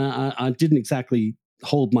I didn't exactly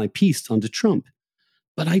hold my peace under Trump,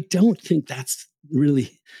 but I don't think that's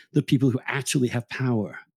really the people who actually have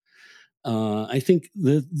power. I think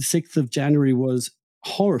the 6th of January was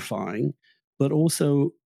horrifying, but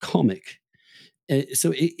also comic.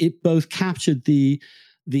 So it both captured the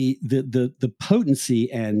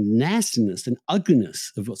potency and nastiness and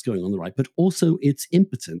ugliness of what's going on the right, but also its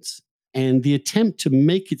impotence and the attempt to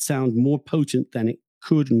make it sound more potent than it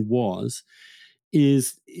could and was.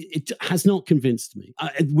 It has not convinced me,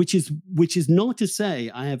 which is not to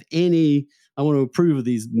say I want to approve of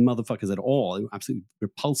these motherfuckers at all. They're absolutely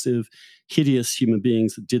repulsive, hideous human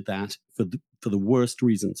beings that did that for the worst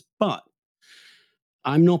reasons. But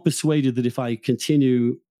I'm not persuaded that if I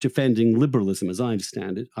continue defending liberalism as I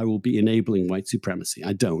understand it, I will be enabling white supremacy.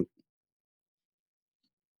 I don't.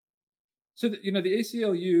 So, the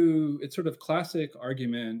ACLU, its sort of classic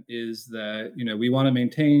argument is that, we want to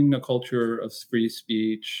maintain a culture of free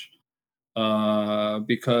speech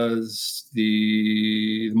because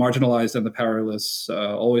the marginalized and the powerless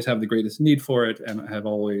always have the greatest need for it and have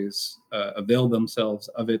always availed themselves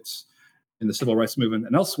of it in the civil rights movement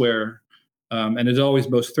and elsewhere, and is always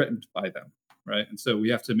most threatened by them, right? And so we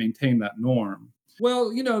have to maintain that norm.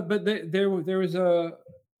 Well, but there was a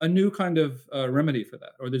new kind of remedy for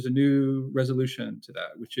that, or there's a new resolution to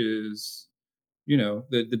that, which is,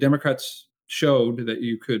 the Democrats showed that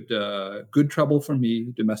you could good trouble for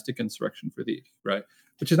me, domestic insurrection for thee, right?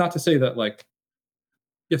 Which is not to say that, like,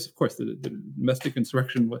 yes, of course, the domestic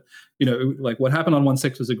insurrection, like what happened on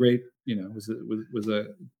 1/6 was a great, was a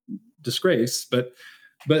disgrace, but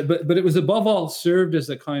it was above all served as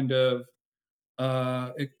a kind of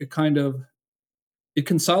it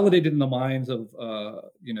consolidated in the minds of a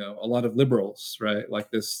lot of liberals, right?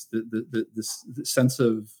 Like this sense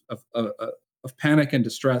of panic and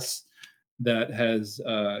distress that has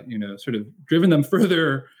sort of driven them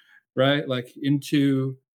further, right? Like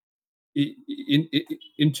into the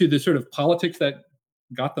sort of politics that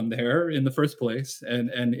got them there in the first place,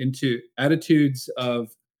 and into attitudes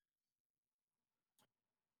of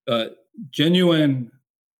genuine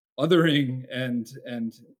othering and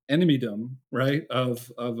enemydom, right,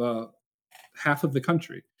 of half of the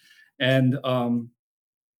country, and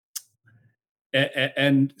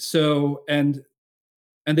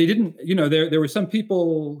they didn't, there were some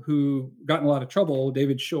people who got in a lot of trouble.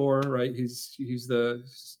 David Shore, right, he's the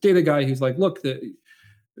data guy. He's like, look,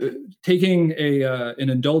 taking an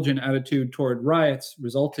indulgent attitude toward riots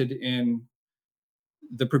resulted in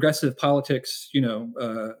the progressive politics,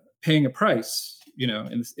 paying a price,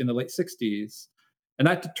 in the late 60s. And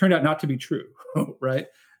that turned out not to be true, right?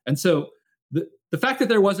 And so the fact that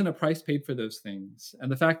there wasn't a price paid for those things,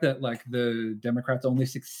 and the fact that, like, the Democrats only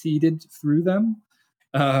succeeded through them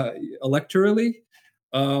electorally,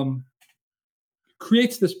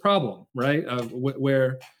 creates this problem, right?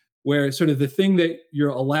 Where sort of the thing that you're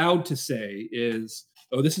allowed to say is,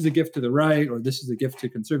 oh, this is a gift to the right, or this is a gift to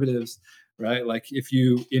conservatives, right? Like if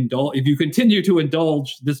you continue to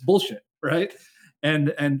indulge this bullshit, right?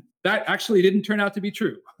 and that actually didn't turn out to be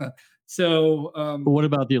true. So But what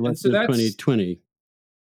about the and so election of that's 2020?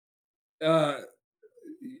 uh,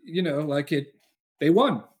 like they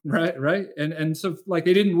won, right, and so like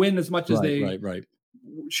they didn't win as much as Right, they right, right.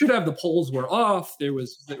 should have. The polls were off. There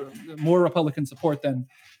was more Republican support than,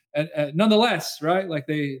 and nonetheless, right, like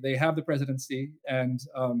they have the presidency, and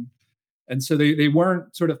so they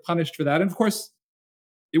weren't sort of punished for that. And of course,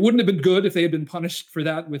 it wouldn't have been good if they had been punished for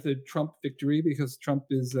that with a Trump victory, because Trump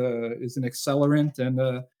is an accelerant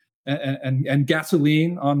and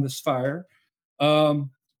gasoline on this fire.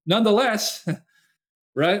 Nonetheless,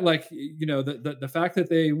 right, like the fact that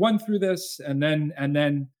they won through this, and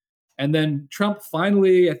then Trump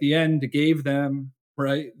finally at the end gave them,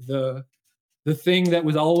 right, the thing that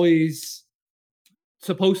was always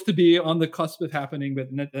supposed to be on the cusp of happening, but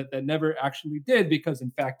that never actually did, because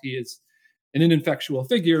in fact he is an ineffectual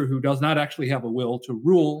figure who does not actually have a will to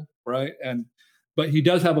rule, right? But he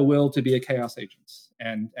does have a will to be a chaos agent,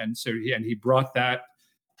 and so he brought that,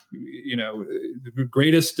 the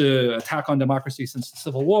greatest attack on democracy since the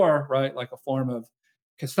Civil War, right? Like a form of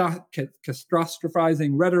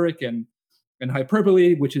catastrophizing rhetoric and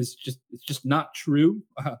hyperbole, which is just not true.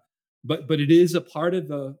 But it is a part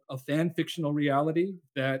of a fan fictional reality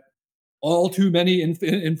that all too many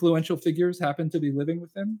influential figures happen to be living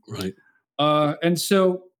within. Right. And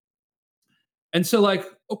so like,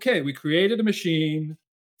 okay, we created a machine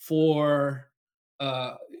for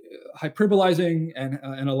hyperbolizing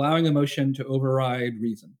and allowing emotion to override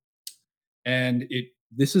reason, and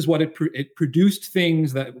this is what it produced,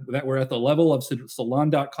 things that were at the level of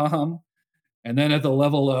Salon.com, and then at the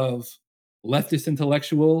level of leftist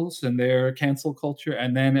intellectuals and their cancel culture,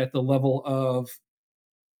 and then at the level of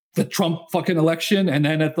the Trump fucking election, and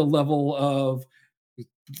then at the level of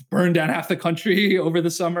burn down half the country over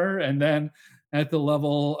the summer, and then at the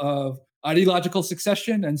level of ideological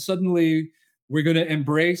succession. And suddenly we're going to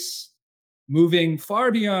embrace moving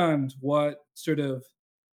far beyond what sort of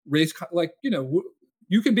race, like,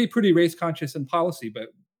 you can be pretty race conscious in policy,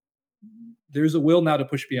 but there's a will now to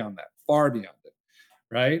push beyond that, far beyond it,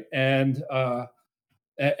 right? And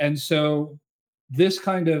so this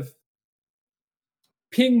kind of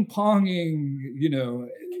ping-ponging,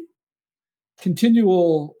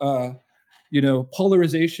 continual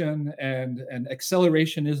polarization and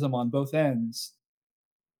accelerationism on both ends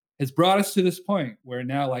has brought us to this point where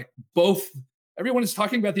now, like, everyone is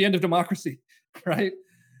talking about the end of democracy, right?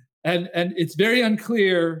 And it's very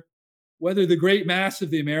unclear whether the great mass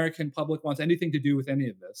of the American public wants anything to do with any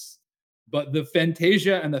of this. But the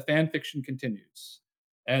fantasia and the fan fiction continues,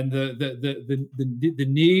 and the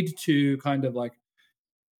need to kind of like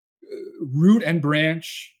root and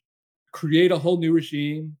branch, create a whole new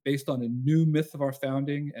regime based on a new myth of our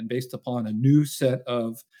founding and based upon a new set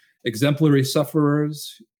of exemplary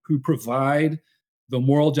sufferers who provide the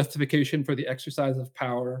moral justification for the exercise of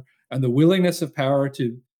power and the willingness of power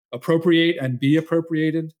to appropriate and be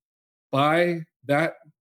appropriated by that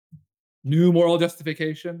new moral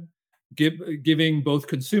justification, giving both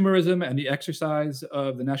consumerism and the exercise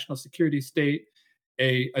of the national security state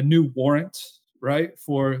a new warrant, right,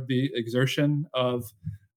 for the exertion of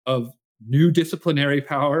new disciplinary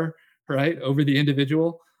power, right, over the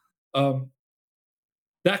individual.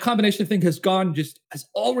 That combination of things has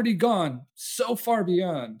already gone so far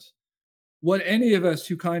beyond what any of us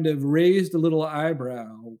who kind of raised a little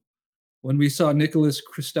eyebrow when we saw Nicholas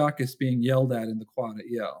Christakis being yelled at in the quad at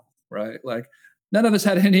Yale, right? Like, none of us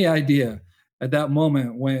had any idea at that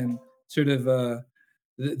moment when sort of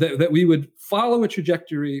that we would follow a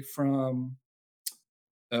trajectory from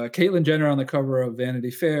Caitlyn Jenner on the cover of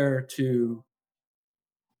Vanity Fair to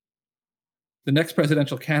the next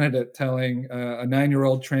presidential candidate telling a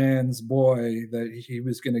 9-year-old trans boy that he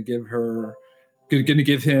was going to give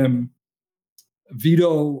him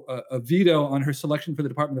a veto on her selection for the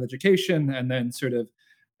Department of Education, and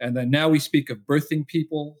then now we speak of birthing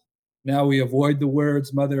people. Now we avoid the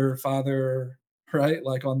words mother, father, right,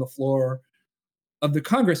 like on the floor of the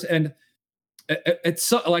Congress. And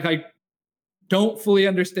it's like, I don't fully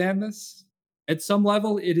understand this. At some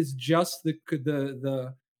level, it is just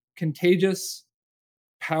the contagious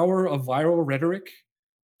power of viral rhetoric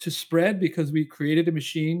to spread because we created a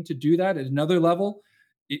machine to do that. At another level,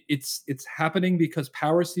 it's happening because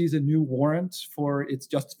power sees a new warrant for its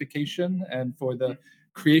justification and for the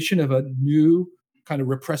creation of a new kind of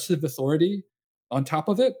repressive authority on top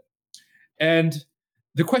of it. And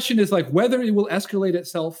the question is, like, whether it will escalate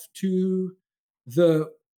itself to the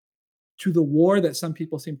war that some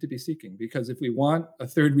people seem to be seeking. Because if we want a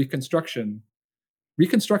third Reconstruction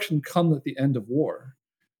comes at the end of war.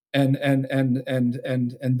 And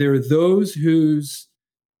there are those whose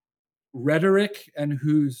rhetoric and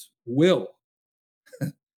whose will,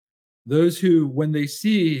 those who, when they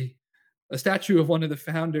see a statue of one of the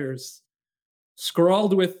founders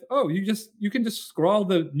scrawled with, oh, you can just scrawl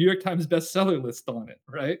the New York Times bestseller list on it,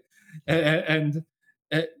 right? And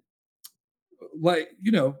like,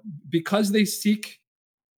 because they seek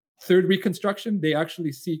third reconstruction, they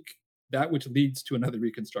actually seek that which leads to another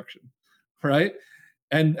reconstruction, right?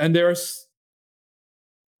 And there's,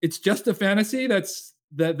 it's just a fantasy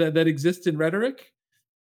that exists in rhetoric,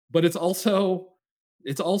 but it's also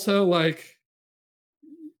like,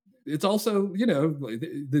 it's also,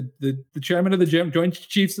 the chairman of the Joint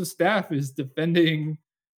Chiefs of Staff is defending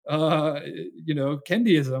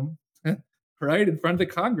Kendyism, right, in front of the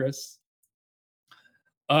Congress.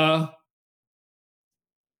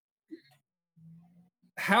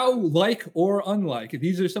 How like or unlike,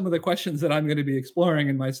 these are some of the questions that I'm going to be exploring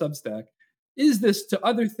in my Substack, is this to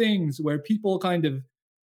other things where people kind of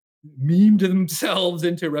memed themselves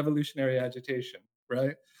into revolutionary agitation,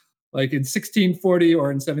 right? Like in 1640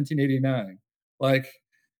 or in 1789. Like,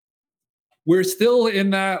 we're still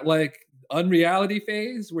in that like unreality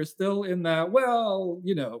phase. We're still in that, well,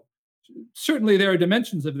 certainly there are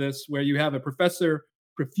dimensions of this where you have a professor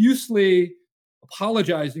profusely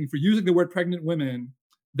apologizing for using the word pregnant women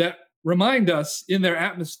that remind us in their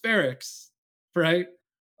atmospherics, right,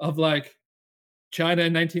 of like China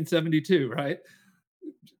in 1972, right?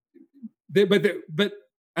 But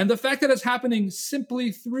and the fact that it's happening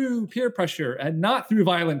simply through peer pressure and not through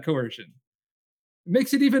violent coercion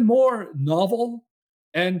makes it even more novel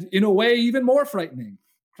and, in a way, even more frightening,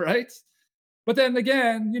 right? But then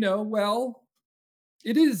again, well,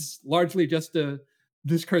 it is largely just a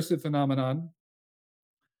discursive phenomenon.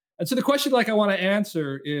 And so the question like I want to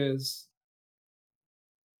answer is,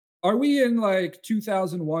 are we in like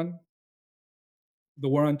 2001, the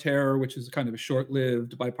war on terror, which is kind of a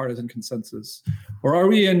short-lived bipartisan consensus, or are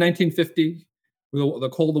we in 1950, the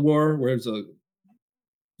Cold War, where there's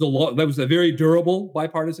that was a very durable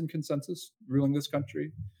bipartisan consensus ruling this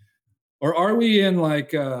country? Or are we in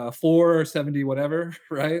like 470 whatever,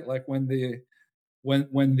 right? Like when the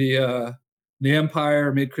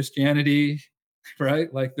empire made Christianity,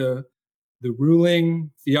 right, like the ruling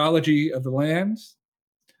theology of the land?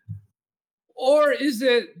 Or is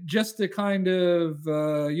it just a kind of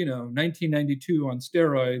 1992 on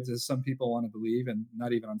steroids, as some people want to believe, and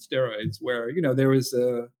not even on steroids, where there was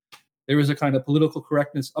a kind of political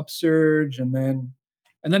correctness upsurge, and then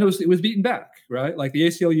it was beaten back, right? Like the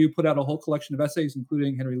ACLU put out a whole collection of essays,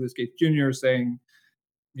 including Henry Louis Gates Jr., saying,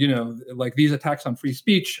 like, these attacks on free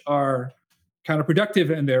speech are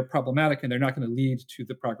counterproductive and they're problematic and they're not going to lead to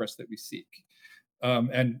the progress that we seek.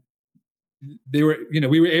 And we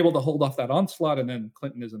were able to hold off that onslaught, and then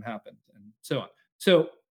Clintonism happened, and so on. So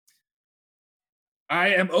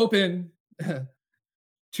I am open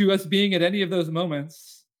to us being at any of those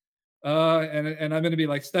moments, and I'm going to be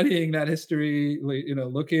like studying that history,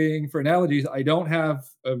 looking for analogies. I don't have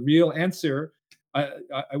a real answer. I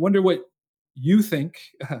wonder what you think.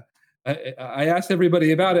 I asked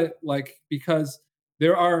everybody about it, like, because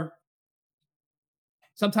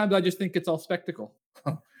sometimes I just think it's all spectacle.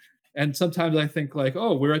 And sometimes I think like,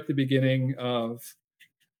 oh, we're at the beginning of,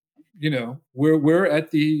 we're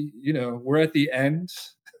at the end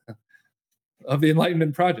of the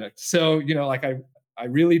Enlightenment project. So, like I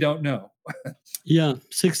really don't know. Yeah,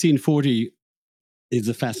 1640 is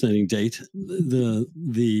a fascinating date. The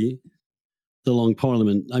Long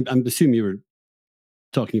Parliament. I'm assuming you were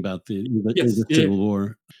talking about the Civil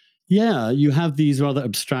War. Yeah, you have these rather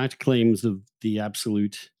abstract claims of the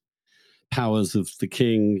absolute powers of the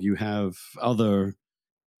king. You have other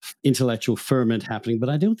intellectual ferment happening, but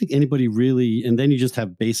I don't think anybody really. And then you just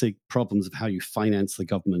have basic problems of how you finance the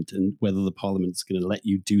government and whether the parliament's going to let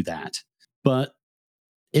you do that. But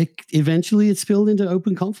eventually it spilled into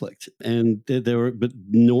open conflict, and but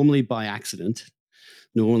normally by accident,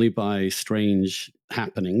 normally by strange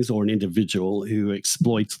happenings or an individual who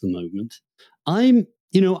exploits the moment. I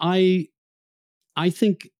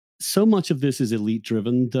think so much of this is elite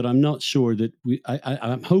driven that I'm not sure that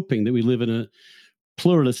I'm hoping that we live in a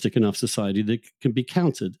pluralistic enough society that can be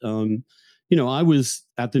counted. I was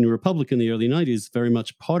at the New Republic in the early 90s, very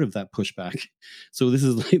much part of that pushback. So this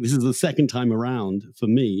is the second time around for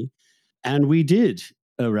me. And we did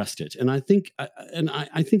arrest it. And I think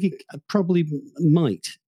it probably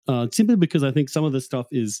might, simply because I think some of the stuff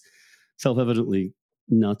is self-evidently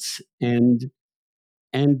nuts, and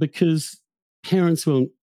because parents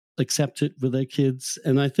won't accept it for their kids.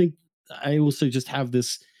 And I think I also just have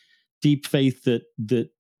this deep faith that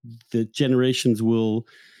generations will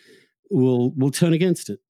will turn against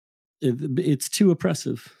it. It's too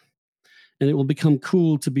oppressive, and it will become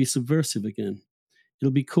cool to be subversive again.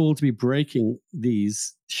 It'll be cool to be breaking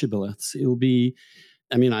these shibboleths. It'll be,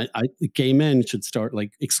 I mean, gay men should start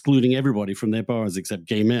like excluding everybody from their bars except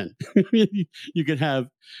gay men. You could have,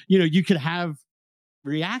 you could have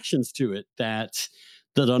reactions to it that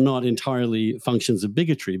are not entirely functions of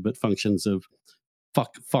bigotry, but functions of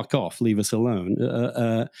fuck off, leave us alone.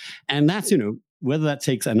 And that's, whether that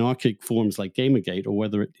takes anarchic forms like Gamergate or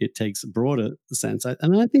whether it takes a broader sense.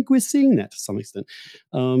 And I think we're seeing that to some extent.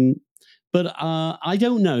 Um, but I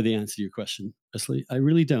don't know the answer to your question, Wesley. I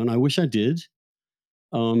really don't. I wish I did.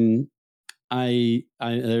 Um, there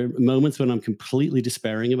are moments when I'm completely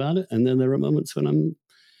despairing about it, and then there are moments when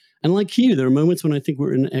and like you, there are moments when I think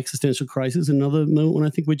we're in an existential crisis, another moment when I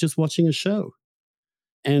think we're just watching a show.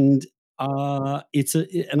 And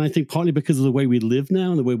and I think partly because of the way we live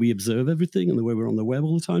now and the way we observe everything and the way we're on the web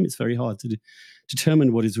all the time, it's very hard to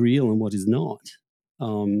determine what is real and what is not.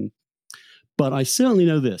 Um, but I certainly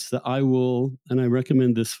know this, that I will, and I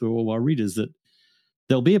recommend this for all our readers, that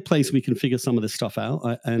there'll be a place we can figure some of this stuff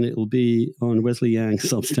out, and it will be on Wesley Yang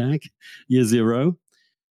Substack, Year Zero,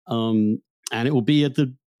 and it will be at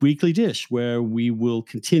the Weekly Dish, where we will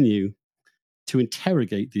continue to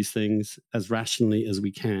interrogate these things as rationally as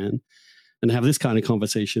we can and have this kind of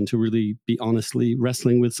conversation to really be honestly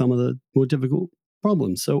wrestling with some of the more difficult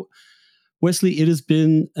problems. So, Wesley, it has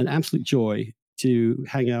been an absolute joy to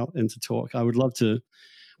hang out and to talk. I would love to.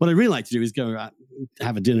 What I'd really like to do is go out,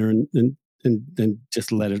 have a dinner, and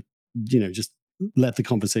just let it, just let the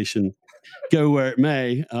conversation go where it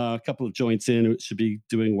may. A couple of joints in, it should be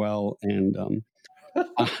doing well, and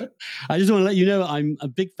I just want to let you know I'm a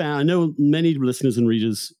big fan. I know many listeners and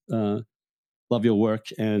readers love your work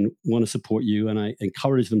and want to support you, and I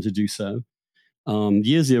encourage them to do so.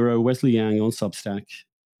 Year Zero, Wesley Yang on Substack,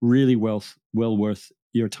 really well worth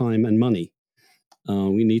your time and money.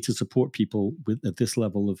 We need to support people at this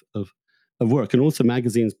level of work, and also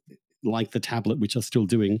magazines like The Tablet, which are still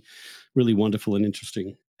doing really wonderful and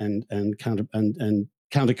interesting and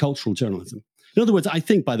countercultural journalism. In other words, I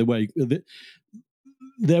think, by the way, that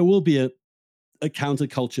there will be a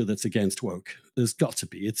counterculture that's against woke. There's got to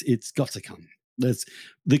be. It's got to come.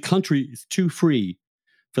 The country is too free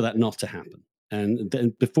for that not to happen. And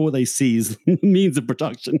then before they seize means of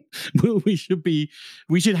production, we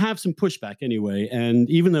should have some pushback anyway. And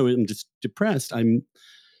even though I'm just depressed, I'm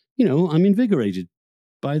invigorated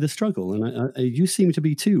by the struggle, and you seem to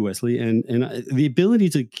be too, Wesley. And the ability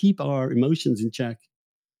to keep our emotions in check,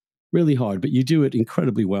 really hard, but you do it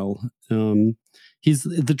incredibly well. He's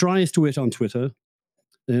the driest wit on Twitter,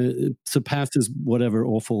 surpasses whatever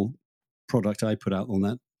awful product I put out on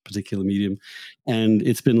that particular medium. And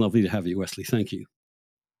it's been lovely to have you, Wesley. Thank you.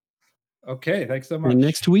 Okay, thanks so And much.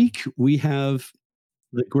 next week we have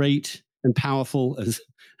the great and powerful, as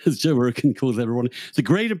Joe Rogan calls everyone, the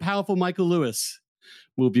great and powerful Michael Lewis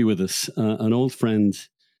will be with us, an old friend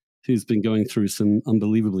who's been going through some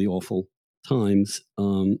unbelievably awful times,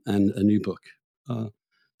 and a new book.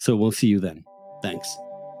 So we'll see you then. Thanks.